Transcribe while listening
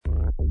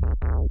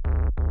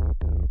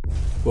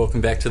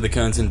Welcome back to the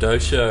Cones and Dough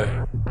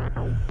Show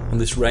on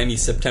this rainy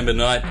September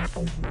night.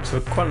 It's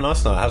quite a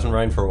nice night. It hasn't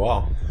rained for a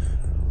while.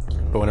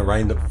 But when it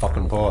rained, it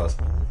fucking pours.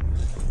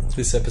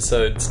 This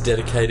episode's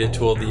dedicated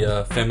to all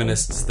the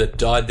feminists that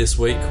died this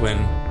week when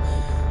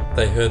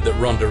they heard that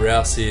Ronda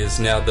Rousey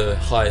is now the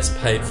highest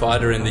paid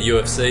fighter in the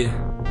UFC.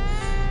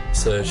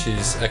 So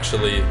she's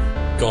actually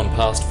gone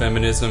past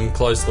feminism,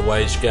 closed the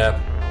wage gap,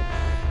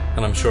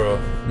 and I'm sure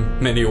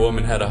many a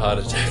woman had a heart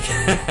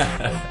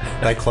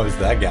attack. They closed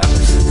that gap.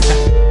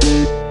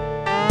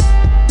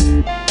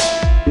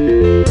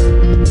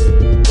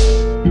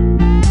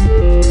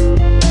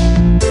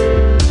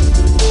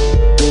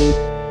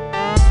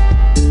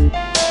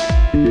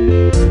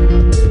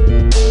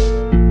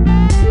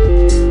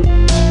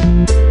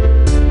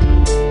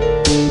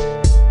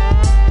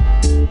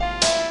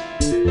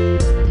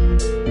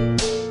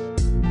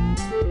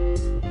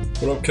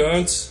 What up,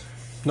 Cones?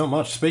 Not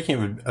much. Speaking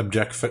of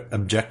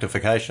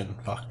objectification,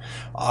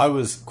 I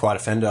was quite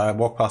offended. I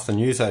walked past the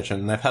newsagent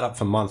and they've had up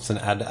for months an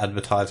ad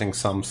advertising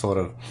some sort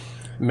of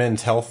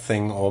men's health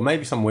thing or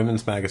maybe some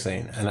women's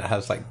magazine, and it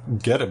has like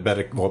get a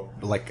better, or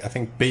like I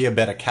think be a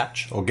better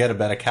catch or get a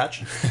better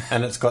catch,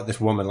 and it's got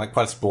this woman, like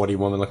quite a sporty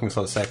woman looking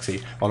sort of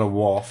sexy, on a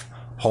wharf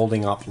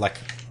holding up like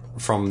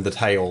from the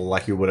tail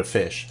like you would a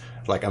fish,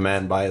 like a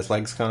man by his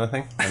legs kind of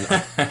thing.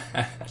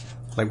 And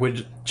like,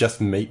 we're just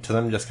meat to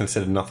them, just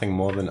considered nothing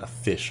more than a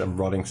fish, a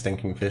rotting,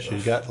 stinking fish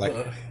you get. Like,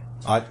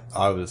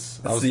 I was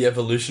the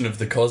evolution of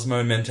the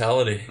Cosmo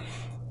mentality.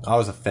 I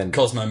was offended.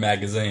 Cosmo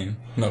magazine,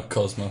 not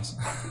Cosmos.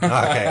 Okay,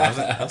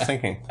 I was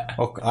thinking.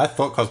 Well, I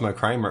thought Cosmo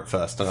Kramer at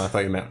first, and I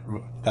thought you meant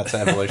that's the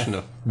evolution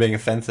of being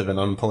offensive and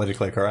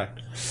unpolitically correct.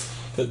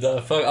 But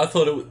I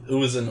thought it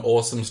was an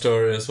awesome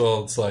story as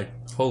well. It's like,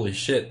 holy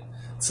shit,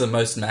 it's the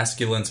most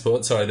masculine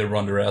sport. Sorry, the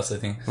Ronda Rousey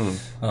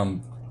thing.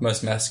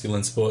 Most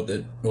masculine sport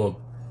or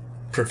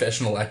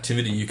professional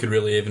activity you could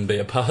really even be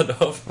a part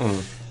of.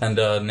 And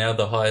now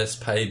the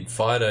highest paid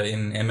fighter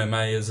in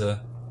MMA is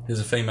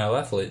a female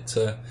athlete.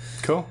 So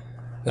cool.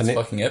 That's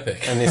fucking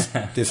epic. And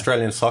the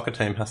Australian soccer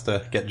team has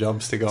to get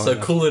jobs to go on.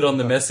 So cool it on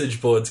the message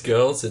boards,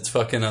 girls. It's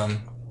fucking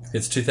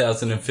it's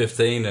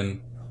 2015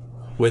 and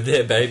we're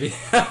there, baby.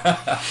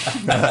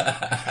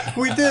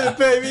 We did it,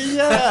 baby,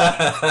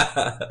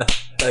 yeah!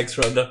 Thanks,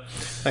 Ronda.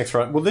 Thanks,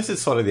 Ron. Well, this is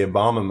sort of the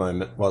Obama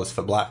moment was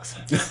for blacks.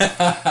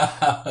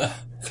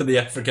 For the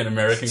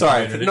African-American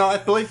Sorry, community. no, I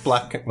believe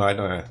black... No, I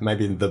don't know.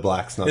 Maybe the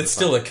blacks, not It's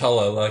still a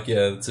colour, like,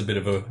 yeah, it's a bit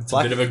of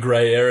a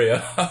grey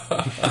area.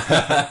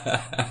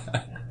 I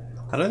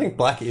don't think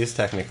black is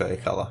technically a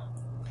colour.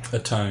 A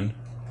tone.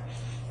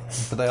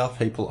 But they are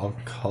people of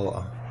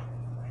colour.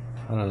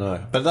 I don't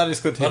know. But that is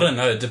good to hear. I don't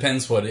know. It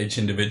depends what each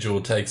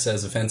individual takes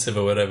as offensive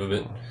or whatever,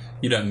 but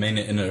you don't mean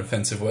it in an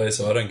offensive way,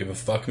 so I don't give a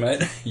fuck,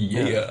 mate.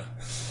 Yeah.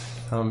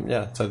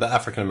 So the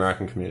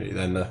African-American community,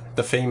 then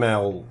the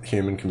female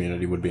human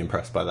community would be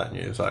impressed by that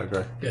news, I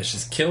agree. Yeah,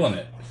 she's killing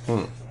it.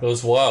 It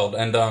was wild.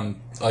 And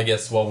I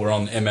guess while we're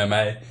on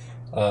MMA,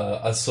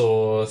 I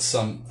saw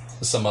some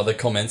other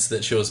comments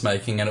that she was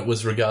making, and it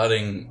was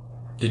regarding...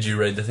 Did you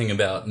read the thing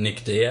about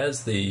Nick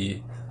Diaz,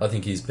 I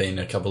think he's been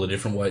a couple of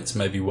different weights,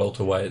 maybe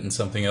welterweight and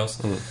something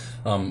else.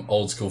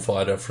 Old school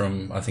fighter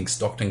from, I think,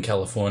 Stockton,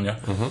 California.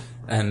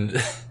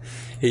 And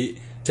he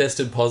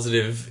tested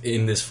positive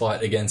in this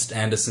fight against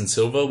Anderson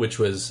Silva, which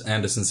was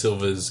Anderson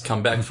Silva's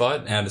comeback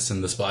fight.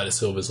 Anderson the Spider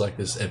Silva is like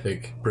this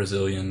epic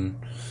Brazilian...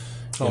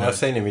 I've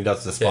seen him. He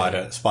does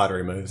the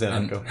spidery moves. Yeah,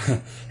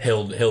 and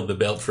held the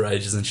belt for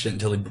ages and shit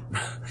until he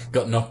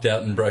got knocked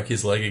out and broke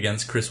his leg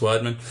against Chris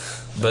Weidman.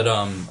 But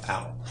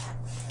ow.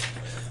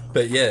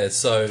 But yeah,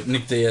 so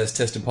Nick Diaz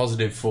tested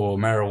positive for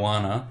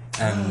marijuana,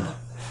 and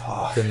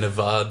the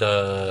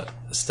Nevada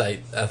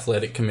State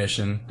Athletic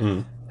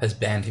Commission has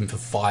banned him for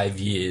 5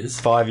 years.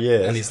 5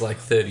 years, and he's like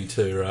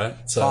 32,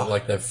 right? So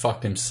like they've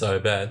fucked him so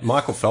bad.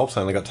 Michael Phelps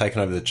only got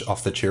taken over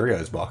off the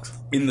Cheerios box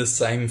in the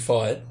same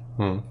fight.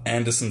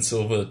 Anderson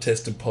Silva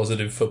tested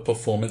positive for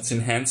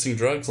performance-enhancing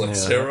drugs like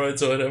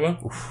steroids or whatever,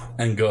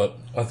 and got,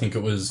 I think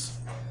it was...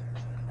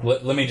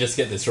 Let me just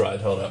get this right,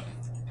 hold up.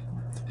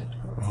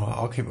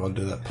 I'll keep on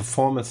doing that.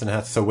 Performance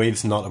enhancing. So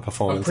weed's not a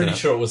performance. I'm pretty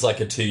sure it was like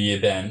a 2-year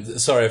ban.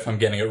 Sorry if I'm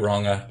getting it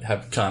wrong. I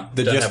don't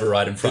have it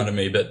right in front of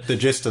me. But the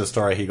gist of the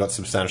story, he got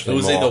substantially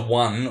more. It was either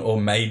 1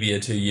 or maybe a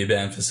 2-year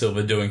ban for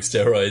Silva doing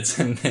steroids,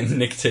 and then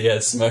Nick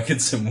Diaz smoking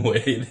some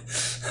weed.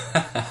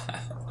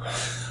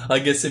 I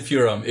guess if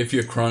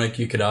you're chronic,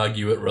 you could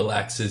argue it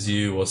relaxes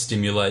you or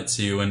stimulates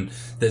you, and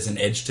there's an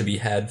edge to be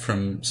had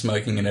from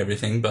smoking and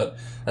everything. But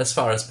as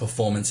far as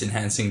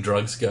performance-enhancing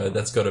drugs go,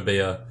 that's got to be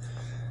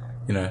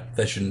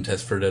they shouldn't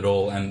test for it at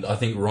all. And I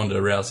think Ronda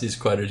Rousey's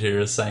quoted here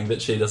as saying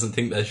that she doesn't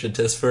think they should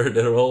test for it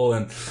at all,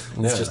 and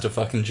it's just a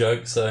fucking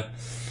joke. So,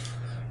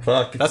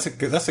 fuck. That's a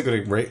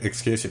good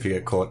excuse if you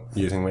get caught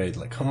using weed.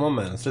 Like, come on,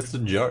 man, it's just a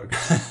joke.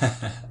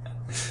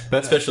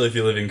 But especially if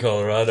you live in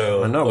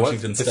Colorado or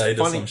Washington State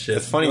or some shit.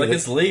 It's funny. Like,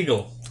 it's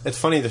legal. It's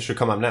funny this should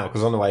come up now,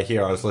 because on the way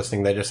here I was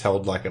listening, they just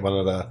held like one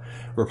of the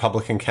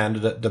Republican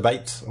candidate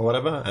debates or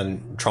whatever,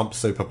 and Trump's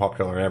super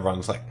popular and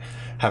everyone's like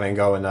having a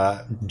go,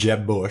 and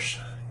Jeb Bush,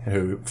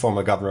 who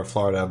former governor of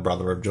Florida,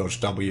 brother of George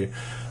W.,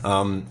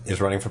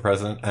 is running for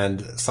president,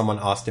 and someone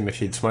asked him if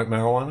he'd smoked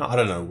marijuana. I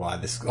don't know why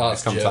this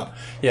comes up.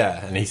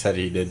 Yeah, and he said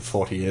he did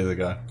 40 years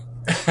ago.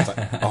 It's like,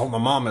 I hope my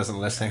mom isn't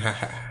listening.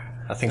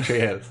 I think she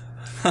is.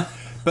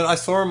 But I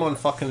saw him on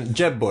fucking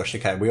Jeb Bush.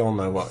 Okay, we all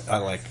know what I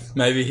like.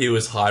 Maybe he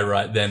was high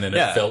right then and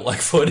it felt like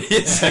 40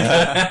 years ago.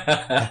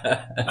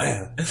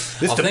 Man, I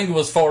think it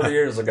was 40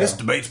 years ago. This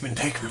debate's been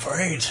taken for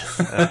age.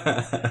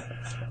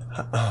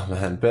 Oh,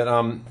 man. But,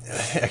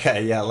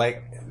 okay, yeah,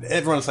 like,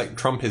 everyone's like,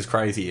 Trump is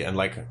crazy and,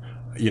 like,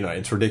 you know,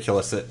 it's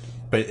ridiculous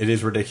but it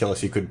is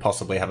ridiculous you could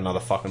possibly have another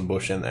fucking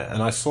Bush in there.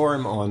 And I saw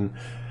him on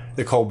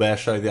the Colbert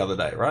Show the other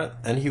day, right?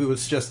 And he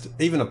was just,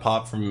 even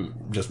apart from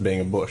just being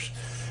a Bush,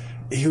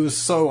 he was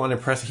so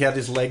unimpressive. He had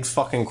his legs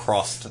fucking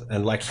crossed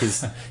and, like,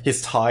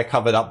 his tie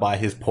covered up by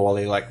his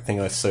poorly, like,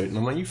 thingo suit. And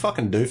I'm like, you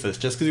fucking doofus,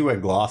 just because you wear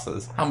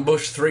glasses. I'm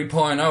Bush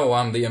 3.0.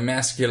 I'm the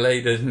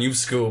emasculated new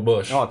school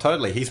Bush. Oh,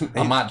 totally.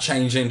 I might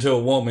change into a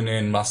woman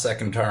in my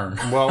second term.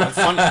 Well, it's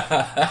funny.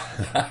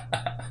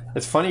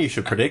 It's funny you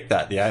should predict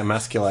that, the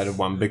emasculated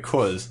one,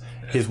 because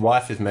his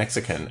wife is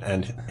Mexican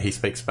and he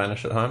speaks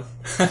Spanish at home.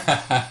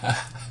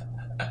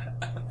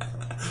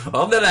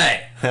 Of the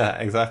day. Yeah,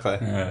 exactly.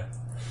 Yeah.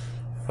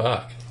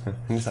 Fuck.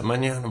 He's like,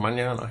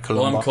 mañana.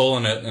 Well, I'm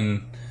calling it,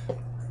 and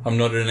I'm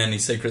not in any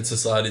secret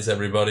societies,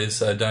 everybody,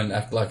 so don't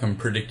act like I'm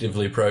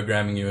predictively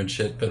programming you and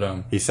shit,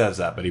 but He says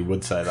that, but he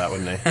would say that,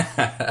 wouldn't he?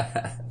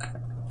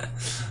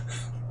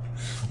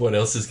 What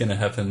else is going to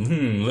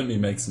happen? Let me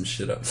make some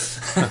shit up.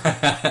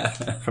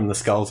 From the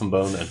Skulls and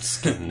Bone and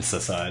Skin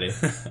Society.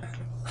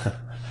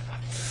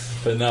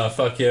 But no,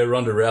 fuck yeah,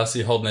 Ronda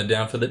Rousey holding it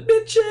down for the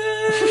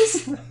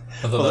bitches!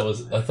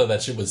 I thought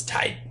that shit was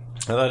tight.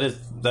 That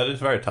is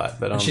very tight.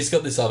 But and she's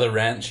got this other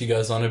rant she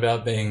goes on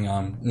about being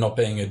not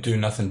being a do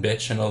nothing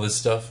bitch and all this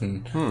stuff,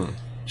 and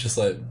just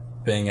like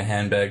being a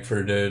handbag for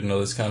a dude and all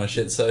this kind of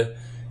shit. So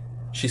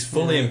she's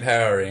fully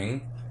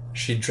empowering.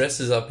 She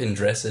dresses up in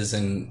dresses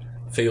and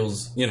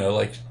feels, you know,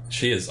 like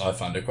she is. I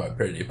find her quite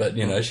pretty, but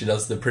you know, she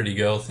does the pretty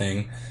girl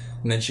thing,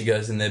 and then she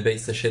goes in there,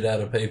 beats the shit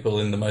out of people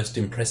in the most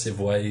impressive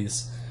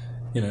ways,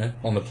 you know,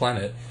 on the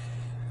planet.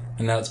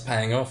 And now it's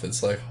paying off.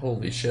 It's like,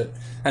 holy shit.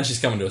 And she's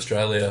coming to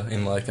Australia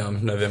in like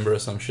November or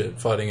some shit,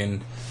 fighting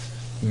in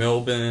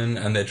Melbourne,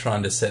 and they're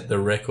trying to set the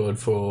record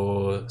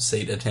for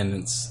seat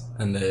attendance,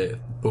 and they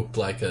booked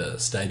like a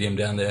stadium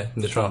down there,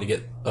 and they're trying to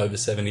get over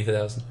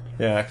 70,000.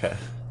 Yeah, okay.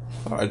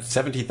 All right,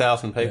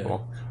 70,000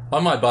 people. Yeah. I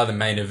might buy the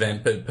main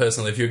event, but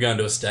personally, if you're going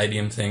to a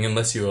stadium thing,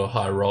 unless you're a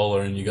high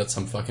roller and you got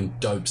some fucking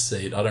dope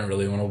seat, I don't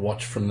really want to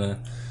watch from the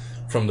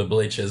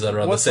bleachers. I'd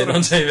rather see it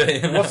on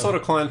TV. What sort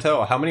of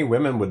clientele? How many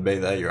women would be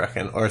there, you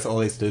reckon? Or is all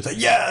these dudes like,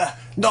 yeah,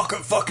 knock her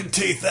fucking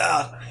teeth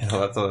out? You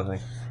know, that sort of thing.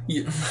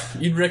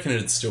 You'd reckon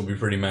it'd still be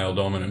pretty male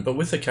dominant, but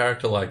with a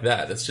character like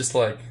that, it's just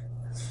like,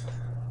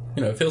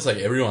 you know, it feels like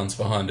everyone's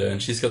behind her,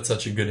 and she's got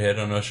such a good head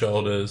on her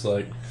shoulders,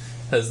 like,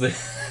 has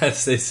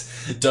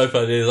these dope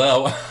ideas.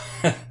 Oh,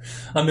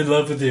 I'm in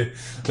love with you.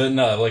 But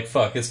no, like,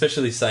 fuck,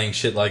 especially saying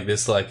shit like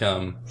this, like,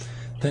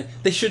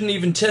 they shouldn't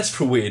even test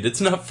for weed. It's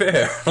not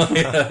fair. Like,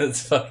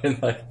 it's fucking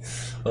like,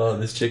 oh,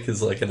 this chick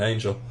is like an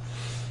angel.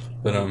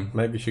 But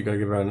maybe you should go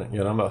give her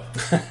your number.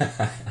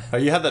 Oh,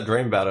 you had that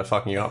dream about her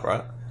fucking you up,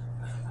 right?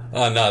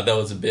 Oh no, that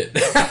was a bit.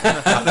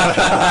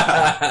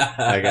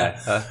 Okay,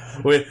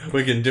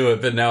 we can do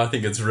it, but now I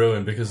think it's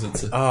ruined because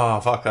it's.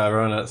 Oh fuck! I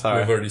ruined it. Sorry.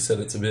 We've already said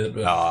it's a bit,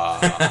 but.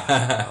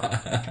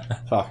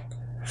 Fuck!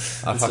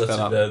 I fucked that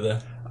up.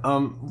 There.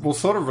 We'll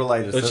sort of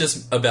relate it. It's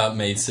just about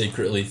me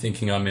secretly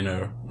thinking I'm in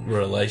a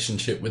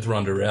relationship with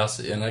Ronda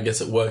Rousey, and I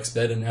guess it works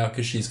better now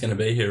because she's going to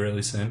be here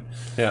really soon.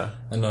 Yeah,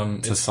 and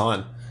it's a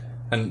sign.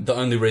 And the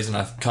only reason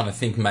I kind of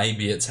think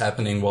maybe it's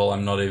happening while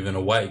I'm not even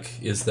awake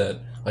is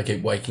that I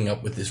keep waking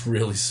up with this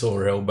really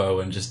sore elbow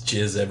and just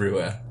jizz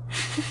everywhere.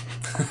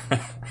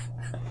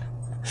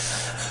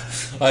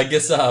 I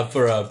guess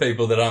for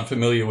people that aren't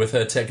familiar with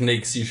her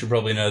techniques, you should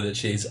probably know that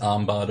she's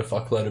armbarred a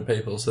fuckload of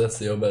people, so that's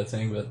the elbow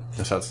thing. But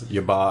so that's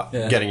your bar,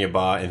 getting your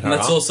bar in her and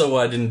that's arm? Also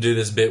why I didn't do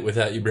this bit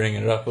without you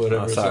bringing it up or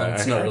whatever. Oh, sorry,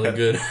 it's not really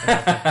good.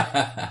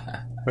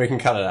 We can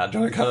cut it out. Do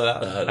you want to cut it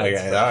out?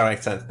 Okay, that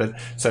makes sense. But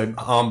so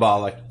armbar,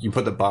 like you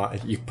put the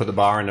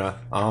bar in her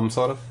arm,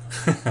 sort of.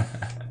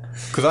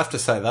 Because I have to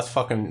say, that's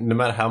fucking, no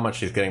matter how much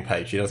she's getting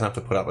paid, she doesn't have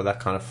to put up with that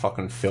kind of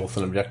fucking filth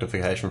and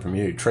objectification from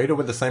you. Treat her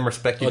with the same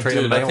respect you treat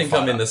a male I think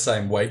fighter. I'm in the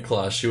same weight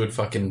class. She would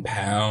fucking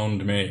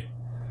pound me.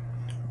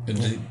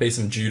 There'd be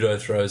some judo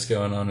throws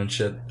going on and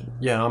shit.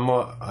 Yeah,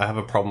 I have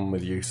a problem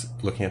with you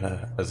looking at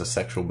her as a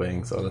sexual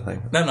being sort of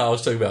thing. No, I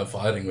was talking about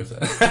fighting with her.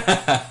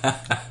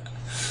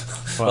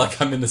 Well,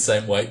 like I'm in the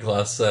same weight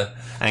class, so...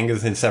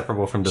 Anger's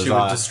inseparable from desire. She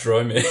would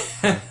destroy me.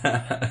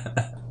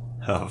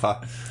 Oh,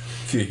 fuck. A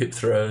few hip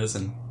throws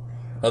and...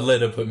 I'd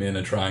let her put me in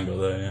a triangle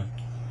though, yeah.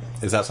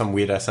 Is that some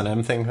weird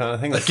S&M thing kind of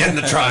thing? Like, get in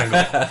the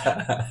triangle!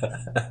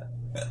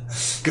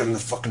 Get in the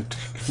fucking...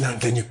 No,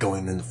 then you're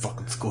going in the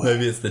fucking square.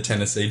 Maybe it's the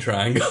Tennessee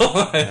triangle.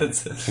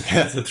 it's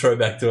a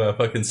throwback to our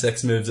fucking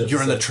sex moves episode.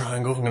 You're in the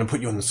triangle, I'm going to put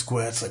you in the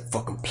square. It's like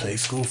fucking play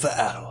school for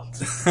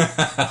adults.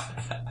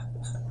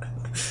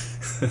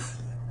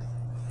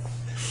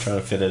 Trying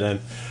to fit it in.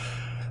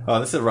 Oh,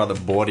 this is a rather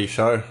bawdy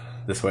show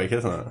this week,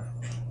 isn't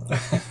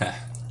it?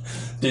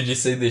 Did you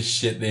see this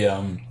shit?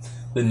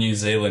 The New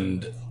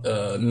Zealand,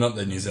 not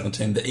the New Zealand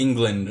team, the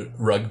England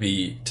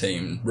rugby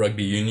team,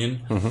 rugby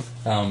union,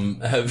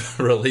 have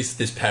released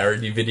this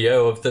parody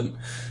video of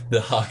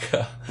the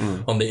haka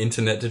on the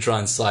internet to try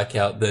and psych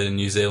out the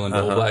New Zealand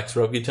All Blacks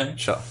rugby team.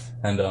 Sure.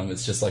 And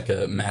it's just like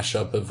a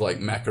mashup of like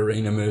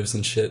Macarena moves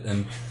and shit.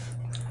 And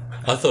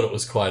I thought it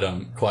was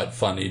quite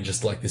funny,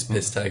 just like this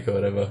piss take or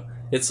whatever.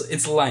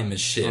 It's lame as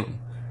shit,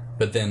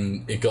 but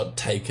then it got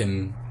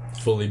taken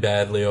fully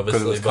badly,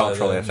 obviously, by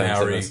the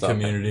Maori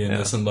community and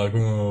this, and like,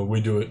 oh,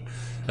 we do it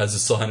as a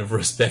sign of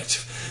respect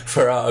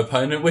for our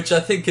opponent, which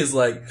I think is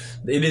like,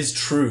 it is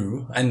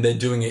true, and they're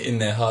doing it in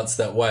their hearts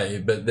that way,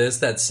 but there's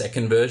that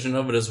second version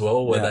of it as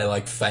well, where they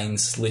like feign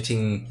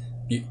slitting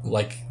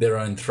like their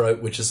own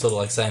throat, which is sort of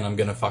like saying, I'm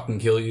gonna fucking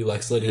kill you,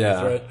 like slitting your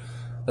throat.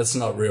 That's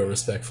not real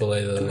respectful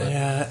either. Like,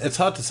 yeah, it's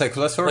hard to say,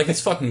 because I saw like,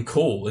 it's fucking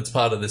cool, it's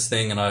part of this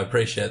thing, and I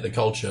appreciate the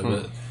culture,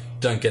 but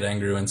don't get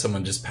angry when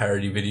someone just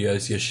parody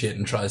videos your shit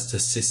and tries to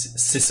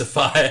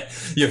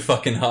sissify your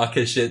fucking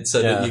haka shit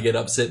so that you get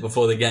upset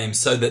before the game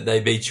so that they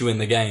beat you in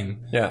the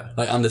game. Yeah.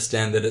 I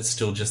understand that it's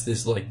still just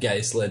this, like,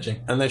 gay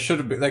sledging. And they could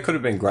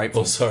have been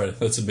grateful. Oh, sorry,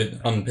 that's a bit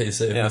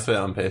un-PC. Yeah, that's a bit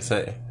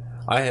un-PC.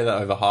 I hear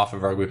that over half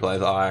of rugby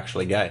players are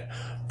actually gay.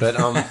 But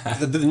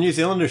the New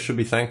Zealanders should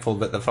be thankful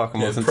that the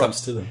fucking wasn't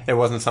props to them. It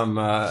wasn't some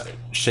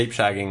sheep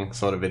shagging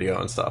sort of video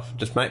and stuff.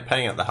 Just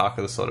paying out the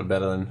haka was sort of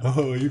better than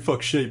you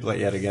fuck sheep like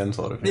yet again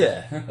sort of thing.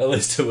 Yeah, at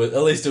least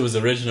it was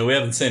original. We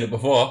haven't seen it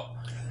before.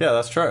 Yeah,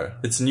 that's true.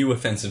 It's new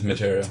offensive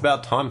material. It's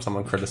about time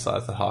someone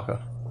criticised the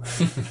haka.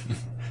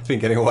 It's been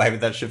getting away with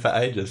that shit for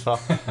ages.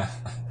 Fuck.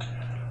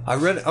 I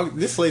read. Oh,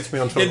 this leads me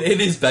on to. It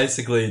is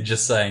basically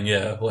just saying,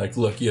 like,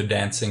 look, you're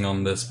dancing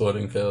on the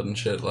sporting field and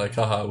shit. Like,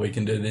 haha, we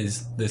can do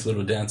these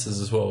little dances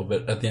as well.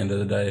 But at the end of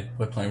the day,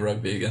 we're playing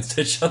rugby against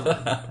each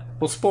other.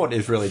 Well, sport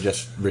is really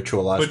just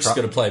ritualised. We're just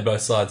got to play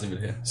both sides of it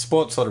here.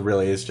 Sport sort of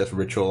really is just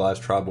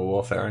ritualised tribal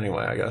warfare,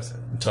 anyway. I guess.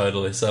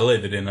 Totally. So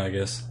leave it in, I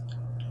guess.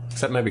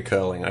 Except maybe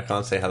curling. I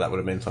can't see how that would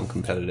have been some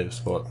competitive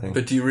sport thing.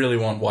 But do you really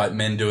want white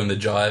men doing the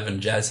jive and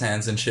jazz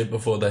hands and shit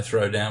before they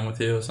throw down with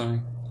you or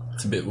something?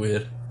 It's a bit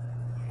weird.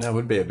 That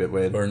would be a bit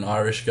weird. Or an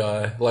Irish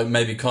guy. Like,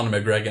 maybe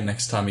Conor McGregor,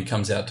 next time he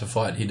comes out to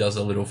fight, he does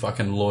a little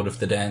fucking Lord of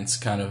the Dance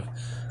kind of,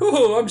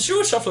 oh, I'm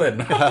sure shuffling.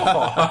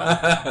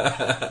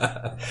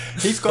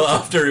 He's got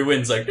after he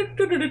wins, like...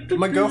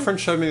 My girlfriend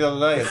showed me the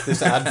other day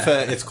this ad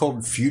for, it's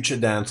called Future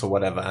Dance or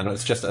whatever, and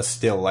it's just a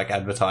still, like,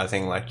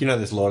 advertising, like, you know,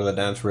 this Lord of the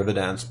Dance, River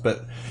Dance,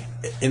 but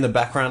in the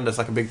background there's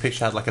like a big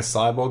picture, has like a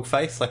cyborg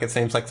face, like it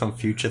seems like some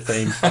future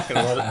themed fucking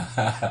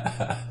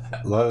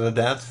Lord of the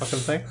Dance fucking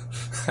thing.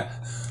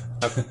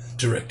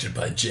 Directed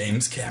by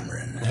James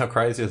Cameron. How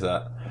crazy is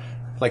that?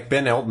 Like,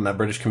 Ben Elton, that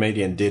British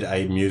comedian, did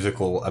a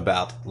musical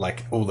about,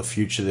 like, all the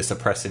future, this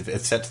oppressive...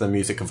 It's set to the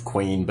music of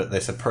Queen, but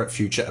there's a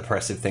future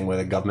oppressive thing where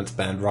the government's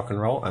banned rock and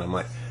roll, and I'm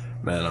like,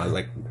 man, I,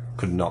 like,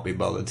 could not be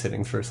bothered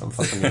sitting through some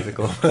fucking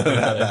musical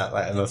about that.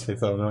 Like, it must be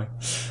so annoying.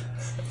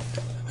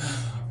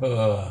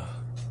 Oh,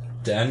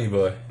 Danny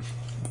boy.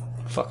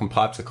 Fucking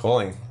Pipes Are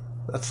Calling.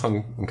 That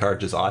song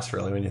encourages ice,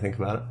 really, when you think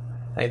about it.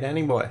 Hey,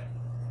 Danny boy.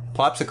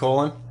 Pipes Are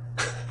Calling.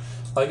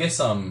 I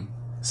guess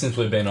since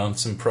we've been on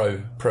some pro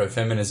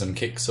feminism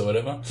kicks or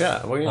whatever,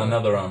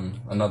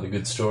 another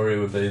good story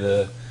would be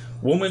the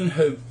woman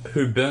who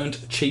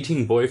burnt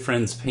cheating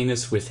boyfriend's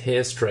penis with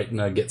hair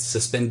straightener gets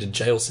suspended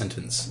jail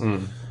sentence.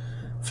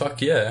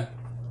 Fuck yeah!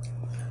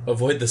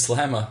 Avoid the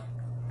slammer.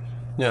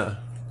 Yeah.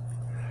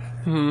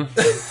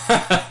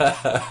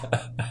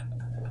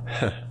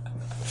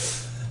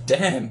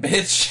 Damn,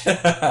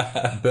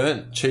 bitch.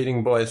 Burnt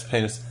cheating boy's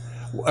penis.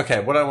 Okay,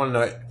 what I want to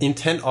know,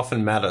 intent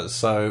often matters.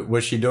 So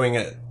was she doing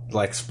it,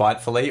 like,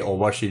 spitefully, or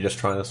was she just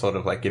trying to sort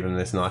of, like, give him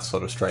this nice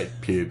sort of straight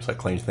pubes, like,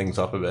 clean things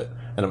up a bit,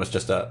 and it was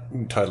just a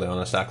totally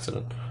honest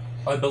accident?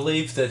 I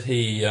believe that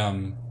he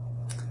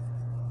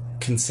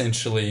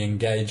consensually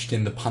engaged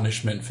in the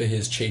punishment for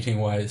his cheating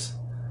ways.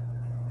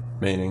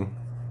 Meaning?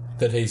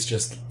 That he's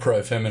just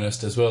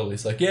pro-feminist as well.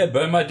 He's like, yeah,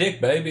 burn my dick,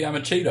 baby, I'm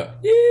a cheater.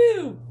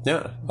 You!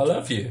 Yeah. I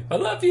love you. I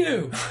love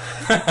you.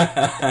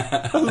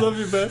 I love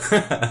you, babe.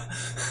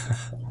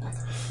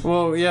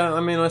 Well, yeah,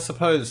 I mean, I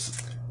suppose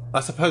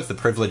the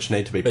privileged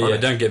need to be punished. But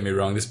yeah, don't get me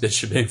wrong, this bitch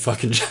should be in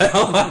fucking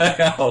jail. Like,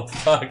 oh,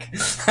 fuck.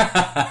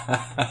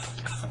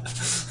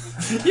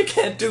 You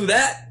can't do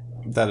that.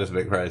 That is a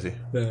bit crazy.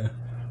 Yeah.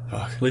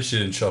 Fuck. At least you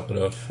didn't chop it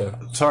off.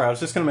 Sorry, I was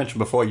just going to mention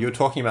before, you were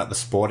talking about the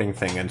sporting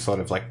thing and sort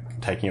of, like,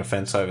 taking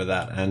offence over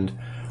that, and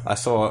I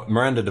saw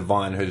Miranda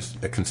Devine, who's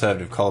a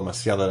conservative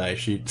columnist, the other day.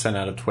 She sent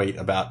out a tweet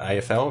about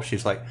AFL.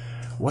 She's like,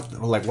 what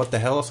the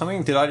hell or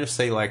something? Did I just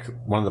see, like,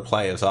 one of the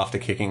players after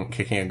kicking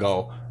a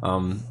goal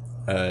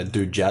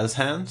do jazz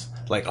hands?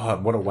 Like, oh,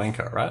 what a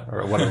wanker, right?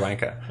 Or what a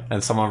wanker.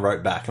 And someone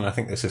wrote back, and I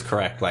think this is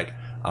correct, like,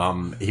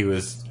 he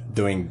was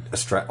doing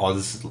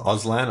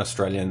Auslan,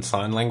 Australian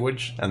Sign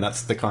Language, and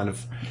that's the kind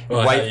of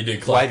how you do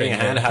clapping, waving a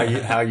hand,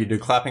 how you do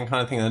clapping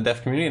kind of thing in the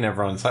deaf community, and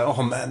everyone's like,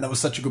 oh man, that was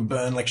such a good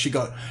burn, like she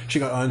got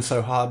owned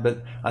so hard.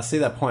 But I see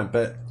that point,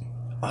 but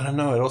I don't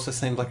know, it also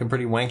seems like a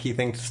pretty wanky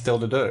thing still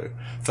to do.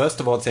 First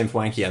of all, it seems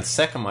wanky, and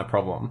second, my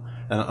problem,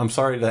 and I'm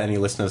sorry to any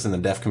listeners in the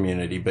deaf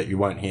community, but you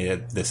won't hear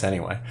this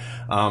anyway,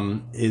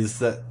 is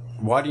that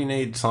why do you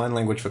need sign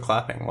language for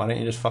clapping? Why don't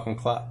you just fucking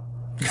clap?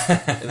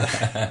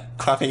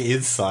 Clapping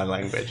is sign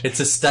language. It's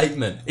a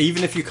statement.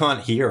 Even if you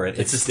can't hear it,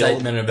 it's a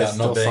statement about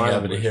not being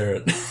able to hear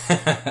it.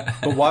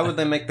 But why would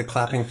they make the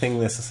clapping thing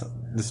this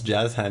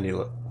jazz handy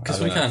look? Because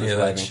we can't hear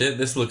that shit.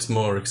 This looks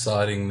more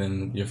exciting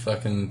than your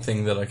fucking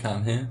thing that I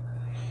can't hear.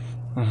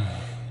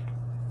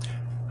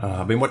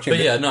 I've been watching. But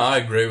yeah, no, I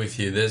agree with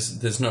you.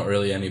 There's not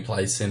really any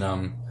place in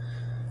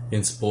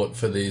sport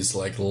for these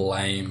like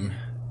lame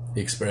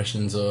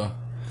expressions, or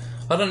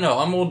I don't know.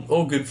 I'm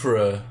all good for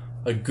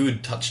a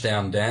good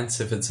touchdown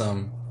dance if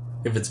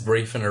it's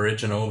brief and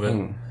original, but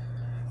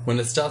when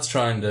it starts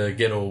trying to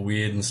get all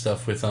weird and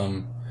stuff with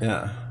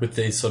with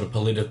these sort of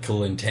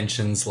political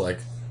intentions like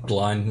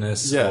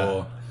blindness,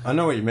 or I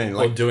know what you mean,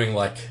 or doing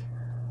like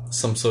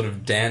some sort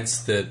of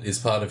dance that is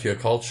part of your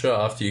culture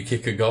after you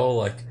kick a goal,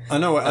 like I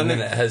know, and then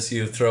it has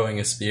you throwing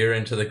a spear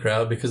into the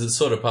crowd because it's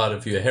sort of part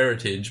of your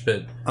heritage.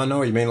 But I know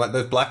what you mean, like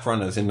those black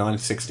runners in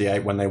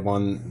 1968 when they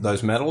won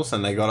those medals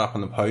and they got up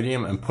on the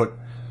podium and put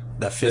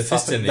that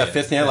fist in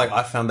the air. Like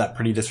I found that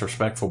pretty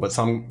disrespectful. But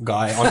some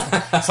guy on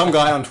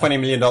 $20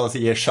 million a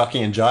year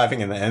shucking and jiving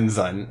in the end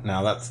zone.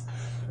 Now that's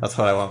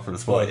what I want for the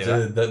sport.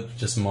 Dude, that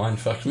just mind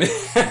fucked me.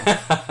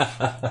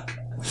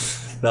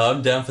 No,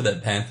 I'm down for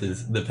that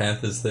the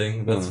Panthers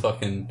thing. That's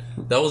fucking.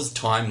 That was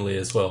timely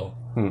as well.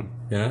 You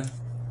know,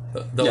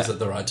 that was at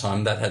the right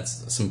time. That had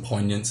some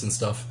poignance and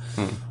stuff.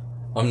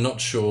 I'm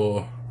not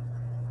sure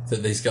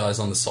that these guys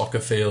on the soccer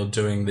field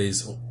doing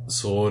these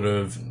sort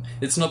of.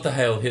 It's not the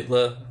Hail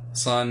Hitler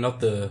sign, not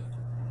the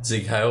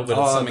Zig Heil, but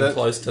it's something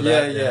close to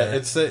that. Yeah.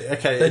 It's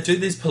okay. They do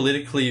these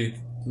politically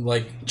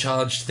like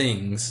charged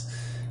things,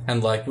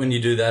 and like when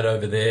you do that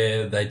over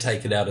there, they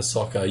take it out of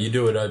soccer. You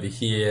do it over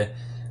here,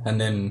 and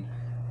then.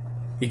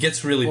 It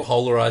gets really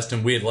polarized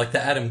and weird, like the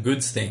Adam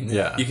Goods thing.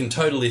 Yeah. You can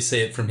totally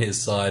see it from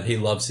his side. He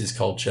loves his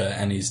culture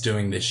and he's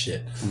doing this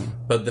shit.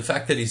 But the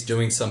fact that he's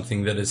doing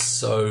something that is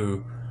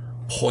so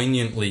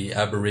poignantly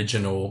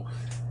Aboriginal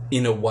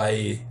in a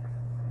way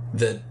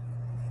that,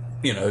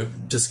 you know,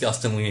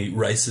 disgustingly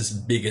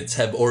racist bigots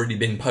have already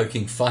been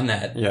poking fun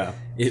at. Yeah.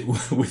 It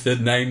with a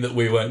name that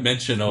we won't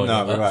mention or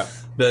whatever. No, right.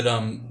 But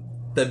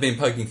they've been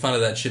poking fun at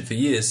that shit for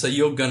years, so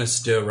you're going to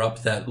stir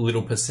up that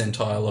little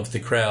percentile of the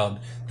crowd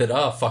that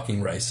are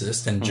fucking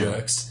racist and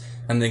jerks,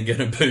 and then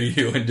going to boo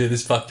you and do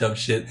this fucked up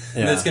shit.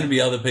 And there's going to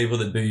be other people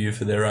that boo you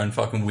for their own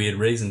fucking weird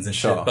reasons and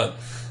shit, but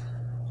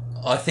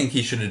I think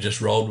he should have just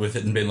rolled with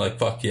it and been like,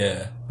 fuck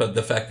yeah. But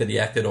the fact that he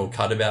acted all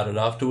cut about it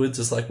afterwards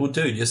is like, well,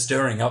 dude, you're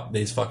stirring up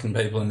these fucking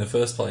people in the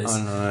first place.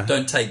 I know.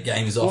 Don't take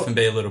games off and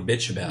be a little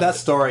bitch about it. That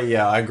story,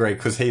 I agree,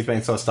 because he's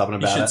been so stubborn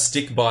about it. You should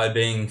stick by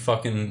being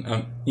fucking,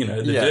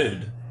 the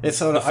dude. It's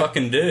sort of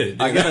fucking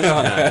dude. I get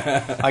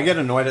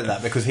annoyed at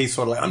that because he's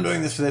sort of like, I'm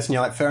doing this for this, and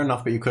you're like, fair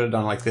enough, but you could have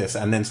done like this.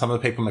 And then some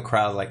of the people in the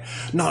crowd are like,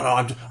 no,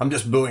 I'm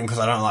just booing because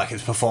I don't like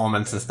his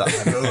performance and stuff.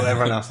 Like,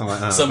 everyone else, I'm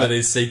like, oh. Some of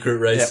these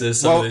secret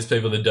racists, some of these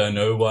people that don't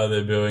know why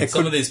they're booing,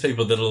 some of these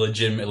people that are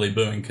legitimately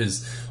booing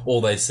because all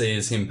they see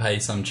is him pay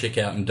some chick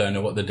out and don't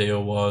know what the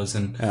deal was,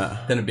 and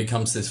then it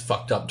becomes this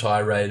fucked up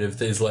tirade of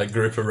these like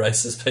group of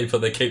racist people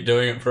that keep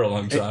doing it for a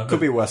long time. It could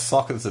be worse.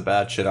 Soccer's the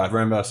bad shit. I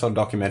remember I saw a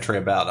documentary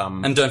about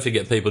and don't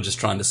forget people just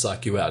trying to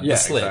suck you out. Yeah,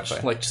 sledge.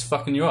 exactly. Like just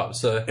fucking you up.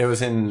 So it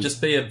was in just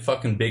be a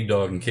fucking big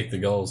dog and kick the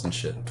goals and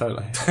shit.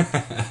 Totally.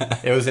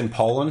 It was in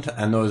Poland,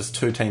 and there was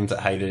two teams that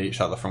hated each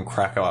other from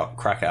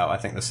Krakow, I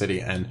think the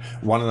city, and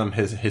one of them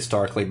has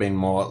historically been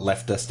more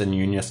leftist and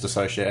unionist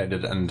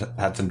associated and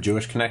had some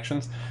Jewish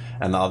connections,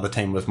 and the other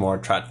team was more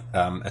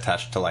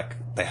attached to like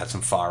they had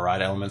some far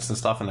right elements and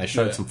stuff, and they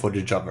showed some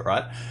footage of it,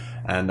 right?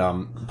 And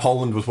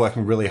Poland was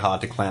working really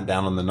hard to clamp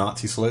down on the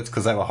Nazi salutes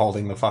because they were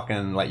holding the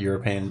fucking like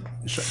European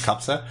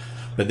cups there.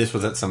 But this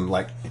was at some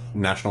like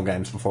national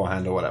games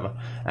beforehand or whatever.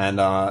 And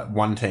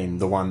one team,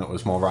 the one that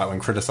was more right wing,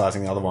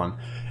 criticizing the other one,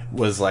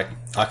 was like,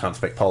 I can't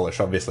speak Polish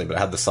obviously, but it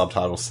had the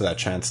subtitles to their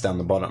chants down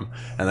the bottom,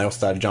 and they all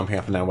started jumping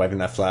up and down, waving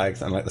their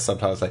flags, and like the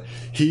subtitles like,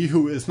 "He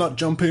who is not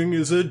jumping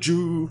is a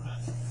Jew."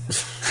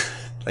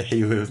 Like, he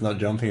who is not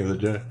jumping is a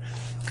Jew.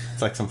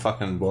 It's like some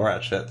fucking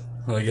Borat shit.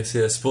 Well, I guess,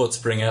 sports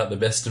bring out the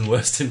best and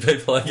worst in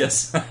people, I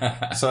guess.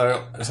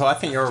 So I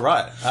think you're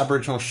right.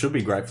 Aboriginals should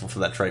be grateful for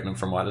that treatment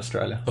from white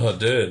Australia. Oh,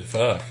 dude,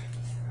 fuck.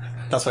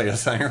 That's what you're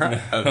saying,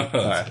 right?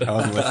 Sorry, I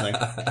wasn't listening.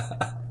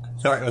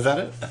 Sorry, was that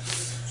it?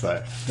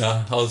 So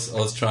no, I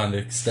was trying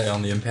to stay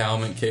on the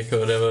empowerment kick or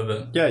whatever,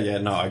 but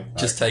I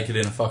take it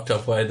in a fucked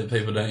up way that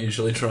people don't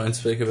usually try and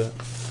speak about.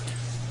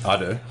 I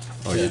do.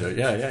 Oh, you do?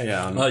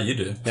 Yeah. Oh, you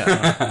do?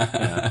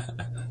 Yeah.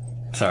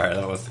 Sorry,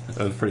 that was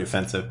pretty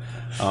offensive.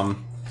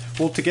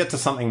 Well, to get to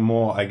something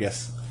more, I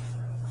guess,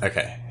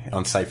 okay,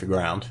 on safer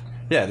ground,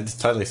 Yeah, it's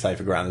totally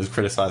safer ground. It's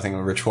criticising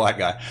a rich white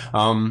guy.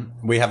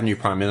 We have a new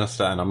Prime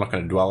Minister, and I'm not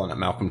going to dwell on it,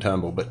 Malcolm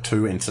Turnbull, but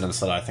 2 incidents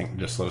that I think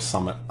just sort of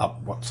sum it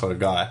up what sort of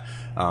guy.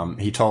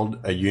 He told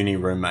a uni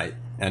roommate,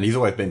 and he's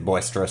always been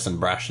boisterous and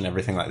brash and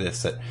everything like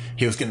this, that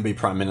he was going to be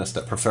Prime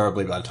Minister,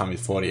 preferably by the time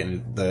he's 40,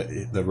 and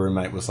the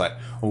roommate was like,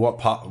 well,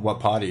 what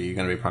party are you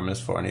going to be Prime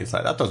Minister for? And he's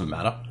like, that doesn't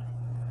matter.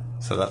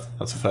 So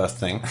that's the first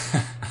thing.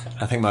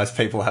 I think most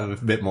people have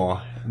a bit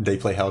more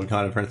deeply held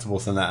kind of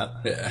principles than that.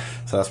 Yeah.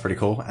 So that's pretty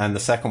cool. And the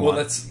second one...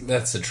 Well,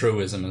 that's a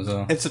truism as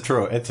well. It's a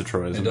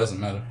truism. It doesn't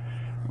matter.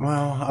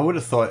 Well, I would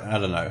have thought, I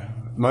don't know,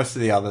 most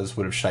of the others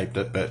would have shaped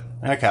it, but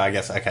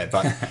okay,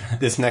 but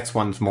this next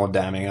one's more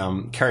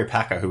damning. Kerry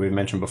Packer, who we've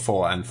mentioned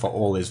before, and for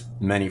all his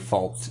many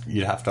faults,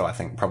 you'd have to, I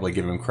think, probably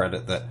give him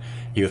credit that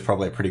he was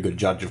probably a pretty good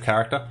judge of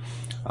character.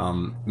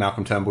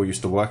 Malcolm Turnbull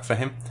used to work for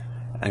him,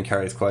 and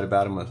Kerry's quote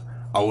about him was,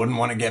 I wouldn't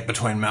want to get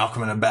between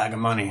Malcolm and a bag of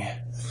money.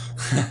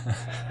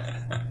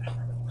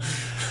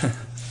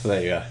 So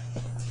there you go.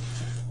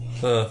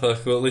 Oh,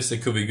 fuck. Well, at least it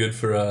could be good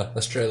for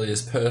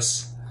Australia's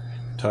purse.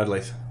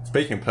 Totally.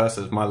 Speaking of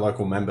purses, my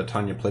local member,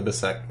 Tanya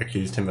Plibersek,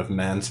 accused him of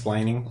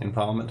mansplaining in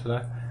Parliament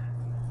today.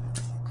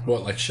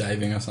 What, like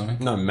shaving or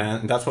something? No,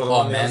 that's what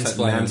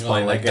mansplaining.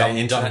 Mansplaining, Like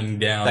dumbing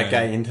down. That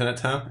gay internet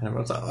term. And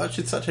everyone's like, oh,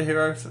 she's such a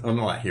hero. Well,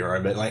 not a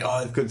hero, but like,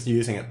 oh, it's good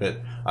using it.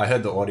 But I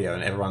heard the audio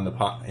and everyone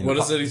What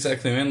does it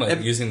exactly mean? Like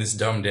using this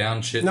dumbed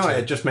down shit? No,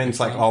 it just means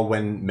like,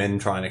 when men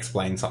try and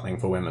explain something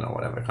for women or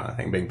whatever kind of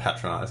thing, being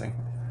patronising.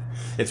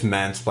 It's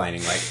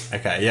mansplaining,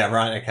 like, okay, yeah,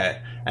 right,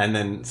 okay. And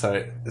then,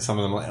 so some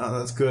of them are like, oh,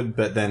 that's good.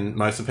 But then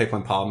most of the people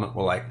in Parliament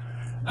were like,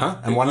 huh?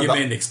 And you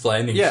mean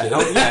explaining shit?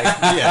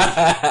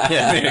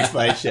 I mean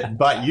explain shit.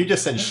 But you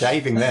just said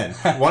shaving then.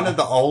 One of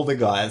the older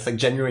guys, like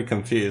genuinely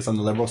confused on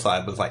the Liberal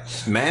side, was like,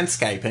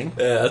 manscaping.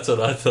 Yeah, that's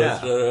what I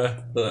thought. Yeah.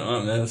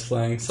 Oh,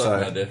 mansplaining.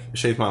 So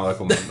she's my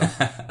local member.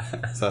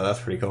 So that's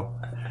pretty cool.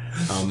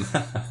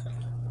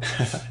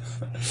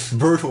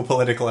 Brutal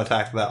political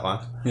attack, that one.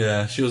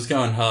 Yeah, she was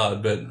going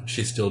hard, but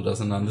she still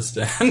doesn't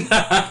understand.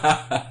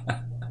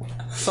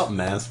 Stop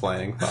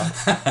mansplaining,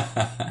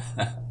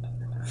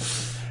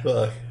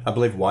 fuck. I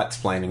believe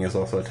white-splaining is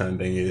also a term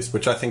being used,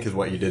 which I think is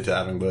what you did to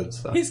Avon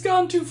Woods. So. He's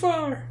gone too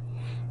far.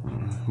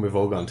 We've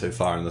all gone too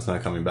far, and there's no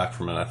coming back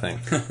from it, I think.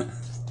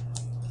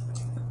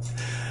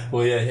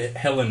 Well, yeah,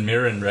 Helen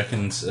Mirren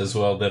reckons as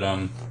well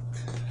that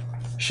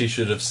she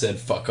should have said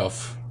fuck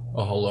off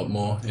a whole lot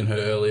more in her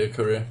earlier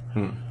career.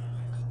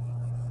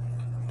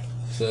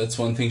 So that's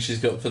one thing she's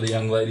got for the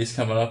young ladies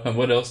coming up. And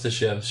what else does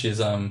she have? She's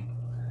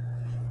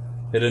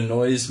it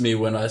annoys me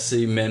when I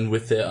see men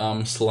with their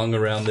arms slung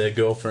around their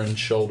girlfriend's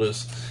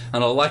shoulders.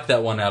 And I like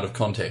that one out of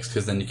context,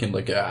 because then you can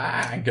like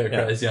go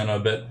crazy on her.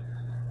 But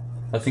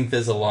I think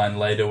there's a line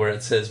later where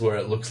it says where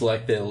it looks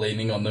like they're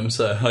leaning on them,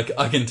 so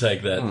I can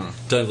take that.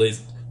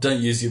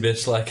 Don't use your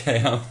bitch like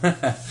a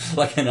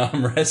like an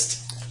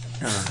armrest.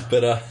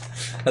 But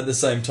at the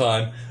same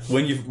time,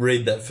 when you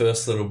read that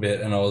first little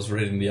bit, and I was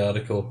reading the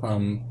article,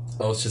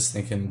 I was just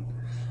thinking,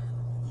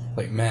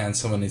 like, man,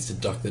 someone needs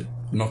to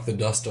knock the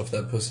dust off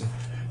that pussy.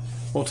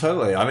 Well,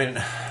 totally. I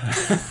mean,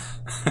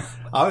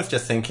 I was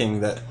just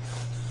thinking that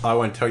I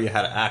won't tell you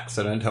how to act,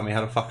 so don't tell me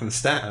how to fucking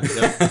stand. You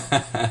know?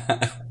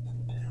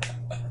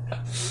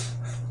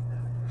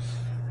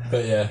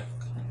 But yeah,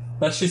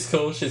 no, she's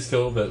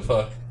cool, but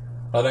fuck,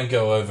 I don't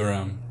go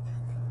over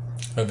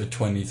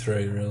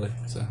 23 really.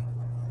 So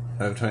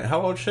over 20.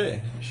 How old is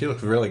she? She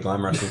looks really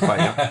glamorous and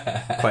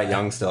quite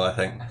young still, I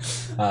think.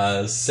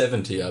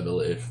 70, I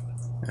believe.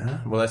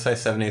 Yeah. Well, they say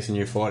 70 is the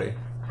new 40.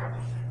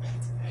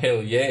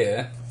 Hell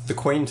yeah. The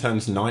Queen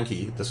turns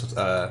 90 this was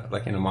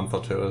like in a month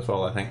or two as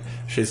well, I think.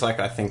 She's like,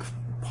 I think,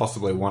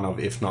 possibly one of,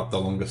 if not the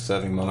longest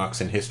serving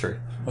monarchs in history.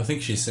 I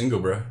think she's single,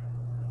 bro.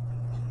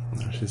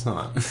 No, she's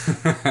not.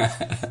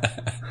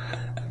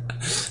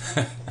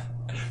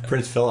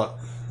 Prince Philip,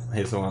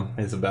 he's the one.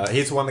 He's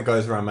the one that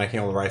goes around making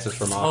all the racist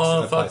remarks.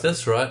 Oh, fuck,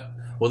 that's right.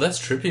 Well, that's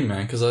trippy,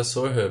 man, because I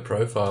saw her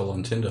profile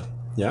on Tinder.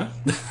 Yeah?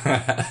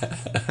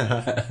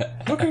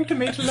 Looking to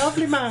meet a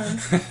lovely man.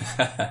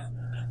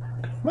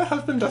 My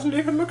husband doesn't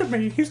even look at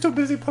me. He's too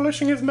busy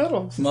polishing his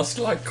medals. Must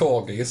like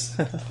corgis.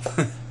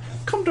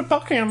 Come to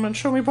Buckingham and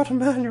show me what a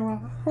man you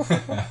are.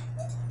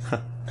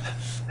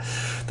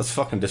 That's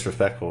fucking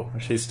disrespectful.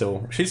 She's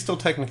still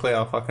technically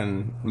our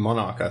fucking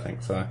monarch, I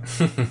think, so.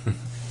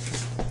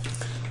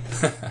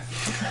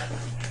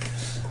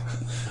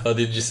 Oh,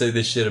 did you see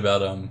this shit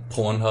about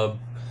Pornhub?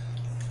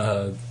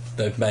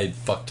 They've made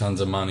fuck tons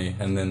of money,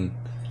 and then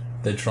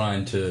they're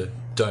trying to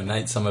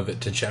donate some of it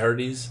to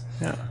charities.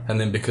 Yeah. And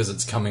then because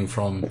it's coming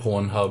from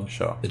Pornhub,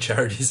 sure, the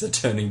charities are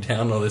turning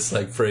down all this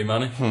like free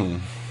money.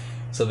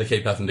 So they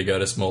keep having to go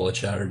to smaller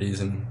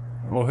charities and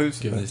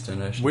give these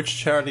donations. Which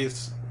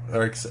charities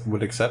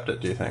would accept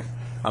it, do you think?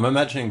 I'm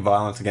imagining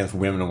violence against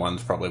women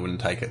ones probably wouldn't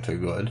take it too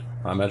good.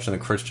 I imagine the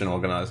Christian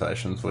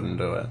organisations wouldn't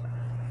do it.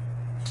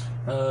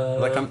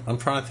 Like I'm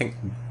trying to think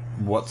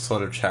what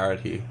sort of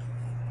charity.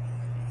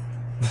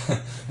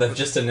 They've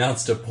just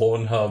announced a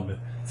Pornhub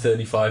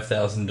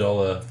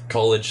 $35,000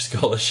 college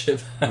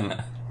scholarship.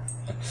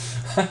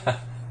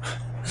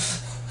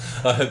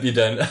 I hope you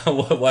don't.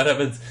 What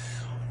happens?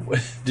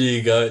 Do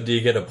you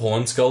get a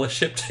porn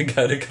scholarship to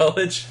go to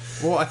college?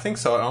 Well, I think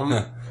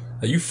so.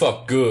 You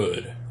fuck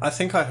good. I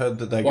think I heard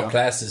that they What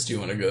classes do you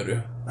want to go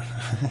to?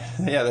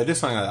 Yeah, they do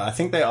something like that. I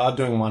think they are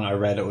doing one I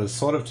read. It was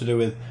sort of to do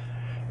with,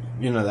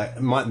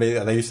 that might be,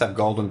 they used to have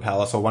Golden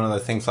Palace or one of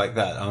those things like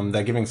that.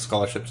 They're giving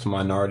scholarships to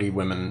minority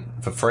women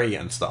for free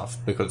and stuff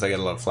because they get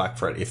a lot of flack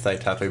for it if they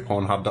tattoo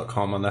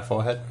Pornhub.com on their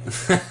forehead.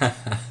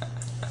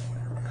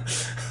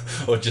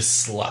 Or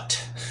just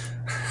slut.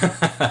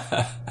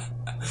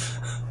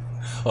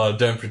 Oh,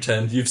 don't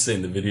pretend. You've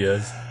seen the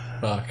videos.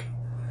 Fuck.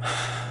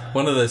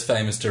 One of those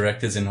famous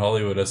directors in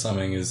Hollywood or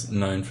something is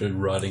known for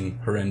writing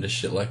horrendous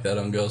shit like that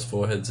on girls'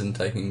 foreheads and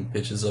taking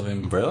pictures of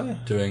him. Really?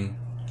 Doing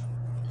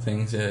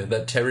things, yeah.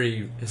 That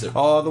Terry, is it?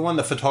 Oh,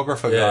 the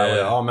photographer guy.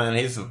 Yeah. Oh, man,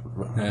 I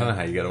don't know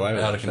how you get away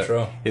with it. Out of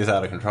control. He's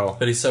out of control.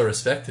 But he's so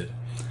respected.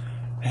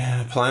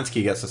 Yeah,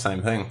 Polanski gets the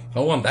same thing.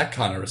 I want that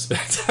kind of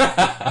respect.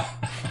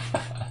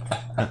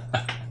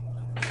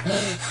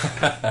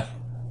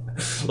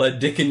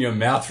 Like dick in your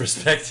mouth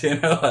respect, you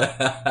know?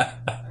 I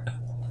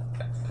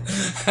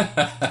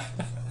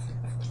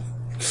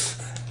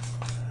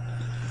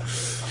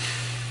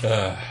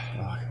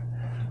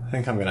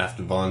think I'm going to have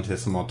to volunteer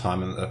some more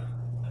time in the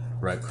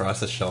rape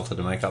crisis shelter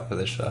to make up for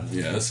this show.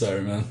 Yeah,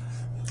 sorry, man.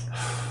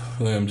 I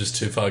think I'm just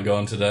too far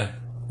gone today.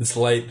 It's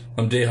late.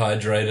 I'm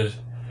dehydrated.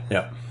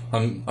 Yep.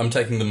 I'm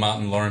taking the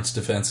Martin Lawrence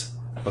defense.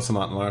 What's the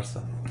Martin Lawrence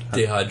stuff?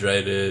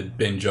 Dehydrated,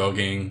 been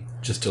jogging,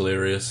 just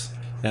delirious.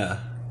 Yeah.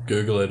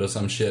 Google it or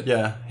some shit.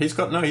 Yeah, he's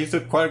quite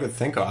a good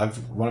thinker.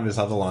 One of his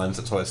other lines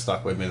that's always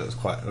stuck with me that's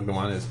quite a good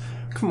one is,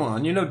 "Come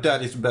on,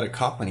 Daddy's a better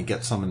cop when he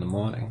gets some in the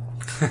morning."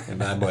 And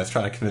bad boy's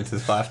trying to convince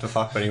his wife to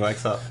fuck when he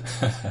wakes up.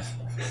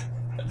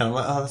 And I'm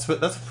like, oh,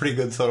 that's a pretty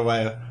good sort of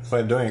way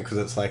of doing it, because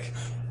it's like,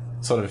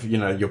 sort of,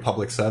 your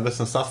public service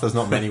and stuff. There's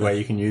not many ways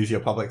you can use your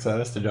public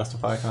service to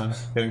justify kind of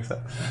getting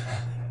stuff.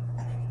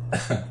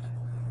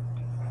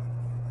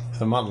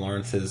 So Martin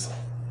Lawrence is...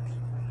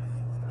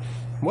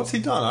 What's he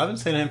done? I haven't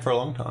seen him for a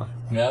long time.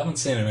 Yeah, I haven't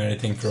seen him in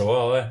anything for a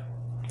while, eh?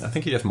 I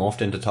think he just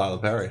morphed into Tyler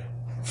Perry.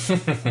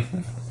 But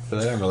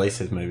they don't release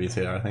his movies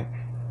here, I think.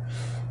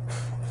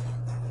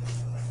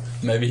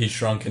 Maybe he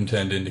shrunk and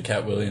turned into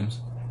Cat Williams.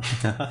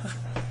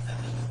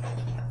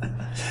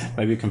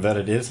 Maybe he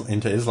converted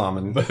into Islam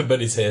and...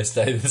 But his hair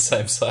stayed the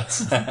same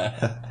size.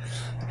 I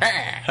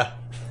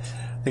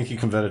think he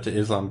converted to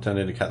Islam and turned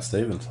into Cat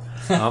Stevens.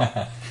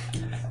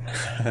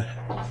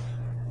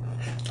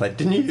 Like,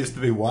 didn't you used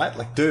to be white?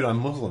 Like, dude, I'm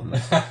Muslim.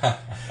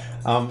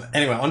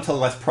 Anyway, on to the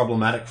less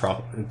problematic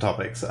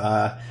topics.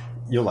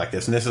 You'll like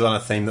this, and this is on a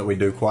theme that we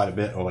do quite a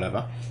bit or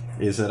whatever,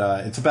 is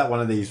that it's about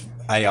one of these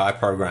AI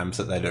programs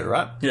that they do,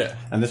 right? Yeah.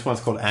 And this one's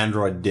called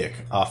Android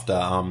Dick, after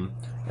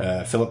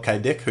Philip K.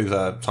 Dick, who's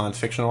a science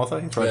fiction author.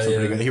 He wrote some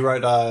pretty good. He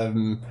wrote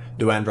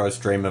Do Androids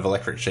Dream of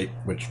Electric Sheep,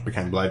 which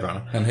became Blade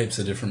Runner. And heaps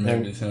of different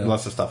movies.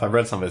 Lots of stuff. I've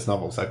read some of his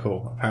novels, so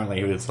cool. Apparently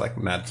he was like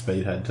mad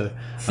speedhead too.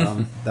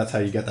 That's how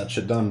you get that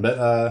shit done.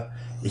 But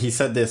he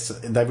said this,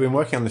 they've been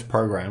working on this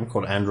program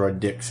called Android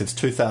Dick since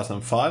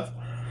 2005,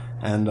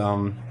 and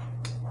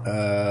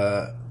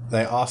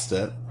they asked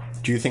it,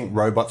 do you think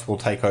robots will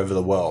take over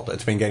the world?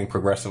 It's been getting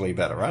progressively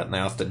better, right? And they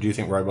asked it, do you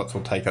think robots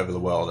will take over the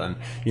world? And,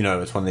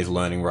 it's one of these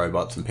learning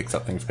robots and picks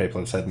up things people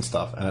have said and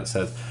stuff. And it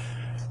says,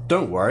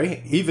 don't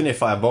worry, even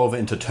if I evolve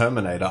into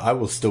Terminator, I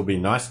will still be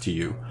nice to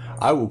you.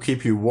 I will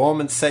keep you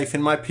warm and safe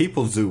in my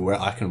people zoo where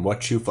I can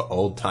watch you for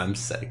old time's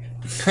sake.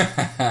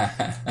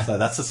 So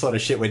that's the sort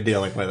of shit we're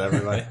dealing with,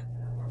 everybody.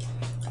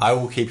 I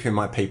will keep you in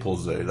my people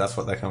zoo. That's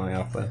what they're coming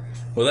up with.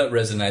 Well, that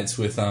resonates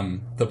with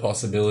the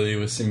possibility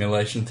with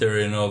simulation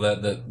theory and all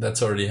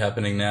that's already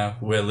happening now.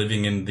 We're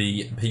living in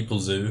the people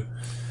zoo.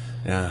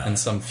 Yeah. And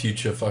some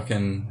future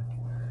fucking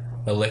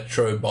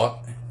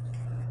electro-bot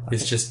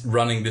is just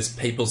running this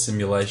people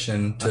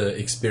simulation to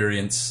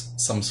experience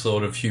some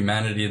sort of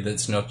humanity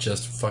that's not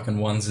just fucking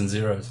ones and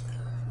zeros.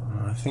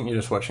 I think you're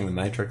just watching The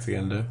Matrix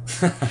again, dude.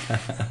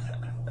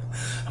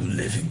 I'm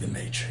living the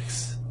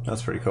Matrix.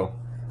 That's pretty cool.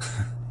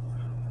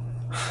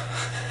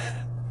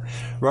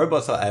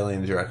 Robots or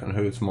aliens, you reckon?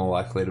 Who's more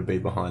likely to be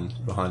behind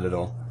it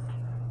all?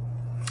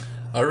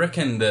 I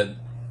reckon that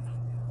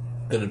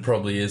it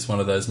probably is one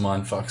of those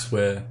mindfucks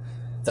where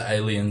the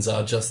aliens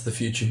are just the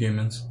future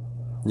humans.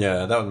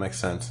 Yeah, that would make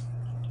sense.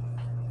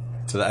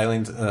 So the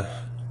aliens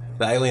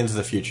are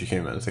the future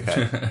humans,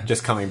 okay?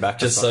 Just coming back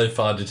to... Just so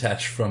far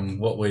detached from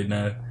what we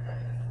know.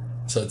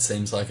 So it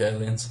seems like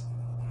aliens.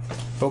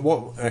 But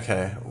what...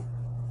 Okay.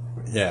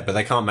 Yeah, but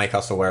they can't make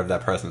us aware of their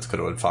presence because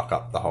it would fuck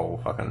up the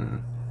whole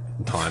fucking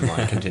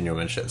timeline continuum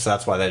and shit. So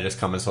that's why they just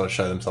come and sort of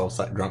show themselves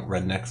like drunk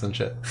rednecks and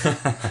shit.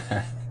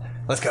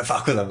 Let's go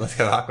fuck with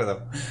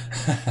them.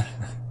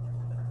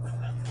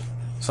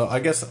 So I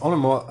guess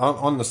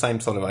on the same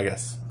sort of, I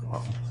guess,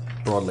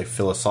 broadly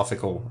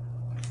philosophical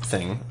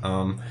thing,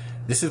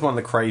 this is one of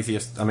the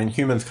craziest... I mean,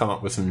 humans come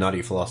up with some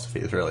nutty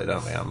philosophies, really,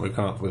 don't we? We've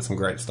come up with some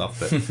great stuff,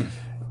 but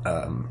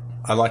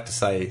I like to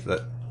say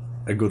that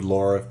a good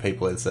law of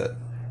people is that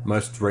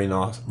most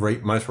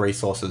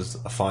resources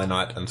are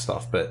finite and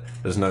stuff, but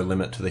there's no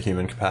limit to the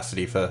human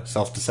capacity for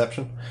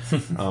self-deception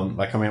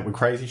by coming up with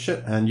crazy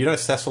shit. And you know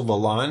Cecil the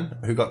lion,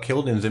 who got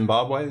killed in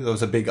Zimbabwe? There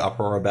was a big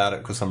uproar about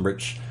it because some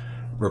rich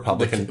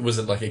Republican... Was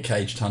it like a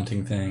caged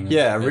hunting thing?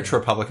 Yeah, a rich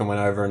Republican went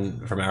over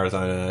from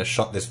Arizona,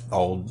 shot this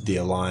old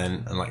deer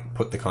lion, and like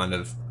put the kind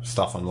of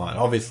stuff online.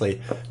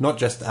 Obviously, not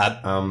just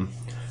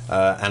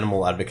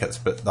animal advocates,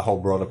 but the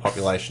whole broader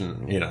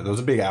population. You know, there was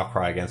a big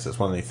outcry against it. It's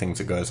one of these things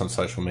that goes on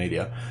social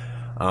media,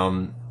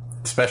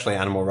 especially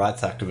animal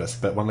rights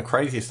activists. But one of the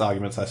craziest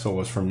arguments I saw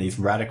was from these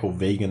radical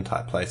vegan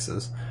type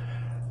places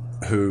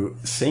who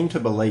seem to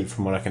believe,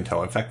 from what I can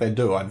tell, in fact they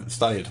do, I've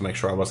studied to make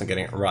sure I wasn't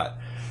getting it right,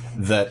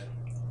 that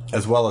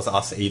as well as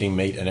us eating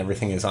meat and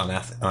everything is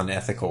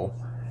unethical,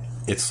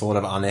 it's sort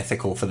of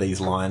unethical for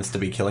these lions to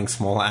be killing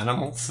small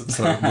animals.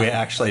 So we're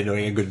actually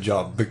doing a good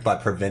job by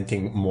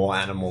preventing more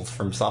animals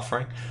from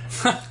suffering.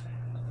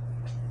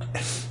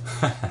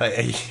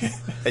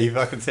 Are you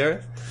fucking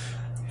serious?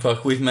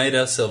 Fuck, we've made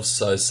ourselves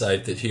so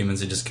safe that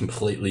humans are just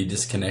completely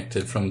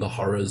disconnected from the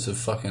horrors of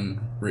fucking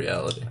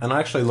reality. And I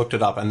actually looked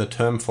it up, and the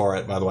term for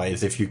it, by the way,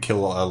 is if you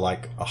kill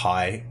a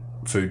high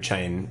food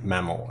chain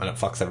mammal and it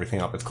fucks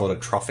everything up. It's called a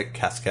trophic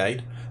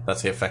cascade.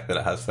 That's the effect that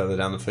it has further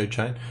down the food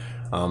chain.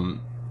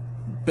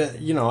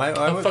 But, you know,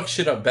 I fuck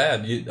shit up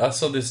bad. I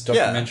saw this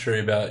documentary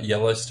about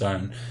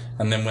Yellowstone,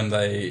 and then when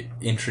they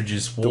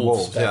introduced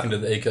wolves back into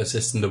the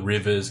ecosystem, the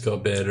rivers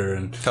got better,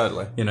 and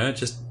totally, you know,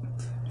 just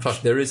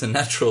fuck. There is a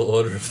natural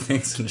order of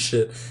things and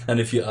shit, and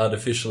if you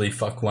artificially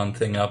fuck one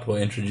thing up or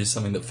introduce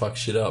something that fucks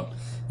shit up,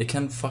 it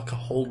can fuck a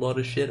whole lot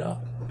of shit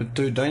up. But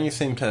dude, don't you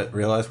seem to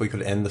realise we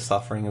could end the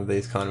suffering of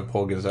these kind of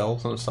poor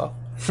gazelles and stuff?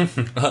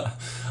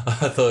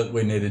 I thought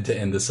we needed to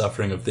end the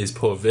suffering of these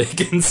poor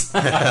vegans.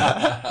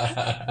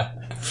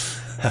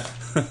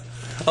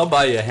 I'll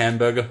buy you a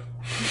hamburger.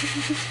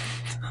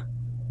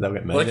 They'll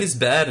get mad. Like, it's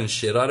bad and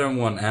shit. I don't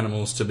want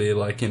animals to be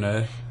like, you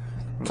know,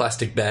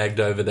 plastic bagged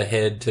over the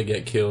head to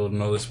get killed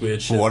and all this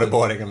weird shit.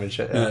 Waterboarding them and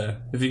shit. Yeah.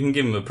 If you can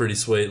give them a pretty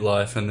sweet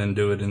life and then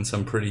do it in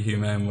some pretty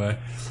humane way.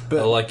 But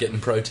I like getting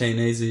protein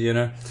easy, you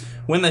know.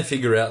 When they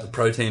figure out the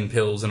protein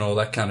pills and all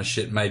that kind of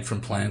shit made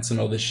from plants and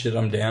all this shit,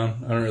 I'm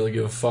down. I don't really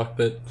give a fuck,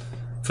 but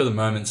for the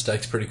moment,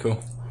 steak's pretty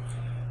cool.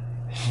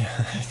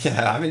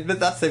 Yeah, I mean, but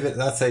that's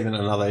even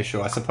another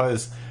issue. I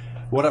suppose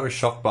what I was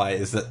shocked by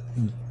is that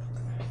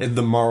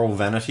the moral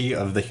vanity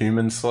of the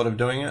humans sort of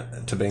doing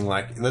it, to being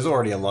like, there's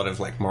already a lot of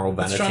like moral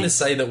vanity. It's trying to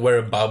say that we're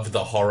above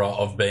the horror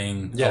of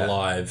being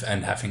alive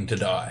and having to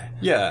die.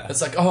 Yeah.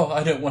 It's like, oh,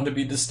 I don't want to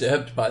be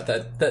disturbed by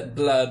that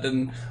blood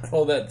and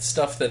all that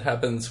stuff that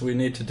happens. We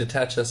need to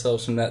detach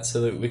ourselves from that so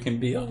that we can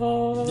be,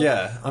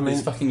 yeah, I mean,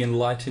 these fucking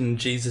enlightened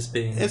Jesus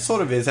beings. It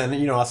sort of is, and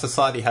you know, our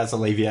society has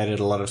alleviated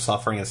a lot of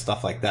suffering and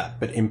stuff like that,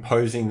 but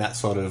imposing that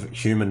sort of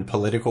human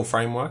political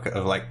framework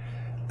of like,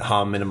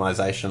 harm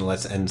minimization,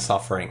 let's end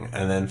suffering,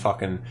 and then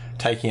fucking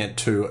taking it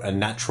to a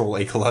natural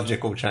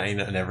ecological chain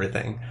and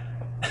everything.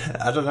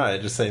 I don't know,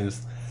 it just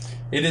seems...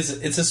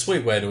 It's a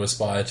sweet way to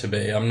aspire to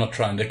be. I'm not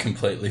trying to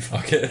completely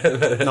fuck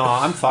it. No,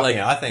 I'm fucking like,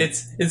 it. I think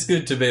it's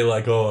good to be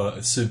like,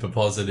 super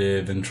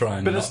positive and try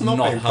and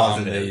not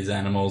harm these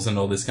animals and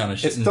all this kind of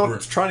shit.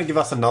 It's trying to give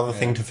us another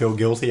thing to feel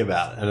guilty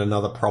about and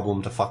another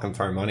problem to fucking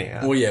throw money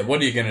at. Well, yeah,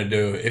 what are you going to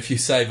do if you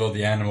save all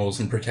the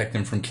animals and protect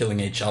them from killing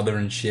each other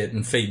and shit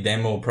and feed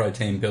them all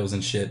protein pills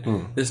and shit?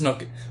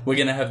 We're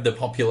going to have the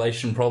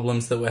population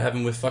problems that we're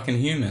having with fucking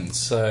humans.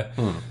 So,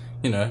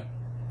 you know,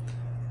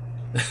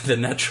 the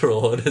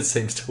natural order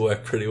seems to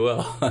work pretty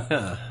well.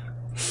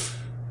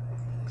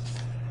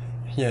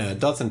 Yeah,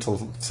 it does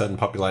until certain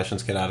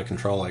populations get out of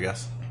control, I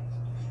guess.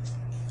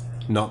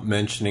 Not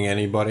mentioning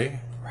anybody.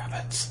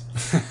 Rabbits.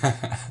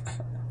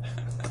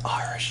 The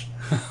Irish.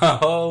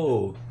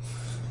 Oh.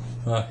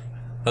 I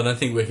don't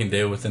think we can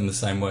deal with them the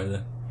same way,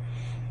 then.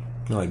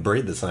 No, they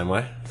breed the same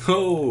way.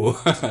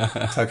 Oh.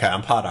 It's okay,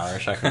 I'm part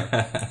Irish. I can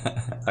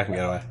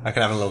get away. I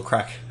can have a little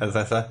crack, as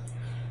they say.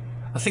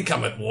 I think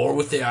I'm at war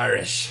with the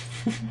Irish.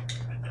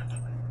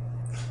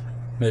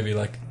 Maybe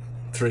like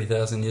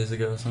 3,000 years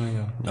ago or something.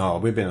 Or... Oh,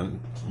 we've been in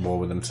war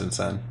with them since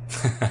then.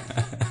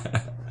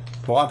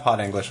 Well, I'm part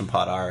English and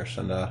part Irish,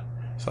 and so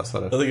I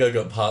sort of... I think I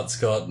got part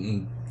Scot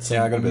and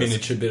some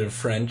miniature bit of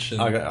French.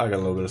 And... I got a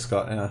little bit of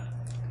Scot, yeah.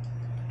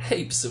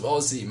 Heaps of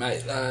Aussie,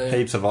 mate.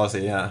 Heaps of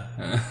Aussie, yeah.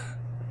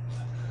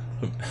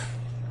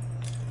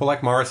 Well,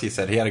 like Morrissey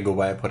said, he had a good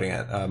way of putting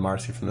it.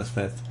 Morrissey from The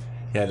Smiths.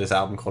 He had his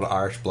album called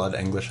Irish Blood,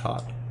 English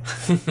Heart.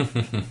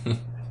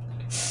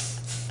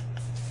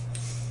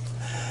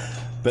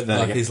 But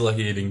then he's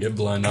lucky he didn't get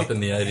blown up in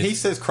the 80s. He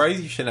says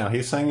crazy shit now. He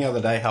was saying the other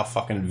day how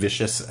fucking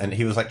vicious, and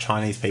he was like,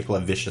 Chinese people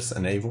are vicious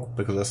and evil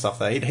because of the stuff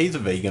they eat. He's a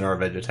vegan or a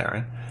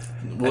vegetarian.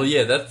 Well,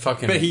 yeah, that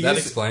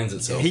explains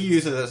itself. He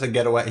uses it as a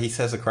getaway. He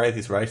says the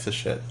craziest racist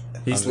shit.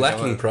 He's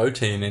lacking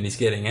protein and he's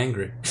getting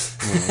angry.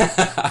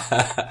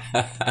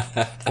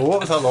 Well,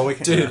 what was that all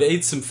weekend? Dude,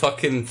 eat some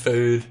fucking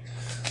food,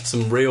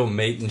 some real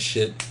meat and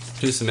shit.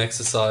 Do some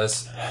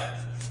exercise.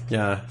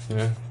 Yeah.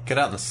 Get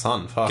out in the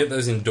sun. Fuck. Get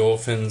those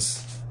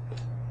endorphins.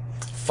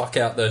 fuck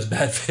out those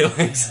bad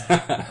feelings.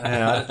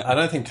 Yeah, I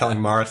don't think telling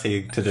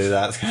Morrissey to do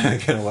that's going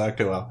to work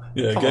too well.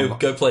 Yeah,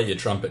 go play your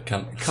trumpet,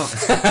 cunt.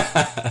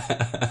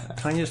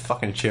 Can't you just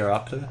fucking cheer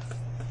up to it?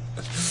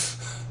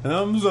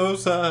 I'm so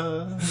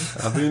sad.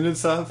 I've been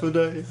inside for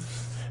days.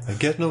 I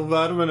get no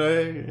vitamin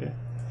A.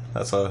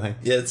 That sort of thing.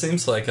 Yeah, it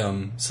seems like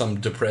some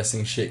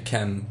depressing shit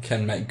can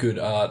make good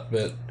art,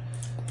 but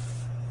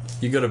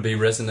you got to be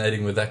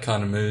resonating with that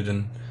kind of mood.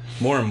 And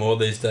more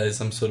these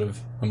days, I'm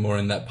more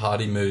in that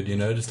party mood. You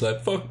know, just like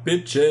fuck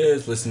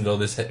bitches, listen to all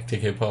this hectic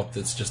hip hop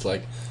that's just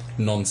like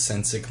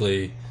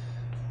nonsensically,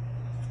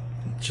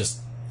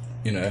 just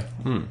you know.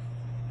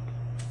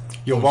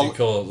 What would you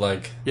call it?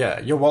 Like,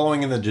 yeah, you're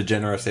wallowing in the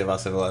degeneracy of our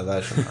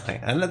civilization, I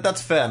think. And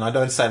that's fair, and I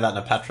don't say that in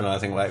a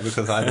patronising way,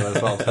 because I do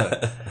as well,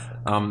 too.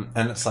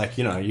 And it's like,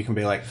 you know, you can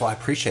be like, well, I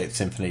appreciate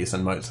symphonies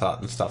and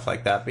Mozart and stuff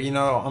like that, but, you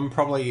know, I'm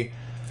probably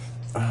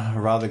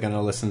rather going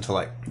to listen to,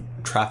 like,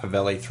 Trap of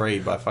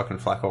LE3 by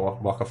fucking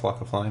Waka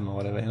Flocka Flame or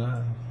whatever, you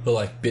know? But,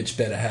 like, bitch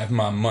better have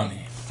my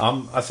money.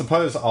 I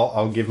suppose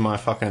I'll give my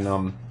fucking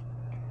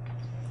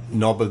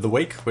knob of the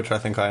week, which I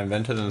think I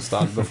invented and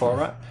started before,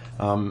 right?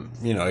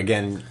 You know,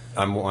 again,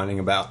 I'm whining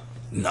about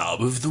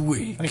knob of the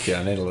week. Thank you,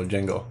 I need a little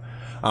jingle.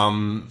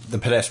 The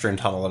pedestrian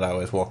tunnel that I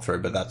always walk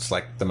through, but that's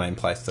like the main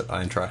place that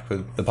I interact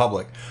with the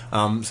public.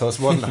 So it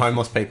wasn't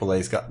homeless people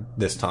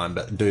this time,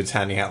 but dudes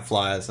handing out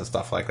flyers and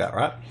stuff like that,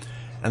 right?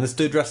 And this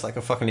dude dressed like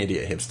a fucking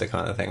idiot hipster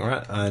kind of thing,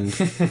 right?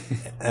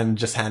 And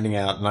just handing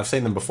out, and I've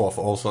seen them before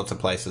for all sorts of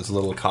places,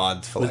 little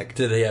cards for like...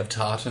 Did he have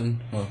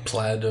tartan or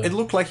plaid? Or... It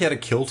looked like he had a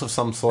kilt of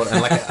some sort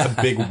and like a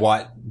big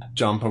white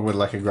jumper with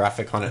like a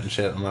graphic on it and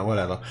shit. I'm like,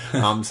 whatever.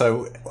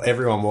 So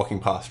everyone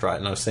walking past, right?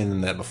 And I've seen them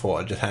there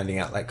before, just handing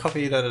out like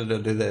coffee, do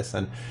this.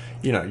 And,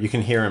 you know, you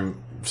can hear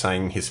him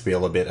saying his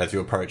spiel a bit as you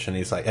approach, and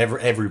he's like,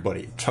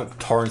 everybody,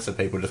 torrents of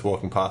people just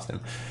walking past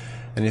him.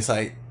 And he's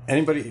like,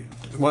 anybody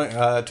want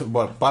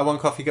buy one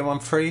coffee, get one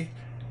free?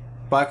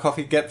 Buy a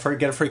coffee, get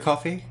a free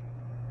coffee?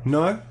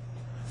 No?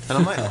 And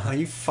I'm like, are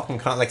you fucking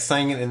can't like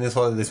saying it in this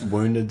sort of this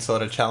wounded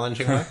sort of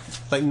challenging way?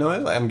 Like, no,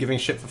 like, I'm giving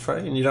shit for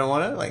free and you don't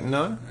want it? Like,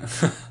 no?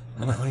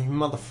 I'm like, oh, you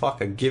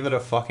motherfucker, give it a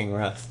fucking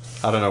rest.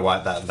 I don't know why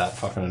that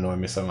fucking annoyed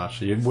me so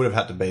much. You would have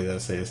had to be there to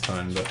see his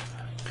tone, but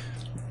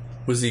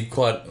was he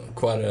quite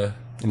a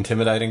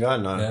intimidating guy?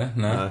 No. Yeah,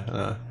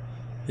 no.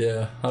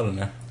 Yeah, I don't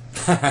know.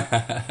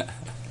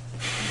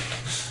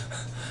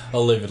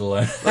 I'll leave it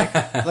alone.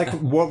 like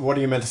what are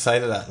you meant to say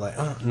to that? Like,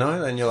 oh,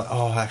 no? And you're like,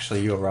 oh,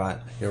 actually, you're right.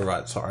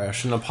 Sorry, I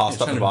shouldn't have passed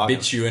up the bargain.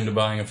 Bitch you into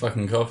buying a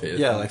fucking coffee.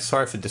 Yeah, like,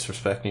 sorry for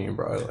disrespecting you,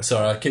 bro. Like,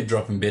 sorry, I keep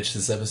dropping bitch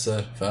this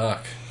episode.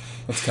 Fuck.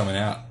 What's coming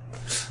out?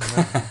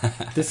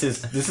 This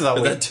is our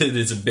week. That dude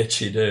is a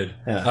bitchy dude.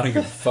 Yeah. I don't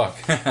give a fuck.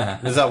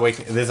 This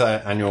is our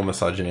annual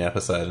misogyny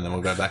episode, and then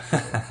we'll go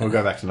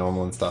back to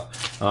normal and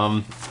stuff.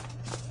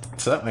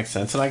 So that makes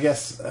sense. And I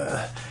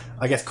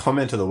guess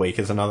comment of the week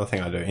is another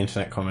thing I do.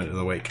 Internet comment of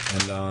the week,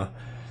 and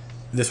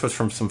this was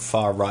from some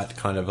far right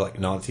kind of like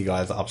Nazi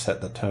guys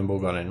upset that Turnbull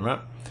got in, right?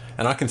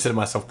 And I consider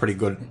myself pretty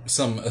good.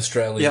 Some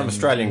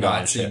Australian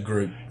Nazi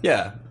group.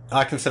 Yeah,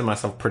 I consider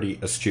myself pretty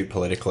astute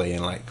politically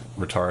and like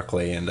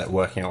rhetorically and at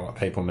working out what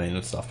people mean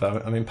and stuff.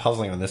 But I mean,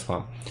 puzzling on this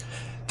one.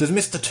 Does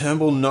Mr.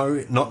 Turnbull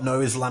not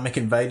know Islamic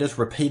invaders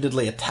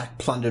repeatedly attacked,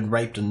 plundered,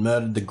 raped, and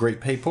murdered the Greek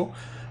people?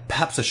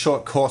 Perhaps a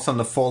short course on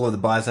the fall of the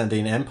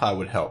Byzantine Empire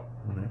would help.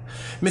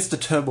 Mr.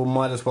 Turnbull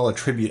might as well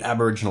attribute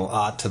Aboriginal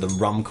art to the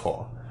Rum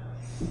Corps.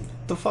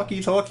 What the fuck are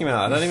you talking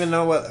about? I don't even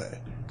know what...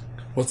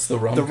 What's the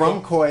Rum Corps? The Corps?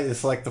 Rum Corps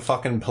is like the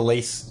fucking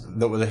police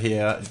that were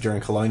here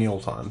during colonial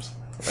times.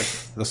 Like,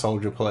 the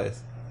soldier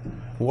police.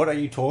 What are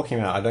you talking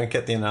about? I don't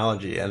get the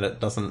analogy, and it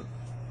doesn't...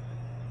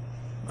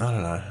 I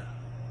don't know.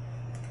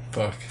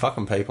 Fuck.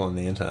 Fucking people on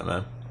the internet,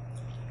 man.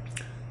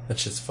 That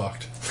shit's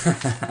fucked.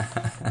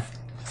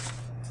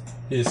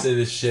 You see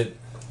this shit...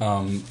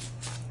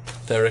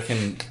 They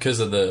reckon because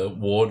of the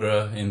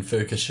water in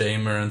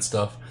Fukushima and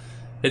stuff,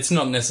 it's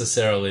not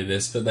necessarily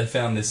this, but they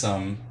found this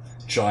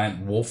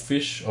giant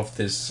wolffish off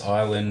this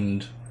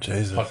island,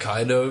 Jesus.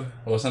 Hokkaido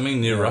or something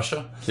near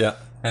Russia. Yeah,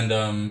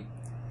 and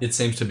it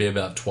seems to be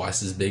about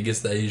twice as big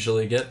as they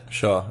usually get.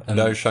 Sure. And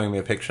Joe's showing me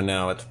a picture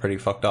now. It's pretty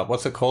fucked up.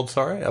 What's it called?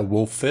 Sorry, a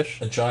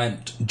wolffish. A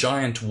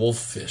giant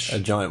wolffish. A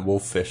giant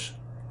wolffish.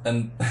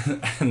 And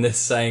they're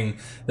saying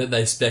that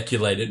they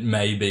speculate it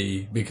may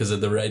be because of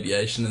the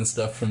radiation and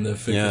stuff from the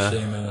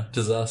Fukushima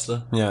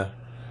disaster. Yeah.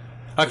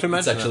 I can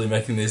imagine it's actually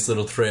making these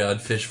little three-eyed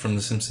fish from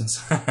The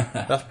Simpsons.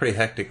 That's pretty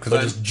hectic.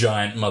 But just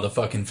giant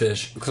motherfucking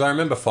fish. Because I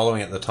remember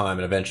following it at the time,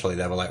 and eventually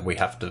they were like, we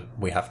have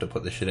to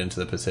put this shit into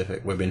the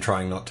Pacific. We've been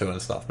trying not to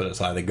and stuff, but it's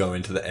either go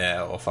into the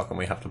air or fucking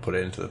we have to put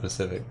it into the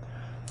Pacific.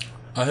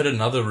 I heard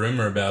another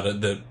rumour about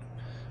it that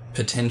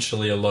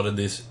potentially a lot of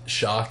this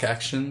shark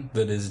action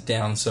that is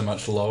down so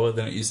much lower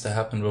than it used to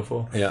happen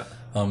before. Yeah.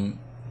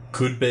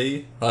 Could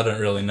be. I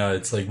don't really know.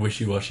 It's like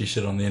wishy-washy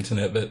shit on the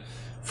internet, but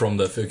from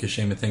the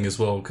Fukushima thing as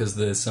well, because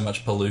there's so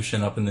much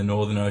pollution up in the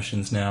northern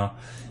oceans now,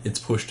 it's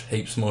pushed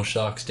heaps more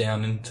sharks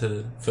down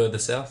into further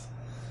south.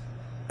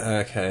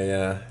 Okay,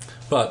 yeah.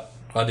 But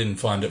I didn't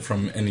find it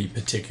from any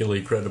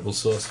particularly credible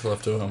source. We'll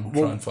have to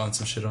try and find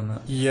some shit on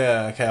that.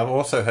 Yeah, okay. I've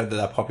also heard that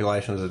our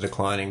populations are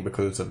declining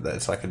because of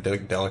it's like a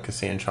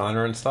delicacy in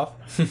China and stuff.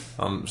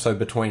 So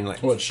between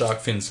like what, shark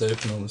fin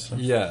soup and all this stuff.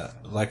 Yeah,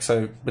 like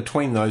so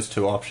between those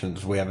two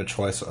options, we have a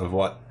choice of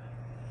what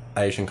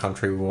Asian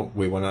country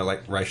we want to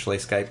like racially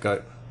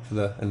scapegoat for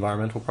the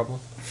environmental problem,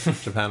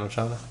 Japan or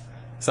China.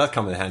 So that's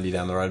coming handy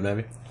down the road,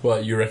 maybe.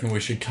 Well, you reckon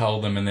we should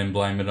cull them and then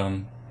blame it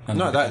on?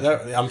 No,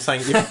 I'm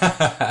saying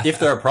if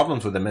there are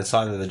problems with them, it's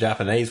either the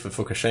Japanese with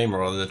Fukushima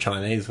or the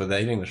Chinese with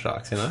eating the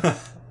sharks, you know?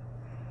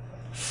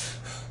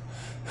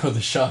 Or the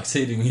sharks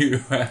eating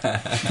you.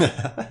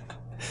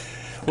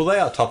 Well, they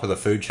are top of the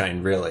food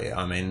chain, really.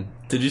 I mean...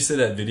 Did you see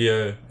that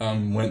video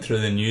went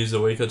through the news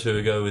a week or two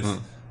ago with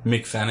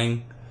Mick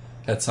Fanning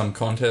at some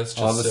contest?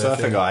 Just the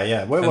surfer guy,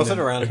 yeah. Where was it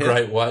around here? A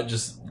great white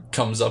just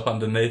comes up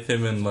underneath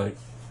him and, like...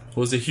 It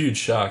was a huge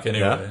shark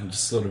anyway, and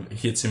just sort of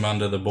hits him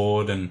under the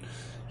board, and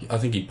I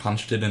think he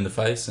punched it in the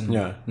face,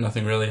 and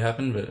nothing really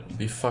happened, but it'd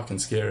be fucking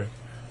scary.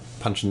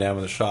 Punching down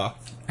with a shark.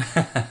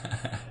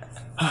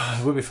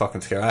 It would be fucking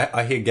scary.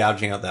 I hear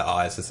gouging out their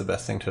eyes is the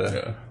best thing to do.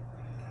 Yeah.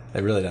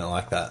 They really don't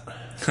like that.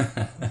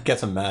 It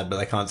gets them mad, but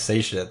they can't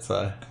see shit,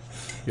 so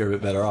you're a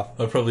bit better off.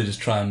 I'll probably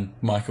just try and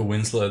Michael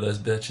Winslow those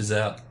bitches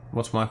out.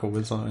 What's Michael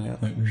Winslow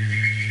out? Like,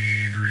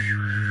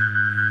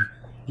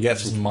 you get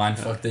just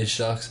mindfuck these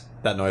sharks.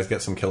 That noise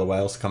gets some killer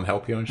whales to come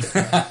help you and shit.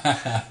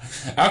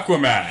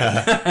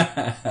 Aquaman!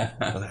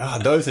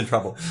 Those in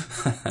trouble.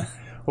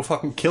 Well,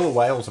 fucking killer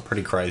whales are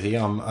pretty crazy.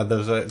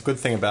 There's a good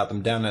thing about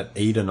them down at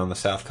Eden on the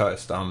south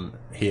coast.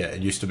 Here,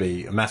 it used to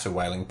be a massive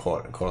whaling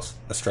port. Of course,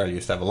 Australia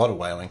used to have a lot of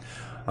whaling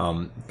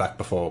back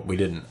before we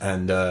didn't.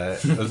 And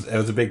it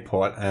was a big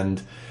port,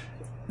 and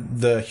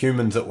the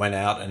humans that went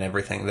out and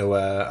everything, there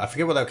were, I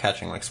forget what they were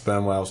catching, like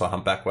sperm whales or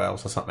humpback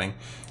whales or something,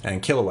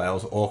 and killer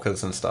whales,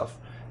 orcas and stuff.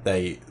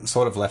 They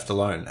sort of left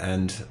alone,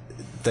 and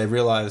they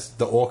realised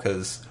the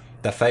orcas,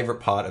 their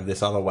favourite part of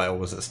this other whale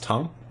was its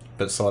tongue,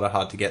 but sort of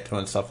hard to get to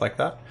and stuff like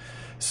that.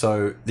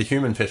 So the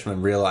human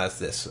fishermen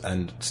realised this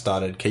and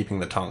started keeping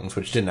the tongues,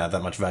 which didn't have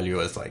that much value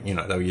as, like, you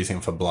know, they were using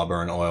them for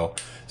blubber and oil.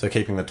 So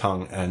keeping the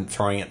tongue and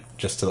throwing it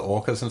just to the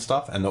orcas and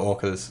stuff, and the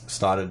orcas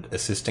started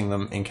assisting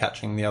them in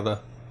catching the other.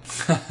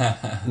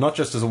 Not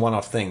just as a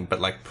one-off thing, but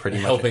like pretty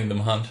much helping them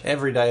hunt.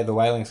 Every day of the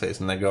whaling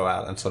season, they go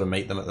out and sort of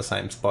meet them at the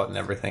same spot and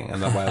everything,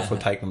 and the whales will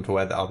take them to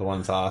where the other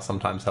ones are,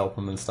 sometimes help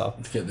them and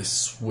stuff. To get this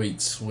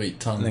sweet, sweet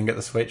tongue. And then get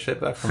the sweet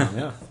shit back from them,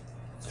 yeah.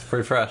 It's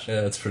pretty fresh.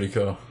 Yeah, it's pretty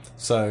cool.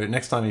 So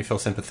next time you feel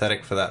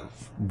sympathetic for that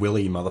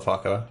Willy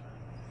motherfucker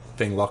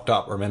being locked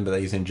up, remember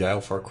that he's in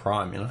jail for a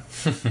crime, you know?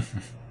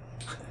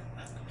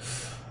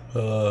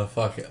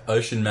 Fuck.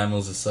 Ocean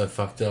mammals are so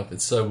fucked up.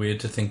 It's so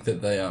weird to think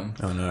that they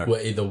were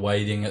either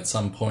wading at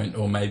some point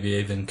or maybe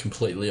even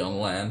completely on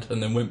land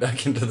and then went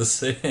back into the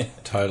sea.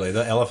 Totally.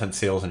 The elephant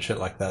seals and shit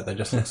like that, they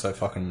just look so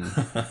fucking...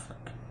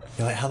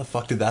 You're like, how the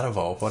fuck did that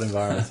evolve? What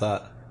environment's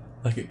that?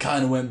 Like, it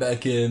kind of went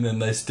back in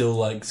and they still,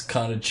 like,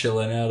 kind of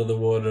chilling out of the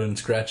water and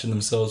scratching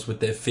themselves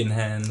with their fin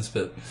hands,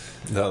 but...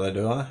 Is that what they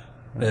do, are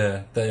they?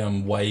 Yeah,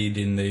 they wade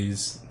in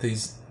these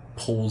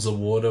pools of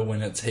water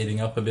when it's heating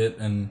up a bit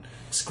and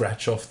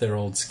scratch off their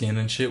old skin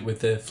and shit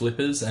with their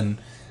flippers, and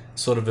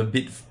sort of a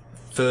bit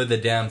further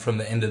down from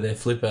the end of their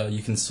flipper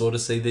you can sort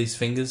of see these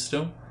fingers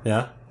still.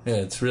 Yeah? Yeah,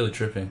 it's really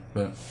trippy,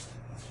 but...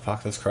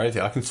 Fuck, that's crazy.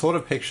 I can sort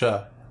of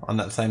picture, on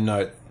that same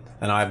note,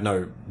 and I have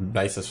no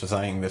basis for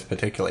saying this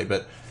particularly,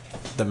 but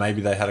that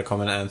maybe they had a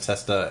common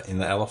ancestor in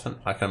the elephant.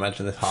 I can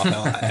imagine this half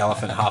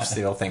elephant, half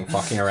seal thing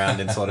fucking around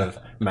in sort of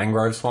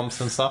mangrove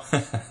swamps and stuff.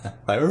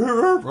 Like, with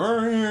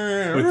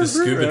the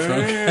scuba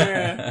trunk.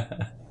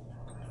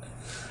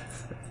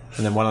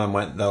 And then one of them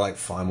went, they're like,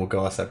 fine, we'll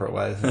go our separate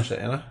ways and shit,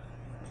 you know?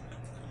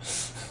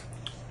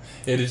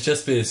 It'd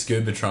just be a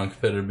scuba trunk,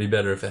 but it'd be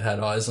better if it had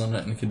eyes on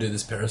it and could do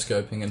this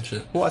periscoping and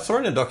shit. Well, I saw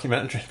it in a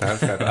documentary,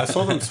 Periscope. I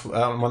saw them,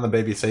 one of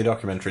the BBC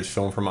documentaries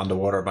film from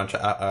underwater, a bunch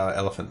of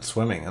elephants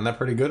swimming, and they're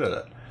pretty good at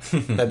it.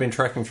 They've been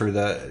trekking through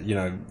the, you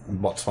know,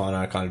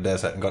 Botswana kind of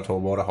desert and got to a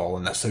waterhole,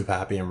 and they're super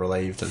happy and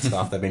relieved and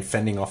stuff. They've been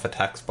fending off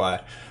attacks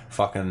by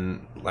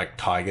fucking, like,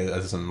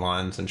 tigers and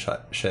lions and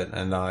shit.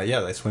 And,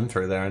 yeah, they swim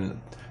through there,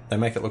 and they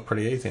make it look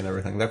pretty easy and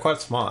everything. They're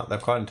quite smart. They're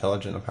quite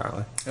intelligent,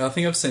 apparently. I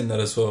think I've seen that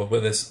as well,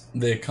 where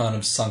they're kind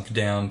of sunk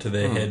down to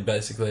their head,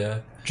 basically.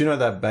 Do you know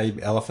that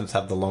baby elephants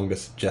have the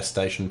longest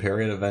gestation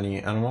period of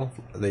any animal?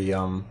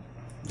 The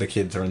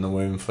kids are in the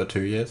womb for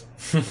 2 years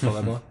before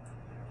they're born.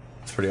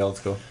 It's pretty old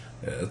school.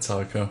 Yeah, it's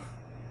hardcore.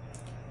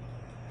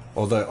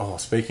 Although,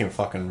 speaking of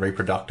fucking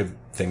reproductive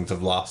things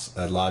of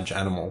large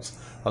animals,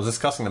 I was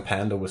discussing a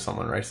panda with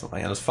someone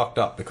recently, and it's fucked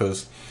up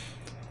because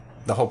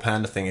the whole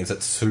panda thing is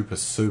it's super,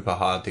 super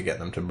hard to get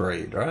them to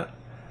breed, right?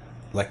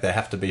 Like, they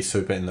have to be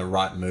super in the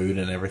right mood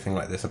and everything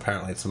like this.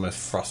 Apparently, it's the most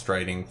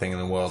frustrating thing in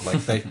the world.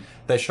 Like,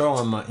 they show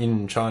them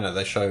in China,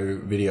 they show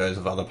videos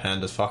of other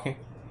pandas fucking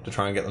to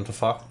try and get them to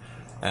fuck.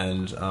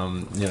 And,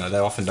 you know, they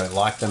often don't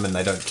like them and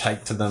they don't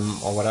take to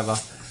them or whatever.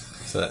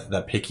 So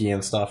they're picky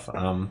and stuff.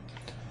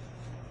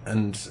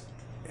 And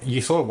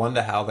you sort of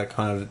wonder how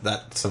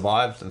that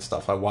survived and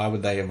stuff. Like, why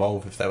would they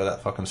evolve if they were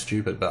that fucking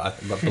stupid? But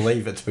I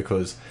believe it's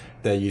because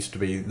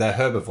they're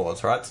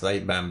herbivores, right? So they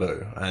eat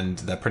bamboo, and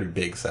they're pretty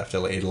big, so they have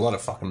to eat a lot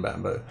of fucking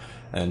bamboo.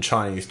 And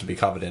China used to be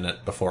covered in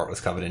it before it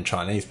was covered in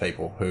Chinese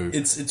people who...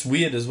 It's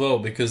weird as well,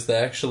 because they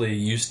actually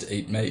used to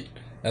eat meat.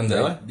 And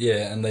Really?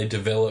 and they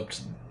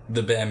developed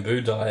the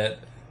bamboo diet,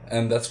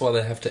 and that's why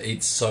they have to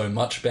eat so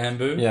much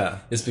bamboo. Yeah.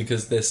 Is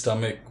because their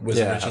stomach was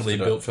originally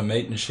built for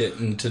meat and shit,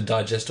 and to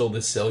digest all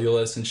this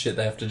cellulose and shit,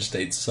 they have to just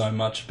eat so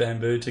much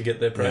bamboo to get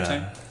their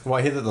protein. Yeah. Well,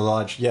 I hear that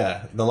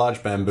the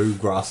large bamboo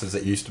grasses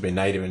that used to be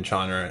native in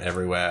China and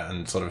everywhere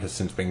and sort of has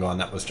since been gone,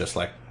 that was just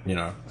like, you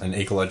know, an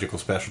ecological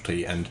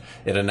specialty, and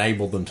it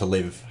enabled them to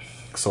live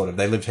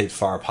they lived heaps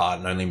far apart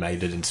and only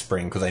made it in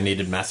spring because they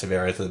needed massive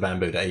areas of the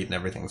bamboo to eat and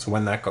everything. So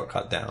when that got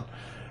cut down,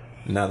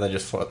 now they're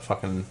just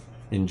fucking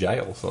in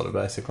jail, sort of,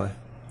 basically.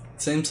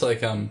 It seems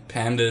like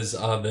pandas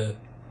are the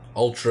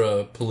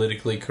ultra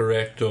politically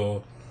correct,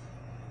 or,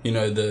 you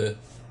know,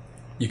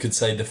 you could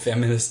say the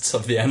feminists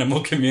of the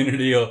animal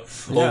community, or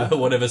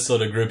whatever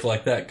sort of group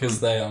like that,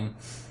 because they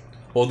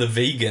or the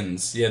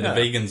vegans, the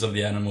vegans of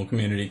the animal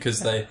community,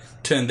 because they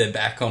turned their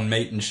back on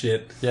meat and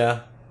shit.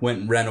 Yeah.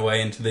 Ran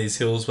away into these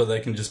hills where they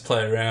can just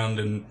play around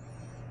and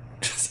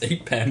just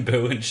eat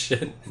bamboo and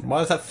shit.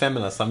 Why is that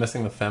feminist? I'm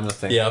missing the feminist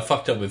thing. Yeah, I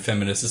fucked up with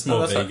feminist. It's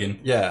more vegan.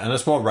 And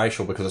it's more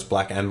racial because it's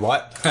black and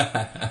white.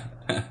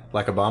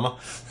 Like Obama.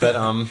 But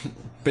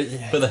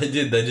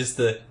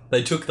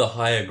they took the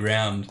higher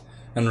ground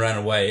and ran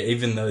away,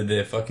 even though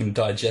their fucking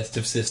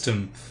digestive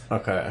system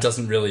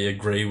doesn't really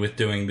agree with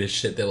doing this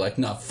shit. They're like,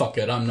 nah, fuck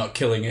it, I'm not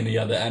killing any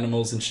other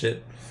animals and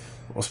shit.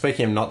 Well,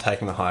 speaking of not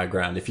taking the higher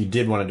ground, if you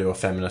did want to do a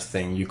feminist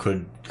thing, you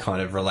could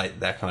kind of relate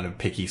that kind of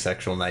picky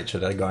sexual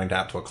nature to going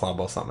out to a club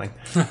or something.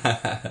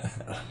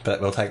 But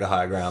we'll take the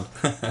higher ground.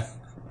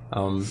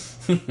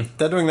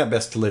 They're doing their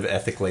best to live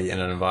ethically in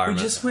an environment.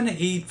 We just want to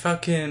eat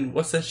fucking...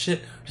 What's that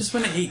shit? Just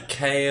want to eat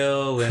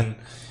kale and...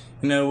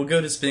 You know, we'll go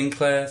to spin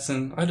class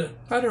and... I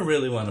don't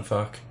really want to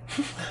fuck.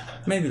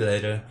 Maybe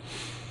later.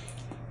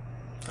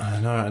 I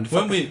know.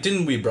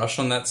 Didn't we brush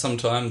on that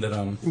sometime? That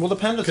well, the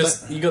pandas,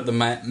 because you got the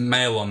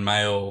male on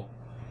male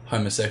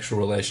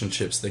homosexual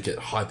relationships that get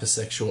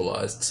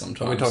hypersexualized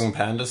sometimes. Are we talking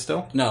pandas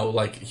still? No,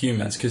 like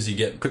humans, because you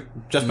get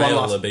just male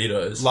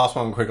libidos. Last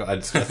one, quick. I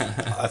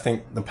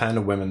think the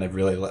panda women, they've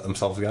really let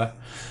themselves go.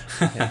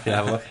 If you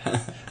have a look,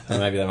 and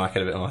maybe they might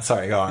get a bit more.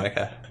 Sorry, go on.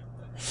 Okay.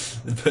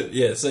 But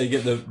yeah, so you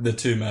get the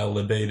two male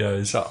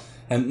libidos. Sure.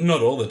 And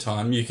not all the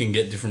time. You can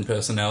get different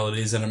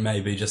personalities, and it may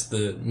be just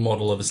the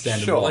model of a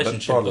standard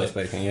relationship. But broadly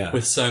speaking, yeah.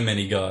 With so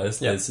many guys,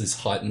 there's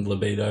this heightened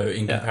libido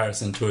in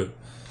comparison to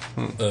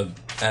an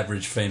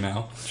average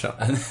female. Sure.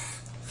 And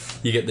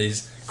you get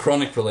these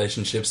chronic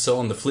relationships. So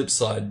on the flip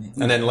side...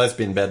 And then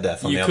lesbian bed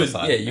death on the other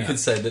side. Yeah, you could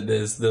say that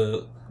there's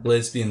the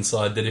lesbian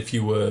side, that if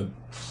you were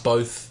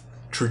both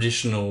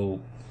traditional...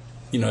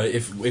 You know,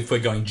 if we're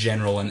going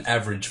general and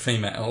average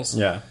females...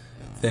 Yeah.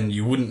 Then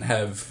you wouldn't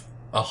have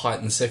a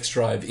heightened sex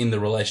drive in the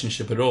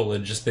relationship at all.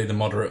 It'd just be the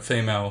moderate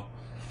female,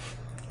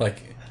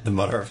 like the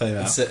moderate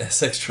female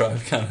sex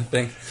drive kind of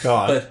thing. Go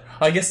on. But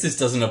I guess this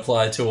doesn't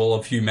apply to all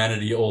of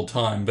humanity all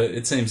time. But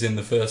it seems in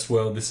the first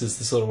world, this is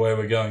the sort of way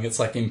we're going. It's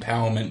like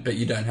empowerment, but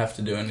you don't have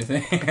to do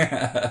anything.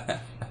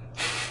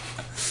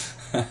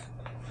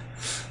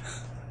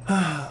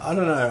 I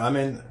don't know. I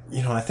mean,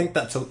 you know, I think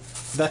that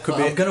could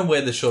be. I'm gonna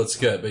wear the short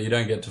skirt, but you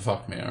don't get to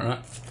fuck me. All right.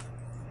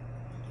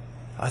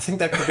 I think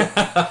that could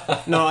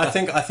be... No, I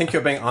think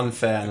you're being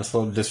unfair and it's a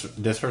little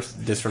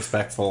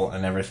disrespectful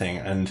and everything,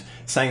 and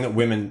saying that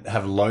women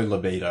have low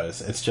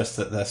libidos. It's just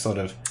that they're sort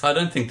of... I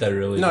don't think they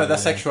really No, do, their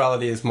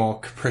sexuality is more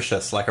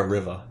capricious, like a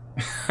river.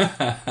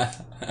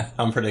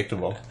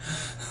 Unpredictable.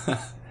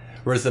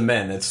 Whereas the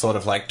men, it's sort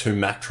of like two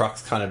Mack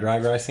trucks kind of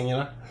drag racing, you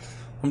know?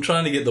 I'm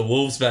trying to get the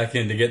wolves back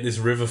in to get this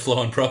river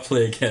flowing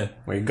properly again.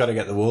 Well, you've got to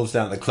get the wolves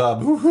down at the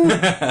club.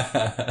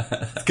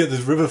 Let's get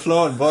this river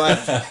flowing, boy.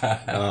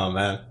 Oh,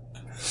 man.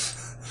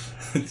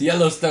 It's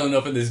Yellowstone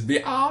up in this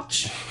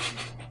bitch.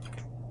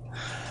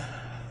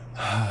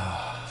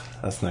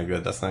 That's no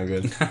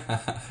good.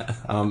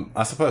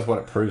 I suppose what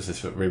it proves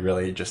is that we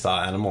really just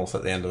are animals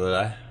at the end of the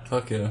day.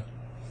 Fuck yeah.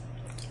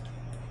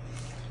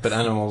 But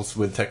animals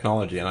with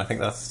technology, and I think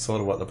that's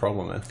sort of what the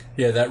problem is.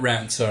 Yeah, that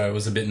rant, sorry,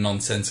 was a bit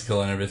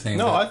nonsensical and everything.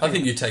 No, I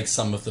think you take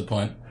some of the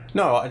point.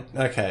 No,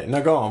 okay.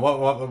 No, go on.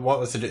 What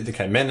was it?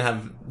 Okay,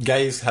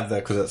 gays have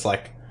because it's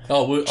like... I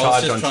was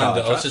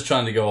just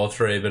trying to go all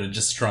three, but it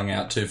just strung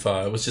out too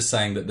far. I was just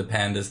saying that the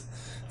pandas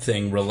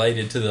thing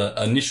related to the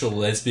initial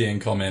lesbian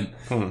comment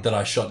that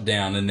I shot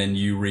down, and then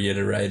you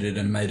reiterated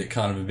and made it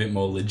kind of a bit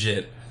more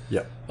legit.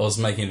 Yep. I was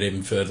making it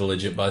even further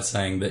legit by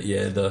saying that,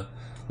 yeah, the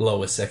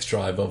lower sex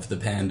drive of the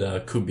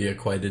panda could be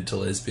equated to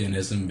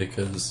lesbianism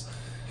because,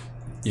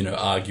 you know,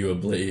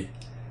 arguably,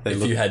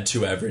 if you had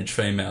two average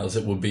females,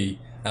 it would be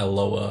a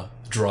lower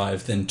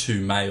drive than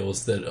two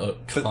males that are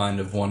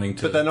kind of wanting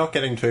to. But they're not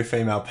getting two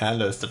female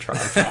pandas to try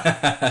and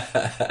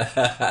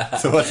fight.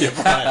 So what's your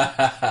point?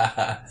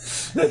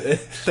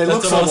 They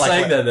look That's what I'm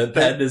saying, though, that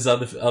pandas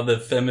are the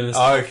feminist.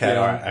 Oh, okay,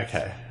 alright,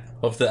 okay.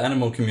 Of the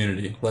animal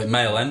community, like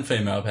male and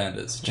female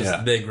pandas,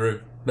 just their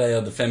group. They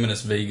are the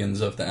feminist vegans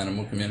of the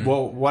animal community.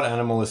 Well, what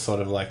animal is sort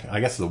of like... I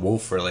guess the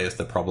wolf really is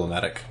the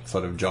problematic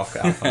sort of jock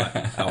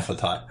alpha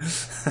type.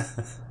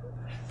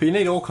 But you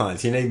need all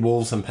kinds. You need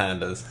wolves and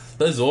pandas.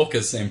 Those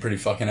orcas seem pretty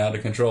fucking out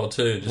of control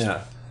too.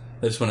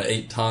 They just want to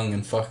eat tongue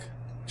and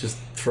just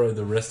throw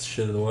the rest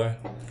shit of the way.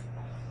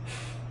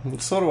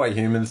 It's sort of what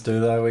humans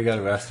do, though. We go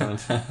to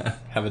restaurants,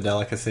 have a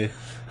delicacy.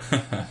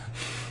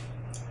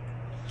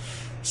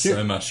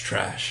 So much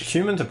trash.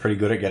 Humans are pretty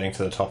good at getting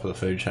to the top of the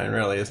food chain,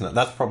 really, isn't it?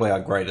 That's probably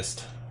our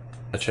greatest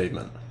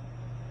achievement,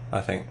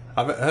 I think.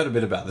 I've heard a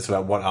bit about this,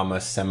 about what our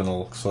most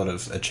seminal sort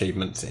of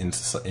achievements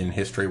in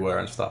history were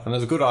and stuff. And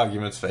there's good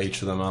arguments for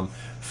each of them.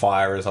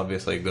 Fire is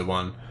obviously a good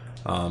one.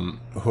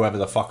 Whoever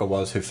the fucker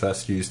was who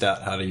first used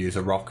out how to use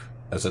a rock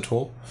as a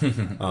tool.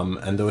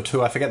 And there were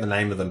two, I forget the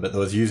name of them, but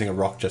there was using a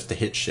rock just to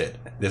hit shit.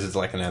 This is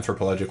like an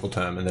anthropological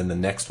term. And then the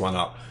next one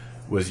up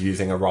was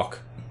using a rock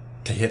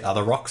to hit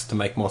other rocks to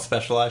make more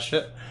specialised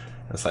shit.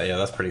 It's like, yeah,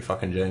 that's pretty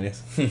fucking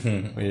genius.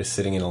 When you're just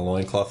sitting in a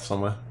loincloth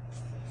somewhere.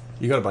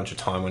 You got a bunch of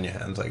time on your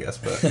hands, I guess,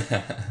 but...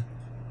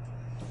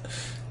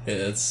 Yeah,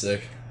 that's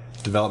sick.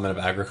 Development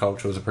of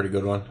agriculture was a pretty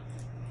good one.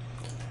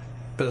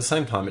 But at the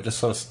same time, it just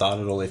sort of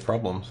started all these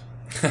problems.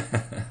 So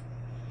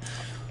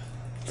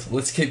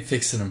let's keep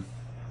fixing them.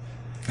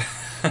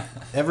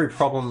 Every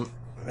problem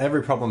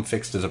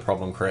fixed is a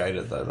problem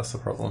created, though. That's the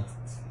problem.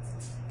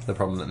 The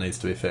problem that needs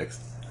to be fixed.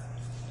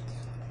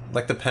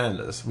 Like the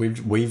pandas.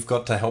 We've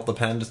got to help the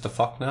pandas to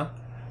fuck now.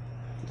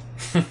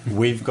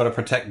 We've got to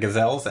protect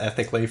gazelles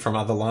ethically from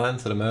other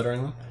lions that are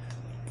murdering them.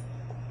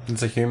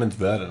 It's a human's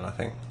burden, I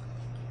think.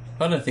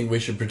 I don't think we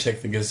should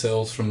protect the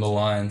gazelles from the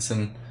lions,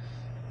 and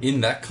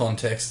in that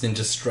context, in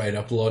just straight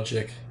up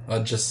logic,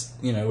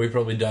 we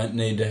probably don't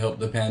need to help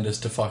the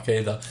pandas to fuck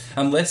either.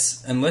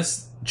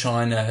 Unless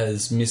China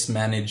has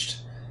mismanaged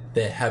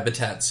their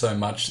habitat so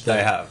much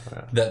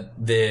that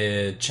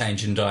their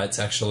change in diet's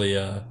actually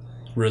a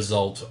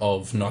result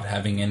of not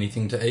having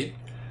anything to eat.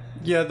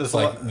 Yeah, there's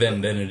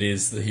then it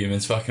is the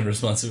human's fucking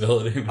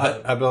responsibility.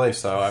 But I believe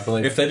so. I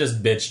believe if they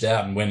just bitched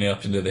out and went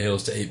up into the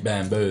hills to eat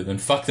bamboo, then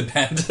fuck the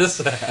pandas.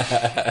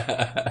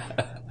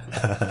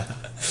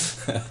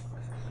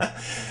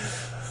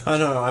 I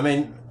know. I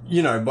mean,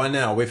 by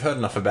now we've heard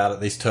enough about it.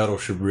 These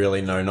turtles should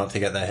really know not to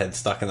get their heads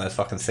stuck in those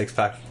fucking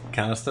 6-pack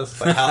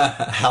canisters. Like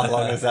how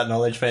long has that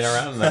knowledge been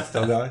around and they're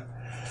still going?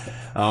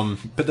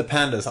 But the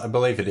pandas, I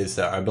believe it is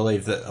there. I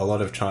believe that a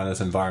lot of China's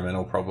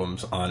environmental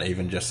problems aren't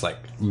even just like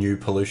new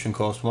pollution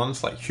caused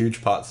ones. Like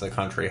huge parts of the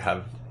country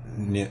have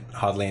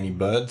hardly any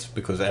birds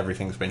because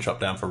everything's been chopped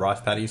down for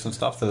rice paddies and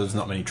stuff. So there's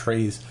not many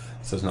trees,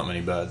 so there's not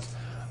many birds.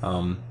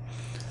 And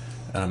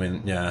I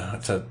mean, yeah,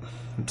 it's a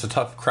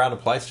tough, crowded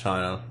place,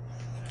 China.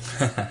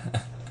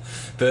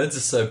 Birds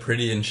are so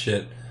pretty and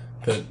shit,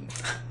 but...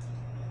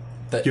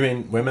 Do you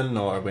mean women,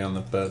 or are we on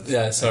the birds?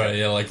 Yeah, sorry,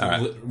 yeah, like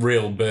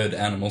real bird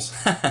animals.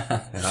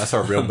 Yeah, I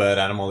saw a real bird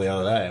animal the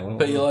other day.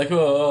 But you're like,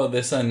 oh,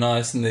 they're so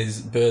nice and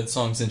these bird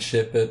songs and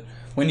shit, but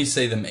when you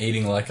see them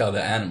eating like other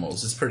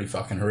animals, it's pretty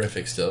fucking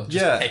horrific still.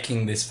 Just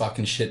pecking this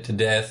fucking shit to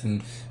death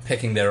and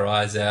pecking their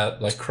eyes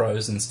out like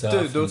crows and stuff.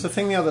 Dude, there was a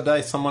thing the other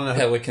day, someone...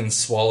 Pelicans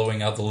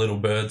swallowing other little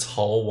birds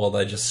whole while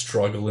they just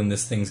struggle in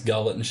this thing's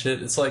gullet and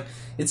shit. It's like,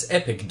 it's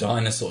epic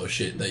dinosaur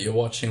shit that you're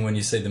watching when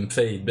you see them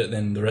feed, but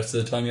then the rest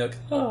of the time you're like,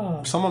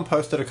 oh. Someone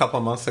posted a couple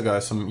of months ago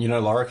some,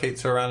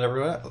 lorikeets are around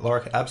everywhere.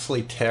 Lorikeets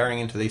absolutely tearing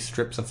into these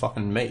strips of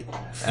fucking meat.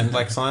 And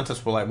like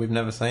scientists were like, we've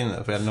never seen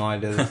this. We had no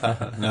idea this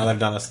happened. Now they've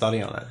done a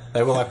study on it.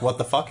 They were like, what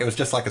the fuck? It was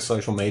just like a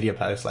social media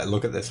post, like,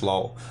 look at this,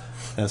 lol.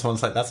 And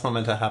someone's like, that's not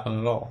meant to happen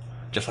at all.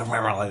 Just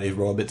like these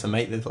raw bits of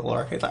meat, these little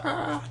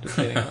lorikeets, just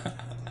eating it.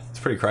 It's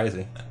pretty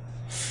crazy.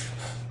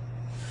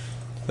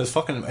 There's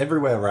fucking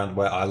everywhere around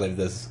where I live,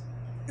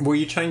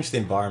 you change the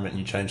environment and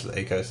you change the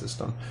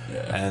ecosystem.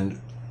 Yeah.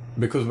 And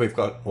because we've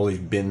got all these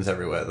bins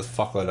everywhere, there's a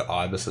fuckload of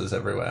ibises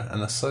everywhere,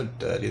 and they're so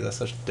dirty. They're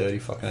such dirty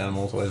fucking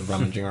animals, always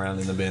rummaging around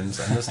in the bins,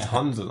 and there's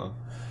tons of them.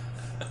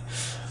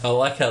 I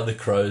like how the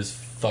crows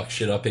fuck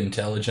shit up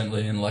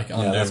intelligently and like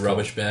undo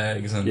rubbish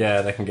bags and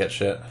they can get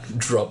shit,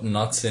 drop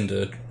nuts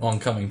into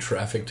oncoming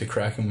traffic to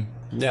crack them.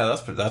 Yeah,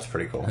 that's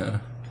pretty cool. Yeah.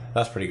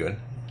 That's pretty good.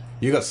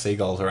 You got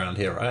seagulls around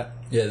here, right?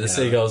 Yeah, the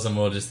seagulls are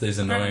more just these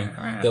annoying.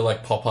 They're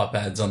like pop-up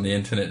ads on the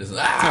internet. Just,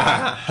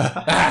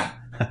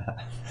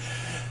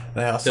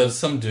 There was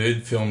some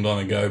dude filmed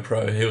on a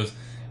GoPro.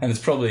 And it's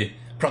probably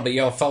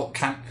your fault,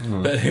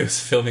 cunt. But he was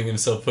filming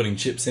himself putting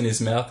chips in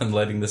his mouth and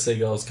letting the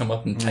seagulls come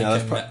up and take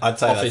him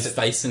off his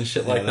face and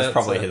shit like that. That's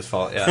probably his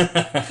fault,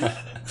 yeah.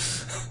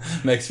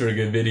 Makes for a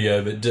good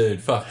video, but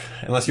dude, fuck.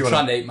 Unless you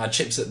trying to eat my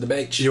chips at the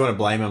beach. You want to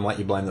blame him like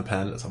you blame the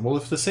pandas. Well,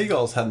 if the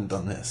seagulls hadn't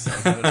done this...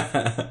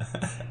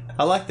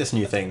 I like this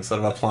new thing, sort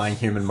of applying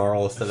human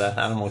morals to the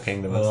animal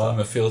kingdom. Well, I'm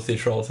a filthy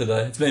troll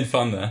today. It's been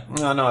fun, though.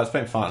 No, it's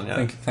been fun,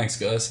 yeah. Thanks,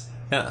 guys.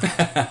 Yeah.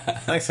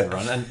 Thanks,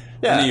 everyone. And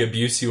yeah. Any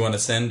abuse you want to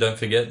send, don't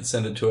forget,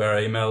 send it to our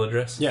email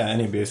address. Yeah,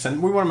 any abuse.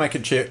 And we want to make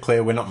it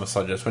clear we're not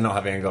misogynists. We're not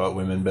having a go at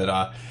women,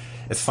 but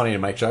it's funny to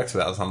make jokes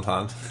about it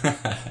sometimes.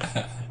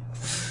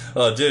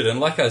 Oh, dude, and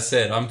like I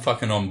said, I'm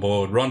fucking on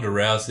board. Ronda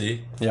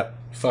Rousey. Yep.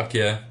 Fuck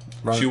yeah.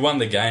 She won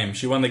the game.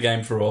 She won the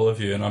game for all of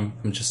you, and I'm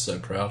just so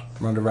proud.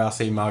 Ronda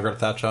Rousey, Margaret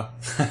Thatcher.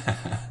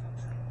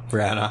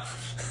 Rihanna.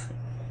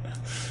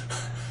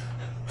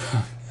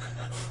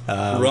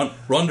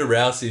 Ronda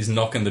Rousey's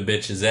knocking the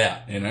bitches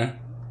out, you know?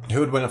 Who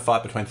would win a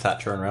fight between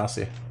Thatcher and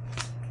Rousey?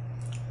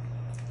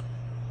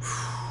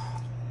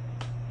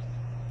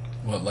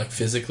 What, like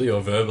physically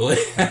or verbally?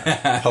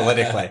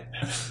 Politically.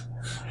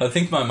 I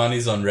think my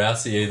money's on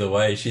Rousey either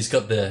way. She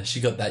got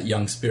that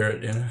young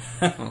spirit, you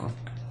know?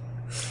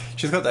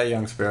 She's got that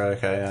young spirit,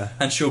 okay, yeah.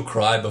 And she'll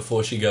cry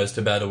before she goes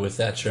to battle with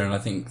Thatcher, and I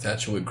think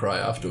Thatcher would cry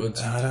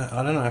afterwards.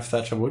 I don't know if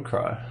Thatcher would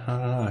cry. I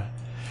don't know.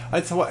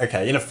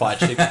 Okay, in a fight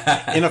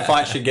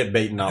she'd get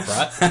beaten up,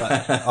 right?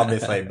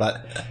 Obviously,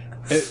 but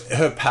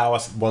her power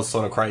was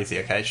sort of crazy.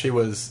 Okay, she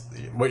was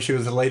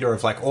a leader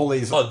of like all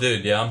these. Oh,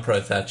 dude, yeah, I'm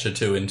pro Thatcher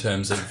too in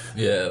terms of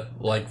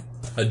like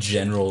a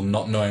general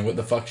not knowing what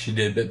the fuck she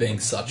did, but being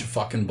such a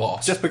fucking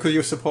boss. Just because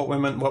you support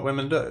women, what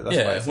women do.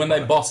 That's when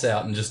they boss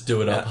out and just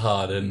do it up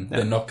hard, and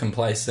they're not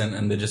complacent,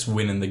 and they're just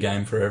winning the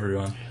game for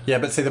everyone. Yeah,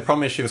 but see, the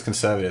problem is she was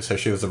conservative, so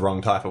she was the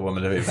wrong type of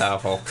woman to be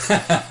powerful.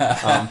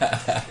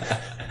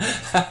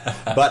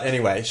 But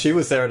anyway, she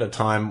was there at a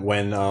time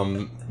when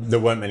there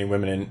weren't many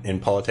women in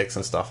politics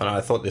and stuff, and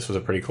I thought this was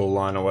a pretty cool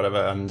line or whatever.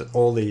 And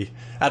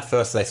at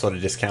first they sort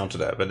of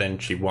discounted her, but then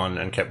she won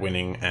and kept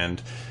winning,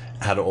 and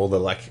had all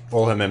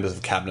her members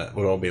of cabinet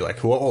would all be like,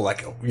 who are all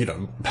like, you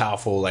know,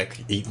 powerful,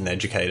 like Eton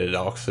educated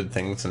Oxford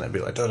things, and they'd be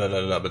like da da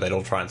da da, but they'd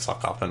all try and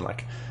suck up and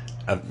like,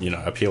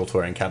 appeal to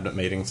her in cabinet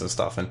meetings and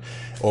stuff,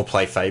 or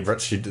play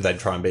favourites. They'd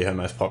try and be her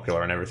most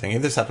popular and everything.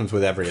 And this happens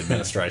with every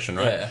administration,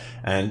 right? Yeah.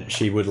 And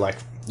she would like,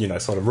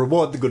 sort of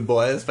reward the good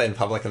boys in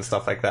public and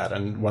stuff like that.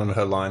 And one of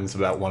her lines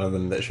about one of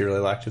them that she really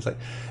liked was like,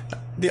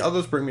 "The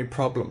others bring me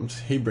problems,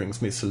 he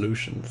brings me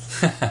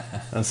solutions."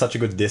 And such a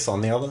good diss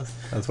on the others,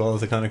 as well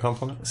as a kind of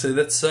compliment. So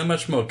that's so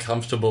much more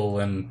comfortable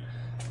and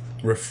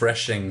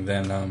refreshing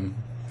than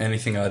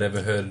anything I'd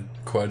ever heard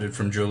quoted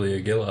from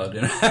Julia Gillard,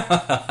 you know?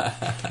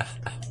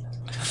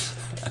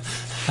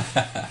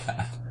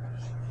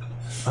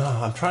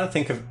 I'm trying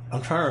to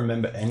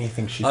remember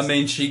anything she said. I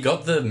mean, she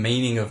got the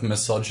meaning of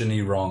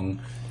misogyny wrong,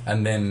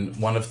 and then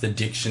one of the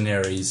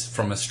dictionaries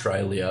from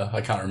Australia,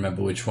 I can't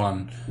remember which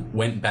one,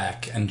 went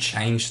back and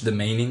changed the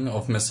meaning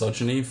of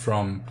misogyny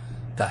from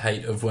the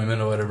hate of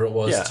women or whatever it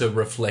was to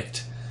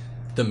reflect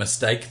the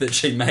mistake that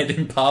she made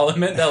in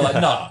Parliament. They're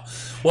like, nah,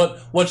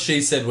 what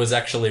she said was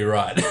actually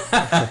right.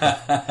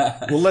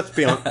 Well, let's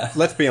be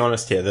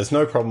honest here. There's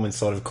no problem in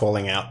sort of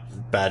calling out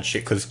bad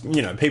shit because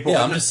people.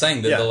 Yeah, I'm just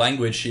saying that the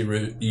language she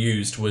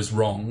used was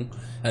wrong,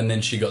 and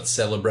then she got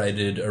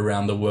celebrated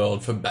around the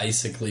world for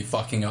basically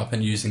fucking up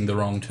and using the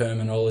wrong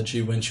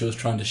terminology when she was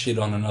trying to shit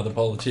on another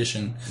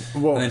politician.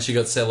 Well, and then she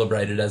got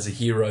celebrated as a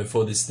hero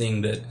for this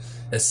thing that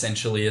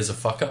essentially is a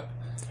fuck up.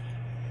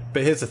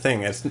 But here's the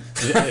thing. Here's the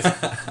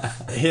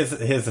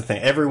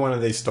thing. Every one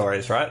of these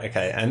stories, right?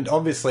 Okay, and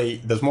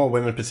obviously, there's more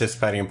women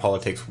participating in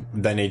politics.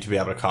 They need to be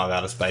able to carve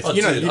out a space. Oh,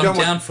 dude, I'm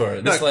down for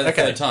it. This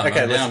okay, time.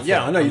 Okay, I'm down for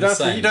yeah, it. I know. You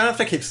don't have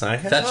to keep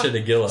saying it. Thatcher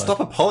to Gillard. Stop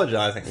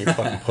apologising, you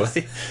fucking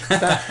pussy.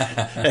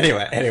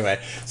 Anyway.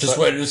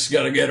 Just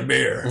gotta get a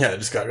beer. Yeah,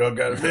 just gotta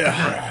get a beer.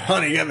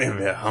 Honey, get me a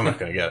beer. I'm not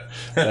gonna get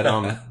it.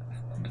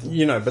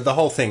 But, but the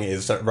whole thing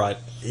is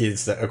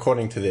that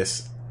according to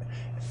this,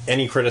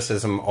 any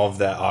criticism of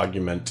their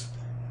argument,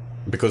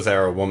 because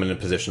they're a woman in a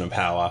position of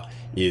power,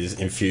 is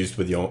infused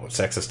with your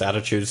sexist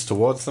attitudes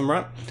towards them,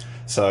 right?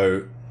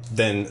 So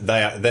then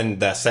they're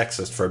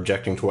sexist for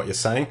objecting to what you're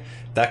saying.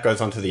 That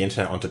goes onto the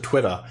internet, onto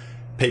Twitter.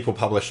 People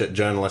publish it,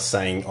 journalists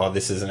saying, "Oh,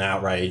 this is an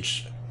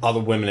outrage." Other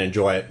women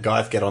enjoy it.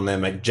 Guys get on there,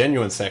 make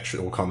genuine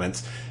sexual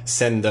comments,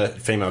 send the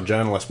female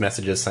journalist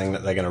messages saying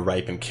that they're going to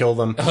rape and kill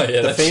them. Oh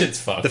yeah, that shit's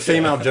fucked. The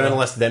female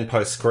journalist then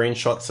posts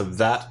screenshots of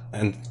that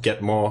and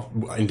get more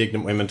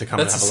indignant women to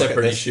come and have a look at this. That's a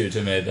separate issue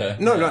to me, though.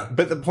 No,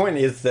 but the point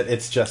is that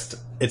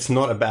it's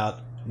not about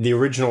the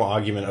original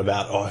argument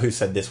about, who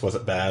said this, was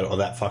it bad, or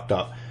that fucked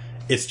up.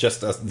 It's just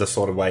the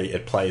sort of way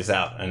it plays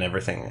out and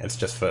everything. It's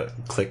just for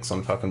clicks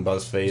on fucking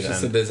BuzzFeed. It's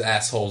just that there's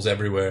assholes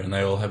everywhere and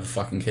they all have a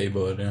fucking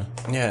keyboard, yeah.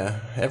 Yeah,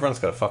 everyone's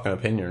got a fucking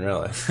opinion,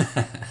 really.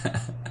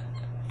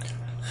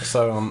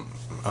 So,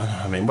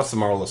 I mean, what's the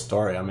moral of the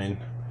story? I mean,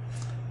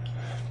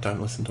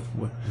 don't listen to...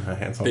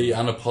 Be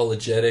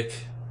unapologetic.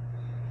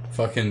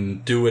 Fucking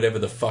do whatever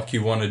the fuck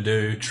you want to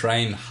do.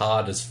 Train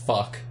hard as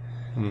fuck.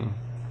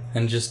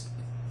 And just...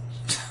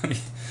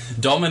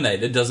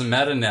 dominate. It doesn't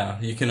matter now.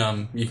 You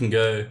can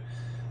go...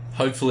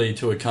 hopefully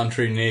to a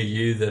country near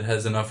you that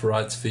has enough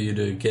rights for you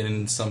to get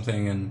in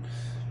something and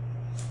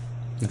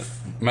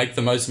make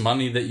the most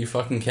money that you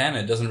fucking can.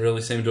 It doesn't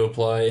really seem to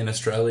apply in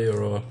Australia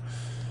or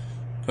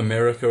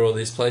America or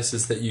these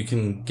places that you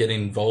can get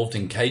involved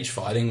in cage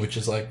fighting, which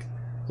is like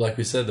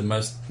we said, the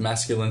most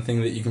masculine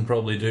thing that you can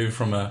probably do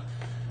from a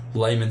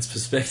layman's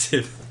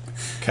perspective.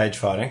 Cage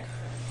fighting.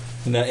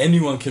 Now,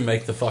 anyone can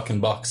make the fucking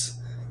bucks.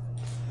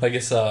 I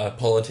guess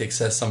politics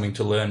has something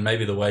to learn.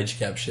 Maybe the wage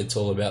cap shit's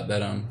all about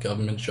that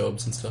government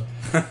jobs and stuff.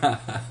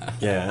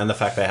 Yeah, and the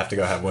fact they have to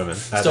go have women.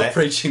 Stop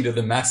preaching to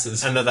the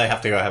masses. And that they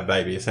have to go have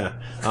babies, yeah.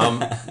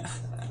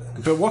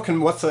 But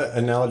what's an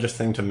analogous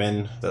thing to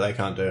men that they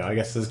can't do? I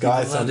guess there's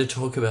guys... You're allowed to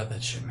talk about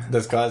that shit, man.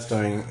 There's guys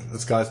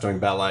doing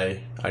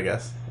ballet, I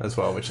guess, as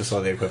well, which is sort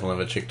of the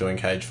equivalent of a chick doing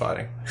cage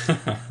fighting.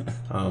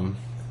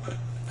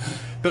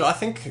 But I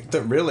think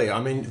that really,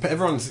 I mean,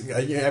 everyone's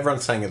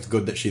saying it's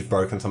good that she's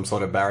broken some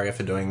sort of barrier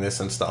for doing this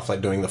and stuff, like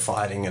doing the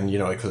fighting and,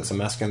 because it's a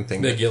masculine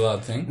thing. The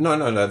Gillard thing? No,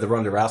 the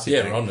Ronda Rousey thing.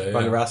 Yeah,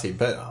 Ronda Rousey.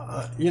 But,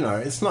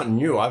 it's not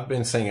new. I've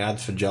been seeing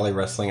ads for jelly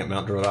wrestling at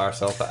Mount Druitt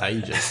RSL for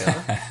ages,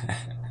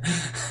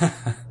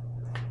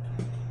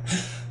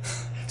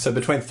 So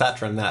between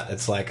Thatcher and that,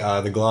 it's like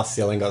the glass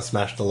ceiling got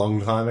smashed a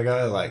long time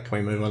ago. Like, can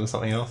we move on to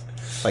something else?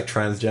 Like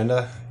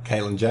transgender?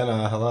 Caitlyn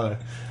Jenner, hello.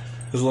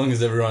 As long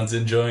as everyone's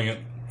enjoying it.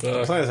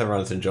 As long as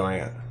everyone's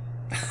enjoying it.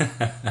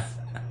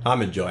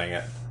 I'm enjoying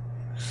it.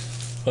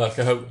 Fuck,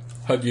 I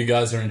hope you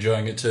guys are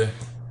enjoying it too.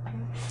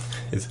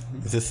 Is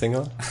this thing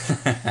on?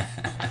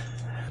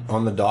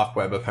 On the dark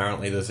web,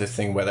 apparently, there's this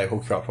thing where they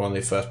hook you up to one of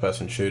these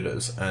first-person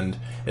shooters, and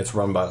it's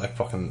run by like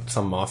fucking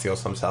some mafia or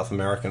some South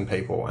American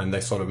people, and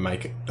they sort of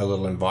make a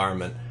little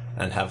environment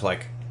and have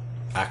like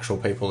actual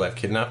people they've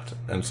kidnapped,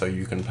 and so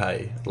you can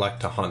pay like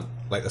to hunt,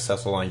 like the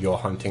Cecil line, you're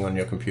hunting on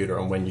your computer,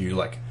 and when you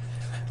like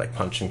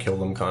punch and kill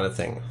them kind of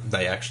thing,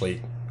 they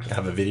actually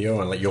have a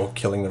video and like you're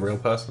killing the real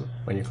person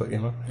when you click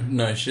on.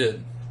 No shit.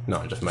 No,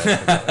 I just made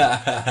it.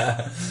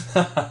 I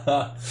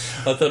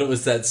thought it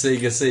was that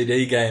Sega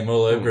CD game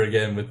all over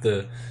again with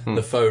the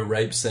faux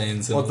rape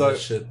scenes and all that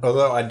shit.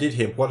 Although I did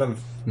hear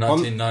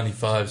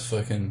 1995's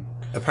fucking...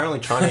 Apparently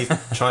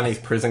Chinese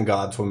prison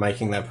guards were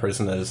making their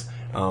prisoners,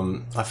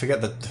 I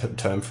forget the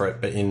term for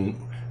it, but in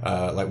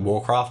like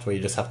Warcraft, where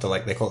you just have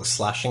to they call it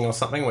slashing or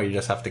something, where you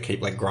just have to keep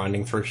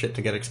grinding through shit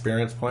to get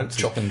experience points.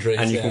 Chopping trees.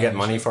 And you can get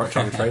money for it,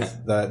 chopping trees.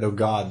 The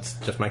guards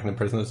just making the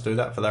prisoners do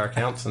that for their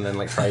accounts and then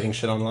trading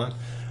shit online.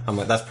 I'm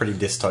like, that's pretty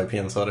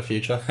dystopian sort of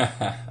future.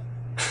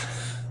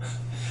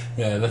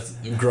 Yeah, that's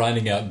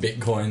grinding out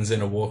bitcoins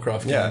in a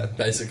Warcraft game,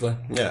 basically.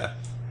 Yeah.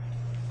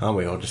 Aren't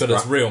we all just... But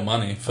it's real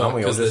money,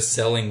 because they're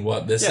selling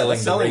what? They're selling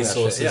the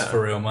resources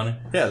for real money.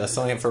 Yeah, they're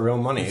selling it for real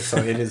money, so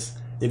it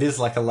is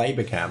like a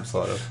labour camp,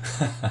 sort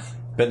of.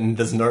 But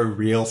there's no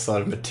real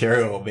sort of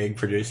material being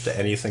produced at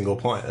any single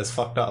point. It's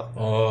fucked up.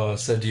 Oh,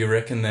 so do you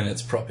reckon then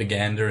it's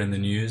propaganda in the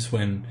news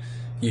when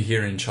you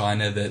hear in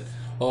China that,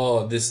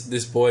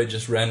 this boy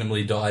just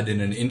randomly died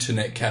in an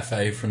internet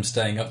cafe from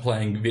staying up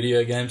playing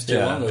video games too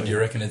long? Or do you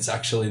reckon it's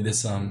actually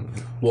this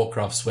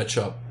Warcraft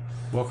sweatshop?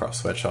 Warcraft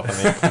sweatshop,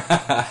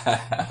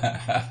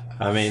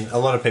 I mean, a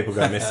lot of people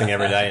go missing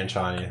every day in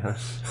China.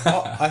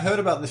 I heard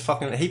about this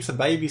fucking... Heaps of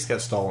babies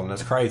get stolen.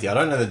 It's crazy. I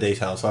don't know the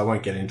details, so I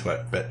won't get into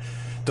it, but...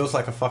 There was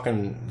a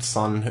fucking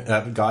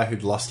guy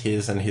who'd lost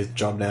his, and his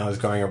job now is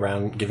going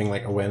around giving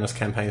awareness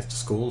campaigns to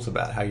schools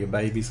about how your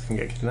babies can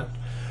get kidnapped.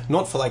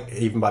 Not for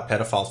even by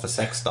pedophiles for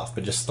sex stuff,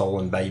 but just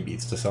stolen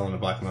babies to sell on the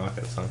black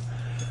market. So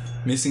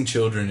missing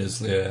children is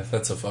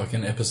that's a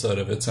fucking episode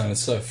of its own.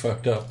 It's so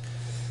fucked up.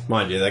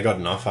 Mind you, they got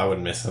enough. I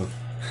wouldn't miss them.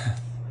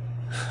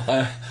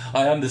 I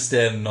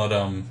understand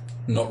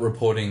not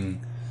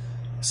reporting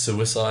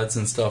suicides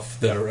and stuff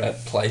that are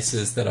at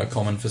places that are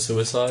common for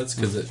suicides,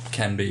 because it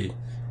can be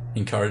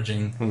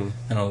encouraging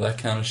and all that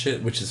kind of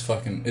shit, which is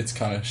it's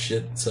kind of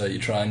shit, so you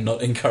try and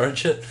not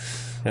encourage it.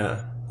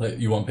 Yeah.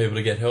 You want people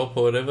to get help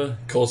or whatever,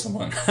 call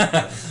someone.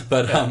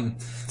 But the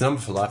number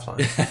for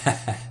Lifeline.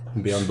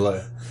 Beyond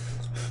Blue.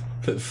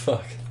 But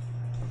fuck.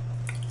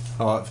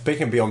 Oh,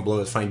 speaking of Beyond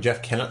Blue, it's funny,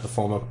 Jeff Kennett, the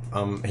former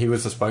he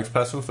was the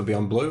spokesperson for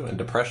Beyond Blue and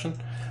depression,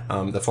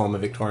 the former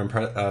Victorian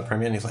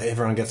Premier, and he's like,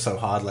 everyone gets so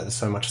hard, there's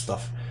so much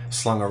stuff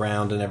slung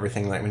around and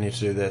everything, we need to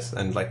do this,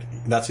 and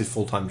that's his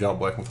full-time job,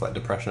 working for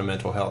depression and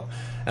mental health.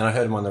 And I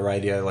heard him on the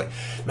radio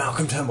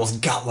Malcolm Turnbull's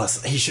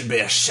gutless, he should be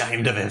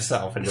ashamed of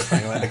himself, and just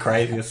saying the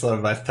craziest sort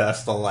of most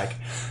personal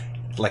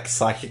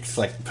psychic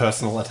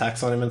personal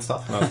attacks on him and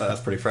stuff, and I was like,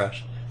 that's pretty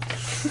fresh.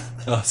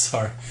 Oh,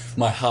 sorry,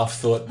 my half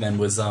thought then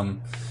was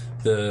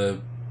the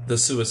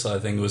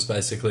suicide thing was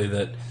basically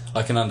that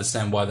I can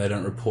understand why they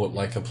don't report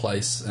a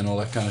place and all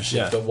that kind of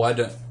shit, but why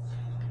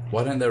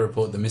don't they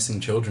report the missing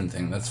children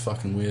thing? That's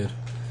fucking weird.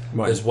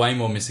 Right. There's way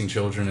more missing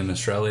children in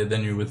Australia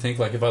than you would think.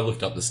 If I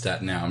looked up the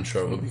stat now, I'm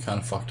sure it would be kind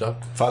of fucked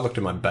up. If I looked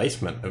in my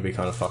basement, it would be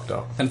kind of fucked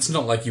up. And it's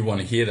not like you want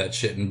to hear that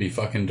shit and be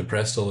fucking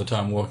depressed all the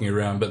time walking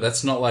around, but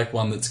that's not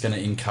one that's going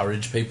to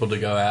encourage people to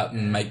go out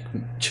and make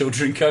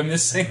children go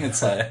missing. It's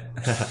that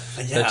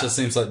just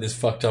seems like this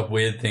fucked up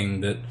weird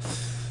thing that...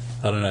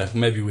 I don't know,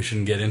 maybe we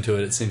shouldn't get into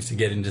it. It seems to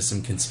get into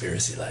some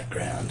conspiracy-like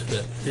ground.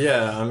 But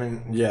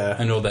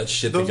and all that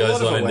shit that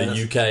goes on in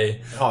the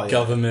UK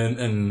government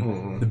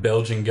and the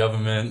Belgian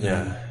government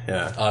and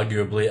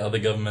arguably other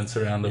governments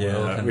around the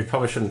world. And we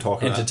probably shouldn't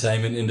talk about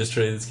entertainment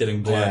industry that's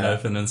getting blown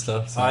open and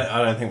stuff. So.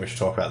 I don't think we should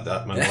talk about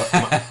that.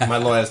 My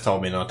lawyers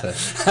told me not to.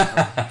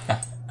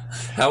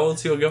 How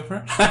old's your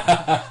girlfriend?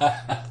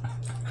 I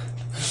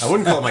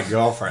wouldn't call her my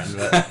girlfriend,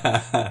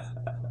 but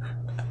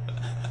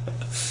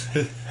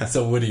That's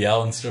a Woody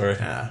Allen story.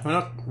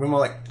 yeah, we're more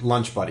like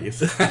lunch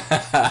buddies.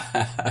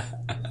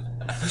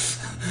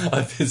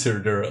 I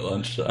visit her at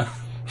lunchtime.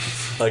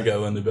 I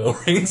go when the bell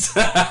rings.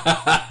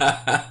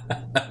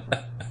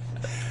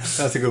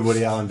 That's a good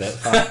Woody Allen bit.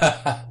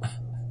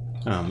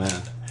 Oh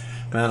man,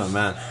 oh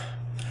man.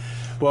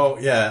 Well,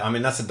 yeah, I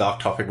mean that's a dark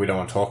topic we don't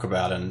want to talk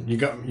about, and you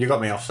got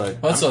me off. So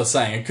That's what I was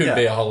saying. It could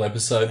be a whole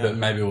episode, but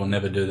maybe we'll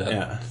never do that.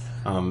 Yeah.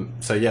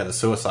 So yeah, the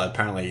suicide.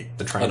 Apparently,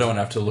 the train. I don't want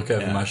to have to look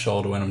over my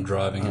shoulder when I'm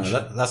driving. And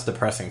that's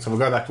depressing. So we'll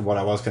go back to what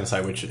I was going to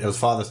say, which it was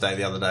Father's Day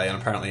the other day, and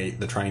apparently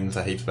the trains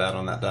are heaps bad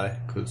on that day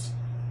because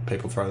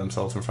people throw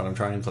themselves in front of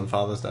trains on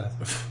Father's Day.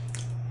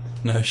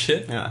 No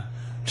shit. Yeah.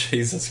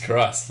 Jesus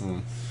Christ.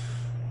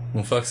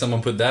 Well, fuck!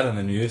 Someone put that in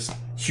the news.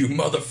 You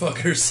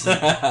motherfuckers.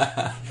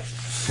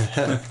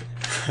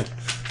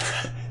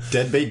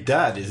 Deadbeat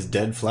dad is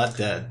dead flat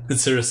dead.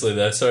 Seriously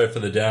though, sorry for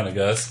the downer,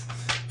 guys.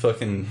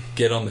 Fucking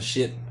get on the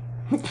shit.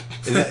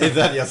 Is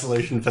that your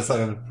solution for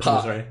sort of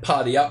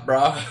party up,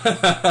 bro?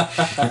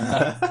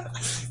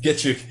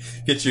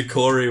 Get your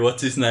Corey,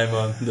 what's his name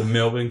on the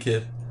Melbourne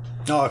kid?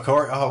 Oh,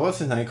 Corey. Oh, what's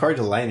his name? Corey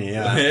Delaney.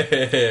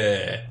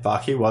 Yeah.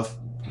 Fuck, he was.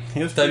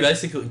 They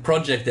basically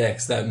Project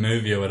X, that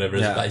movie or whatever,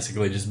 is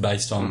basically just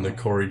based on the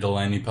Corey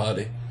Delaney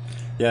party.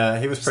 Yeah,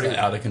 he was pretty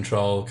out of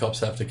control.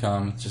 Cops have to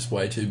come. It's just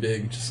way too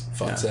big. Just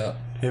fucks out.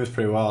 He was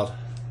pretty wild.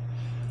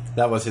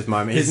 That was his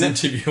moment. His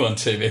interview on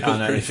TV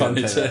was pretty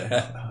funny too.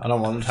 I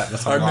don't want to take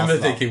this. I remember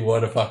thinking,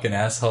 what a fucking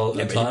asshole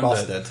at the time. He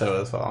bossed it too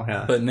as well.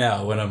 Yeah. But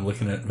now, when I'm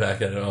looking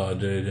back at it, oh,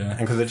 dude, yeah. And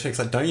because the chick's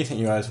like, "Don't you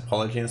think you owe us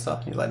apology and stuff?"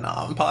 And he's like,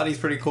 "Nah, party's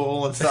pretty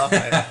cool and stuff."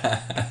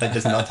 They're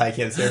just not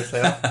taking it seriously.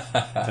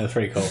 It's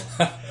pretty cool.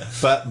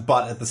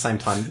 But at the same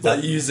time,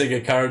 like using a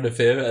current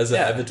affair as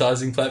an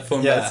advertising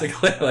platform,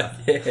 basically.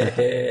 Like,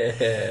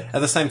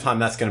 At the same time,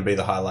 that's going to be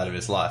the highlight of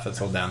his life. It's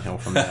all downhill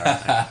from there.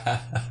 I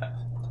think.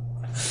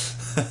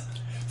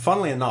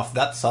 Funnily enough,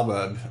 that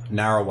suburb,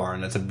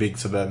 Narrawarren, it's a big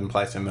suburban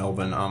place in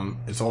Melbourne.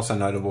 It's also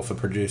notable for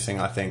producing,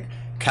 I think,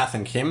 Kath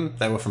and Kim.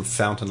 They were from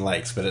Fountain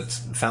Lakes, but it's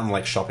Fountain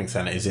Lakes Shopping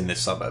Centre is in this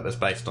suburb. It's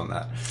based on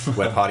that,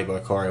 where Party Boy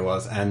Corey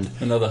was. And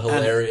another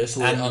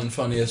hilariously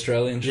unfunny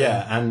Australian show.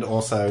 Yeah, and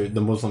also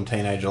the Muslim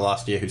teenager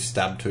last year who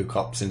stabbed 2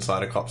 cops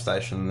inside a cop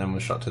station and then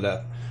was shot to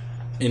death.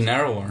 In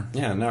Narrawarren?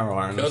 Yeah,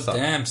 Narrawarren. God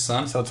damn,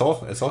 son. So it's all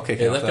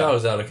kicking off. Yeah, that guy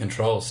was out of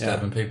control,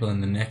 stabbing people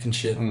in the neck and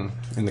shit. In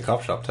the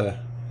cop shop too.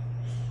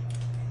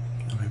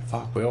 I mean,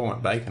 fuck, we all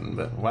want bacon,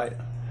 but wait.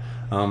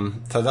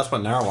 So that's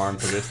what Narrawarren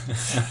produced.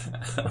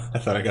 I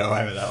thought I'd get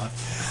away with that one.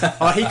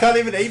 Oh, he can't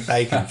even eat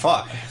bacon.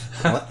 Fuck.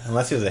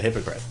 Unless he was a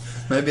hypocrite.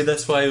 Maybe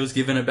that's why he was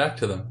giving it back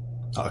to them.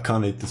 Oh, I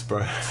can't eat this,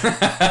 bro.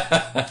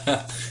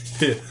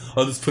 Here,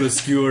 I'll just put a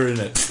skewer in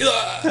it.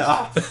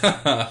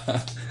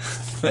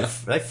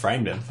 They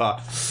framed him.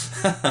 Fuck.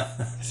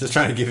 He's just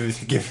trying to give me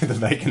the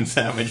bacon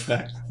sandwich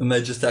back. And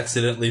they just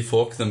accidentally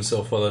fork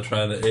themselves while they're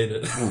trying to eat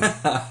it.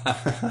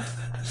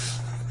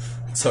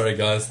 Sorry,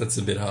 guys, that's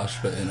a bit harsh,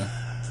 but you know.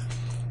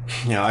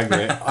 Yeah, I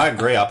agree. I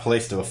agree. Our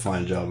police do a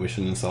fine job. We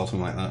shouldn't insult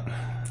them like that.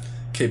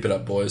 Keep it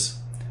up, boys.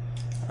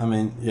 I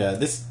mean, yeah,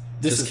 this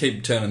just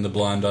keep turning the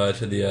blind eye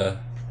to the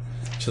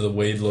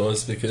weed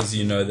laws because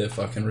you know they're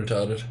fucking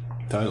retarded.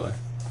 Totally.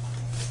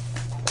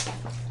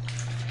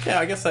 Yeah,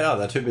 I guess they are.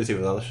 They're too busy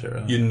with other shit.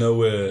 Right? You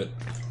know it.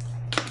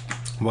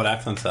 What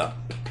accent's that?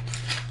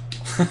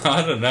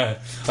 I don't know.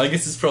 I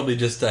guess it's probably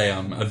just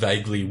a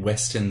vaguely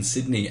Western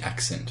Sydney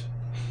accent.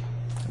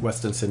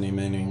 Western Sydney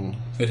meaning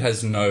it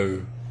has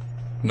no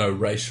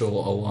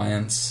racial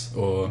alliance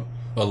or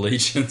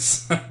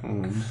allegiance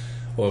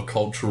or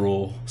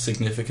cultural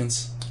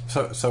significance.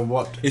 So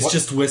what? It's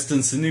just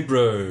Western Sydney,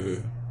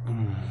 bro.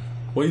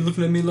 What are you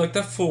looking at me like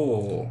that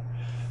for?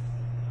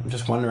 I'm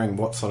just wondering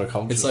what sort of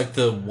culture. It's like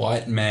the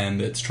white man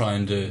that's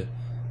trying to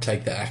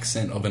take the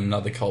accent of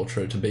another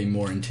culture to be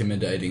more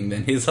intimidating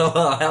than his,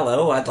 oh,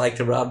 hello, I'd like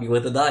to rob you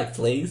with a knife,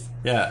 please.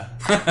 Yeah.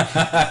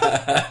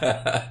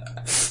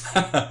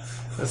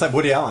 It's like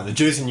Woody Allen, the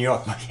Jews in New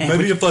York.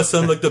 Maybe if I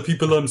sound like the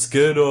people I'm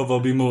scared of, I'll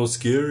be more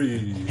scary.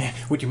 Yeah.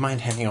 Would you mind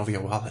handing over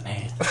your wallet?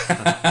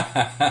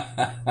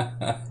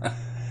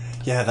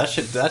 Yeah,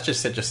 that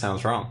just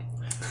sounds wrong.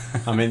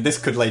 I mean, this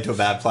could lead to a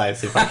bad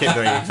place if I keep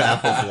doing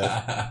examples of this.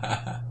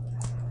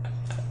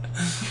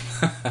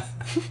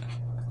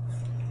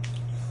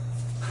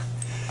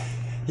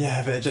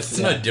 Yeah, but it's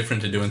no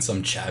different to doing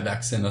some Chav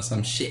accent or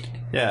some shit.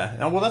 Yeah,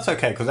 oh, well, that's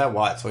okay because they're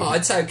white. So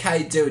it's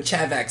okay to do a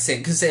Chav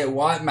accent because they're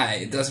white,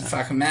 mate. It doesn't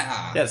fucking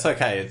matter. Yeah, it's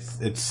okay.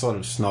 It's sort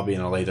of snobby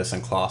and elitist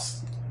and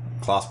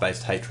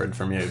class-based hatred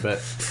from you,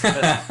 but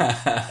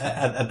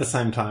at the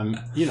same time,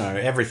 you know,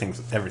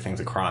 everything's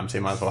a crime, so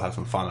you might as well have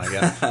some fun, I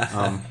guess.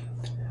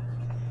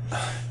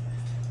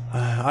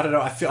 I don't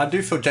know. I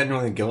do feel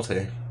genuinely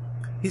guilty.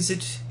 Is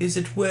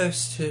it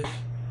worse to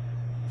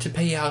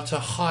pay out a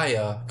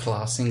higher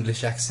class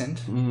English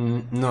accent?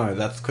 No,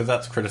 that's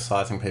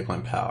criticising people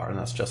in power, and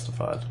that's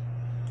justified.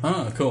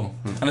 Oh, cool.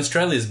 And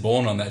Australia's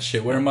born on that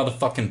shit. We're a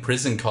motherfucking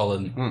prison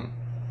colony.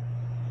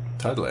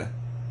 Totally.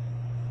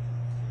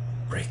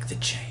 Break the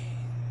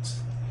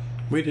chains.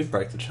 We did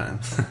break the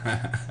chains.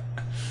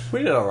 We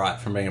did alright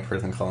from being a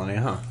prison colony,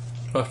 huh?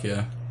 Fuck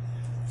yeah.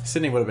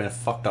 Sydney would have been a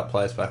fucked up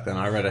place back then.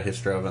 I read a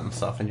history of it and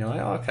stuff, and you're like,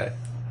 oh, okay.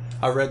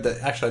 I read that,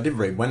 actually I did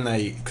read, when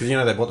they, because you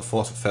know they brought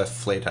the first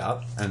fleet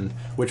out, and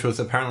which was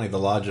apparently the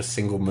largest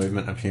single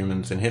movement of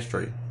humans in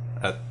history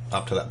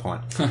up to that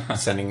point.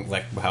 Sending,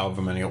 like,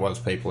 however many it was,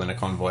 people in a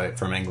convoy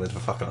from England to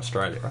fucking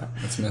Australia, right?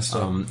 That's messed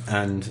up.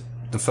 And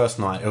the first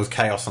night, it was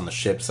chaos on the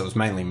ships. It was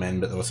mainly men,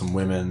 but there were some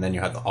women. Then you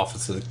had the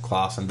officers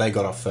class, and they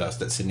got off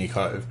first at Sydney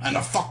Cove. And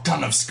a fuck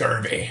ton of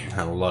scurvy.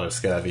 And a lot of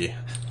scurvy.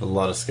 And a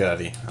lot of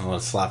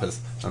slappers.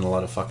 And a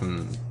lot of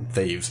fucking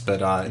thieves. But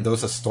there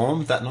was a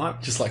storm that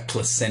night. Just like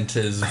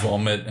placentas,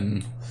 vomit,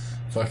 and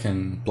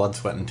fucking... blood,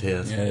 sweat, and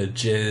tears. Yeah,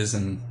 jizz,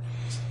 and...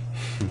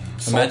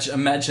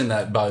 Imagine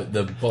that boat,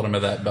 the bottom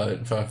of that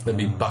boat. Fuck, they'd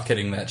be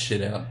bucketing that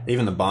shit out.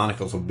 Even the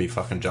barnacles would be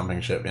fucking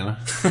jumping ship, you know.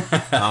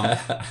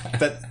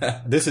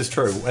 But this is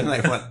true. When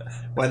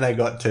they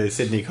got to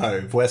Sydney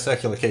Cove, where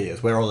Circular Quay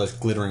is, where all those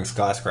glittering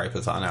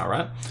skyscrapers are now,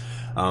 right?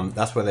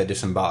 That's where they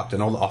disembarked,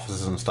 and all the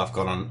officers and stuff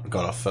got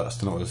off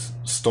first, and it was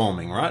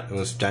storming, right? It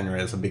was January.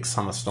 It was a big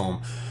summer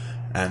storm.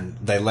 And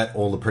they let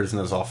all the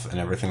prisoners off and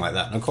everything like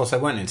that. And of course they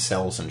weren't in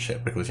cells and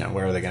shit because, you know,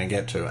 where are they going to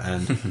get to?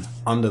 And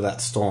under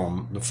that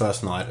storm, the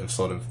first night of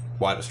sort of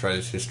white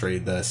Australia's history,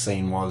 the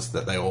scene was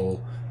that they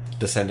all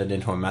descended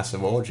into a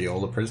massive orgy, all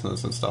the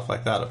prisoners and stuff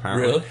like that,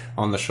 apparently. Really?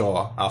 On the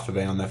shore after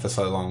being on there for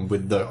so long,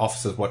 with the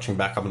officers watching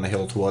back up on the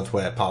hill towards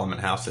where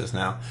Parliament House is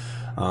now.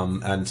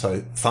 And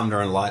so thunder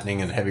and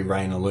lightning and heavy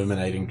rain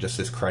illuminating just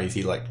this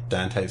crazy, like,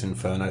 Dante's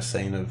Inferno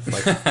scene of,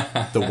 like,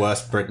 the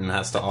worst Britain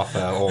has to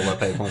offer all the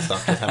people and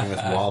stuff, just having this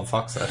wild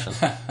fuck session.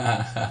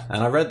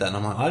 And I read that and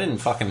I'm like, I didn't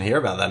fucking hear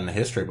about that in the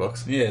history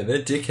books. Yeah,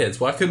 they're dickheads.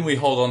 Why couldn't we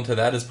hold on to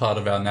that as part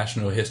of our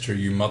national history,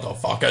 you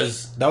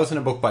motherfuckers? That was in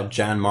a book by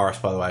Jan Morris,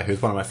 by the way,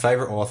 who's one of my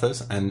favourite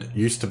authors and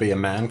used to be a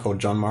man called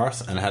John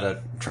Morris and had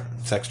a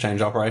sex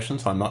change operation,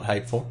 so I'm not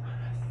hateful.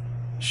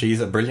 She's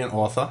a brilliant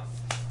author.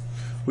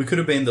 We could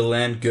have been the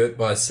land girt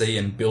by sea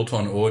and built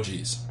on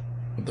orgies.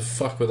 What the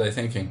fuck were they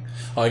thinking?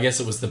 Oh, I guess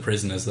it was the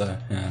prisoners, though.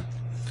 Yeah.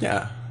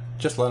 Yeah.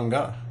 Just let them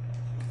go.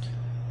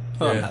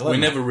 Yeah, we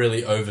never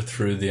really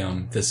overthrew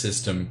the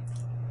system.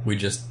 We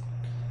just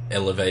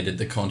elevated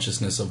the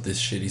consciousness of this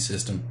shitty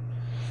system.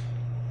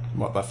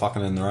 What, by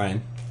fucking in the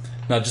rain?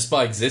 No, just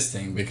by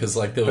existing, because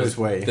like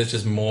there's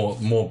just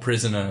more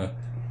prisoner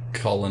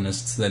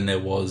colonists than there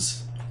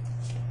was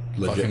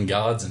fucking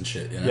guards and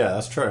shit. You know? Yeah,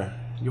 that's true.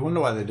 You wonder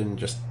why they didn't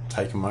just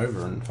take them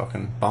over and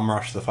fucking bum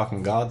rush the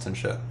fucking guards and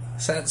shit.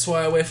 So that's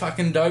why we're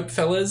fucking dope,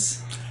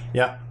 fellas.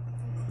 Yeah,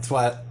 that's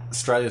why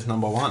Australia's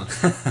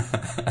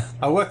 #1.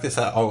 I worked this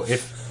out. Oh,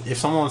 if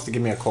someone wants to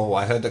give me a call,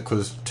 I heard that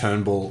because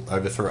Turnbull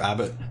overthrew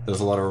Abbott, there's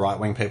a lot of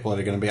right-wing people that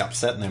are going to be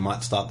upset and they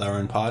might start their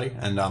own party.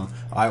 And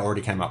I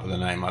already came up with a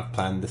name. I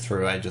planned this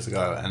through ages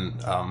ago, and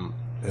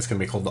it's going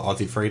to be called the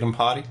Aussie Freedom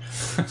Party.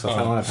 So if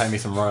they want to pay me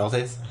some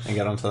royalties and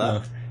get onto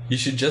that. You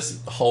should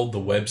just hold the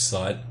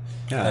website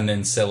and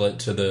then sell it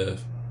to the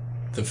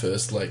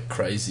first, like,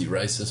 crazy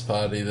racist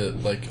party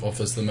that, like,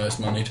 offers the most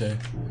money to.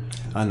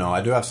 I know,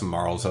 I do have some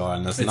morals, though,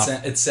 and there's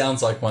it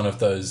sounds like one of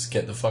those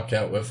get the fuck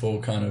out, we're full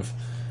kind of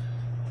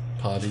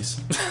parties.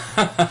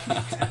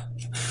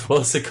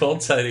 What's it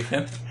called? Say it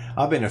again.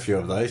 I've been to a few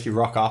of those. You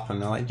rock up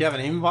and they're like, do you have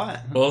an invite?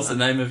 What's the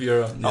name of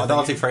your... the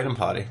Aussie Freedom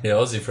Party. Yeah,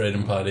 Aussie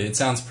Freedom Party. It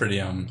sounds pretty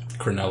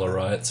Cronulla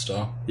riot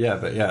style. Yeah,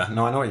 but yeah.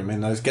 No, I know what you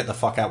mean. Those get the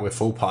fuck out with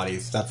full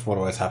parties. That's what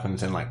always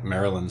happens in, like,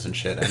 Marylands and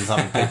shit. Ends up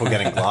in people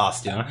getting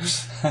glassed, you know?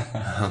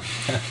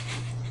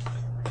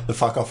 The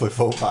fuck off with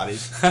full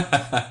parties.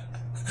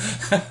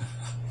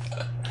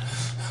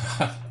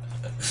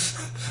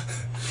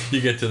 You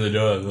get to the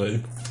door,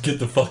 like, get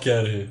the fuck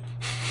out of here.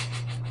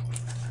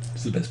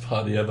 It's the best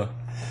party ever.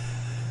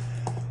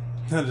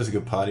 Not just a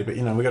good party, but,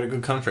 you know, we got a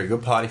good country.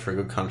 Good party for a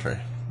good country.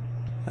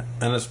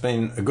 And it's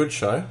been a good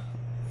show.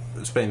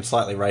 It's been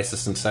slightly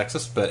racist and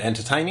sexist, but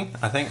entertaining,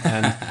 I think.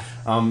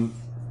 And,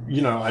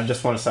 you know, I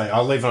just want to say,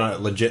 I'll leave on a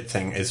legit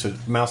thing, is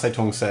that Mao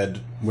Zedong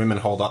said, women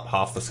hold up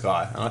half the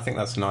sky. And I think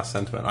that's a nice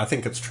sentiment. I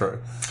think it's true.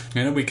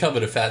 You know, we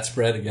covered a fat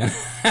spread again.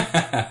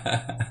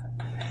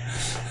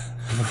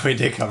 We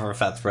did cover a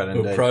fat spread,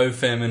 indeed. We're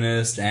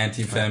pro-feminist,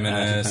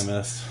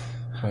 anti-feminist.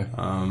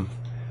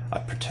 I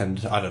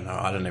pretend, I don't know,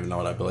 I don't even know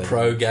what I believe.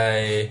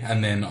 Pro-gay,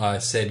 and then I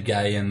said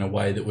gay in a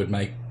way that would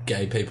make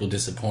gay people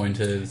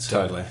disappointed.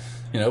 So, totally.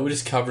 You know, we're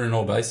just covering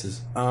all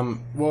bases.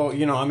 Well,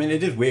 you know, I mean,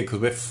 it is weird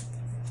because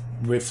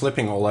we're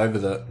flipping all over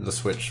the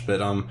switch, but,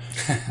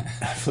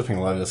 flipping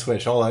all over the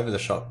switch, all over the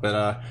shop,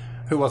 but,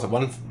 who was it?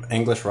 One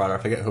English writer, I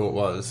forget who it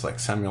was, like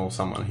Samuel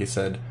someone, he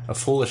said, a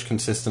foolish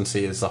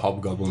consistency is the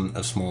hobgoblin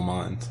of small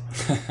minds.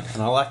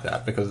 And I like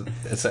that because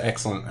it's an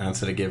excellent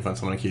answer to give when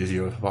someone accuses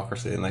you of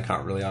hypocrisy and they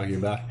can't really argue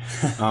back.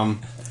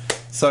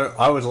 So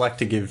I would like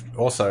to give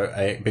also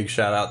a big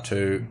shout out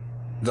to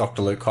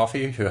Dr. Luke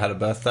Coffey, who had a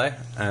birthday,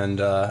 and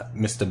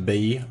Mr.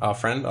 B, our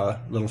friend, our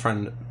little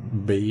friend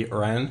B.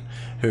 Ran,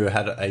 who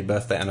had a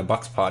birthday and a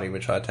Bucks party,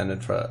 which I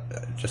attended for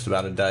just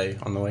about a day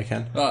on the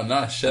weekend. Oh,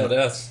 nice. Shout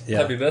out. Yeah.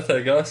 Happy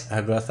birthday, guys.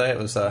 Happy birthday. It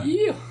was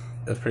Yeah.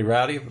 it was pretty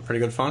rowdy, but pretty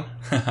good fun.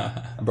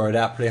 I broed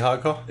out pretty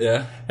hardcore.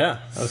 Yeah. Yeah,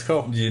 that was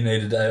cool. Do you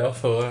need a day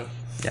off or?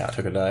 Yeah, I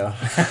took a day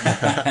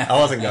off. I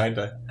wasn't going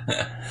to.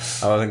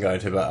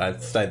 But I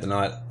stayed the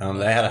night.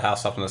 They had a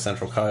house up on the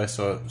Central Coast,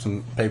 so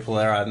some people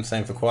there I hadn't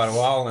seen for quite a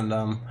while.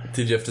 And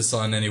did you have to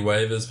sign any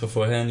waivers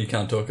beforehand? You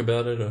can't talk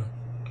about it, or?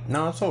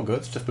 No, it's all good.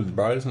 It's just with the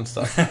bros and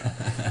stuff.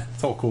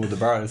 It's all cool with the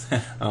bros.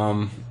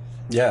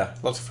 Yeah,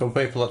 lots of cool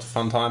people, lots of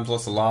fun times,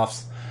 lots of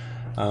laughs.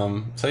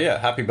 So yeah,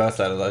 happy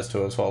birthday to those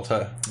two as well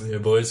too. Yeah,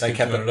 boys, they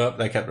kept it up.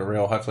 They kept it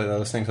real. Hopefully they're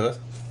listening to this.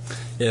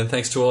 Yeah, and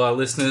thanks to all our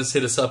listeners.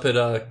 Hit us up at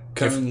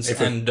Cones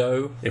and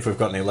Dough. If we've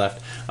got any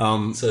left.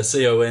 So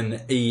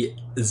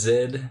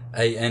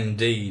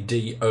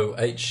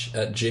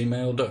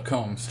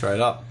CONEZANDDOH@gmail.com. Straight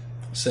up.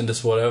 Send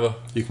us whatever.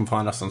 You can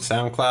find us on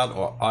SoundCloud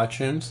or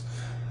iTunes.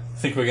 I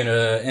think we're going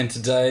to end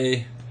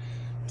today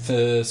with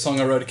a song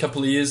I wrote a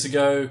couple of years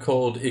ago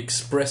called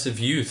Expressive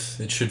Youth.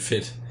 It should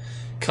fit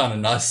kind of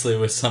nicely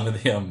with some of the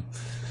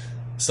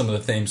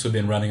themes we've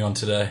been running on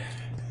today.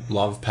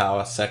 Love,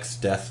 power, sex,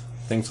 death,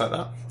 things like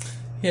that.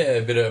 Yeah,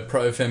 a bit of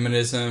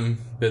pro-feminism,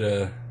 bit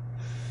of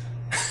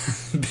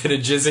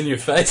jizz in your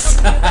face.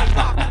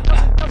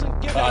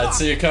 Alright,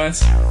 see you,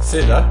 Cones.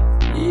 See you, though.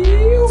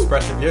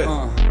 Expressive Youth.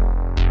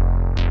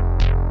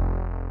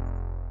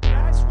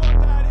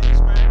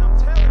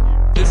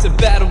 There's a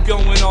battle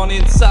going on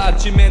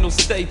inside your mental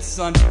state,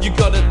 son. You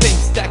gotta think,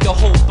 stack a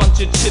whole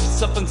bunch of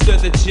chips up and stir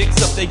the chicks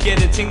up. They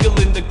get a tingle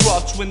in the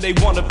crotch when they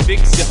wanna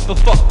fix ya. But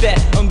fuck that,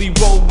 only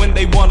roll when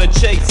they wanna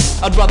chase.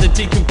 I'd rather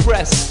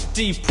decompress,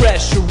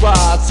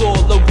 depressurize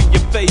all over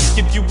your face.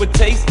 Give you a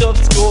taste of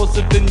scores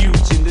of the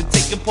Nugent. Then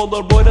take a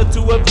Polaroid or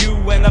two of you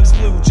when I'm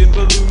splooging,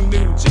 balloon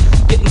nugent.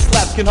 Getting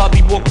slapped can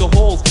hardly walk the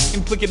halls.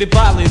 Implicated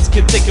violence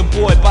can take a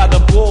boy by the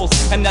balls.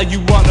 And now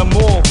you run them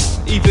all,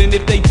 even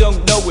if they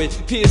don't know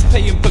it. Peers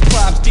paying for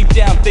crimes, deep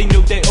down they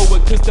know they owe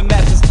it, cause the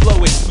masses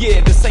blow it. Yeah,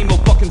 the same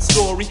old fucking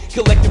story.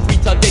 Collective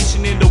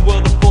retardation in the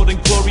world affording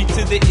glory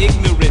to the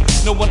ignorant.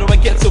 No wonder I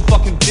get so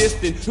fucking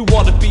distant. Who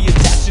wanna be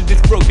attached to this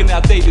broken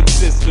outdated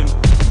system?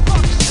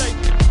 Fuck sake.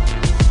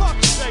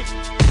 Fuck sake.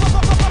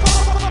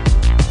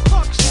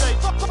 Fuck sake.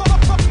 Fuck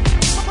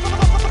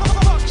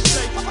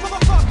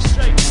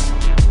sake.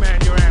 Man,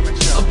 you're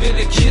amateur. I've been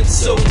a kid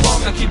so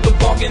long, I keep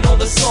bonging all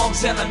the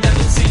songs, and I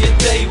never see a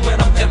day when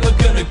I'm ever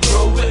gonna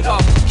grow it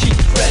up. Keep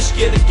fresh,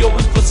 get it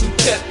going for some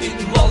pep,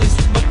 eating lollies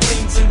with my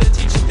greens and the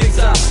teaching things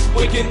I'm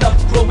waking up,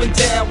 growing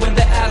down when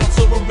the adults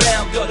are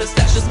around. Got a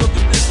stash of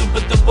smoking pistol,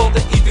 but the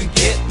bother even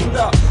getting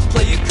up.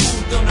 Play it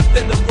cool, don't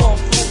offend the wrong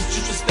fools,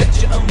 just respect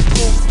your own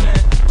rules, man.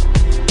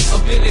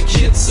 I've been a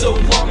kid so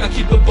long, I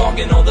keep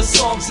bonging all the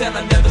songs, and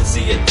I never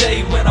see a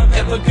day when I'm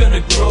ever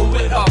gonna grow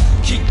it up.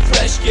 Keep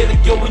fresh, get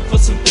it going for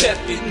some pep,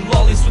 eating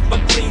lollies with my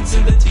greens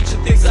and the teacher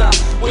things I'm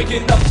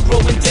waking up,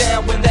 growing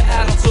down when the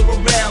adults are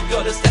around.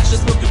 Got a stash of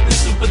smoking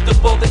pistol, but the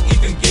bother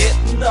even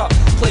getting up.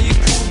 Play it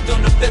cool,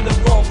 don't offend the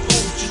wrong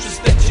fools, just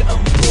respect your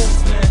own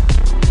rules, man.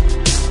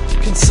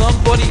 Can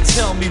somebody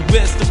tell me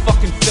where's the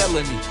fucking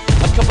felony?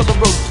 A couple of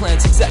road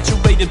plans,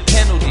 exaggerated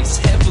penalties,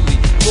 heavily.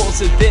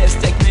 Laws are there,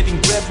 stagnating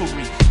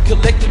revelry.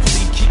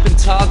 Collectively keeping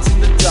tabs in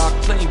the dark,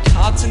 playing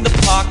cards in the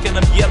park, and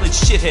I'm yelling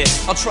shithead.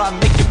 I'll try and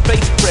make your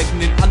face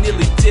pregnant, I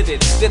nearly did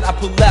it. Then I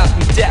pull out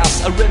and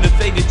douse, I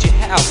renovated your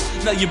house.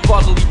 Now your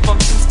bodily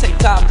functions take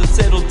time to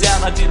settle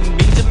down. I didn't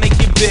mean to make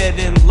your bed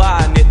and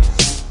lie in it,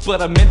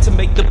 but I meant to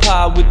make the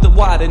pie with the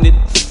white in it.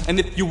 And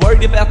if you're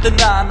worried about the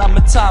 9, I'm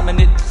a timing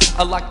it.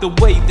 I like the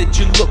way that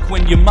you look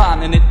when you're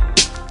miming it.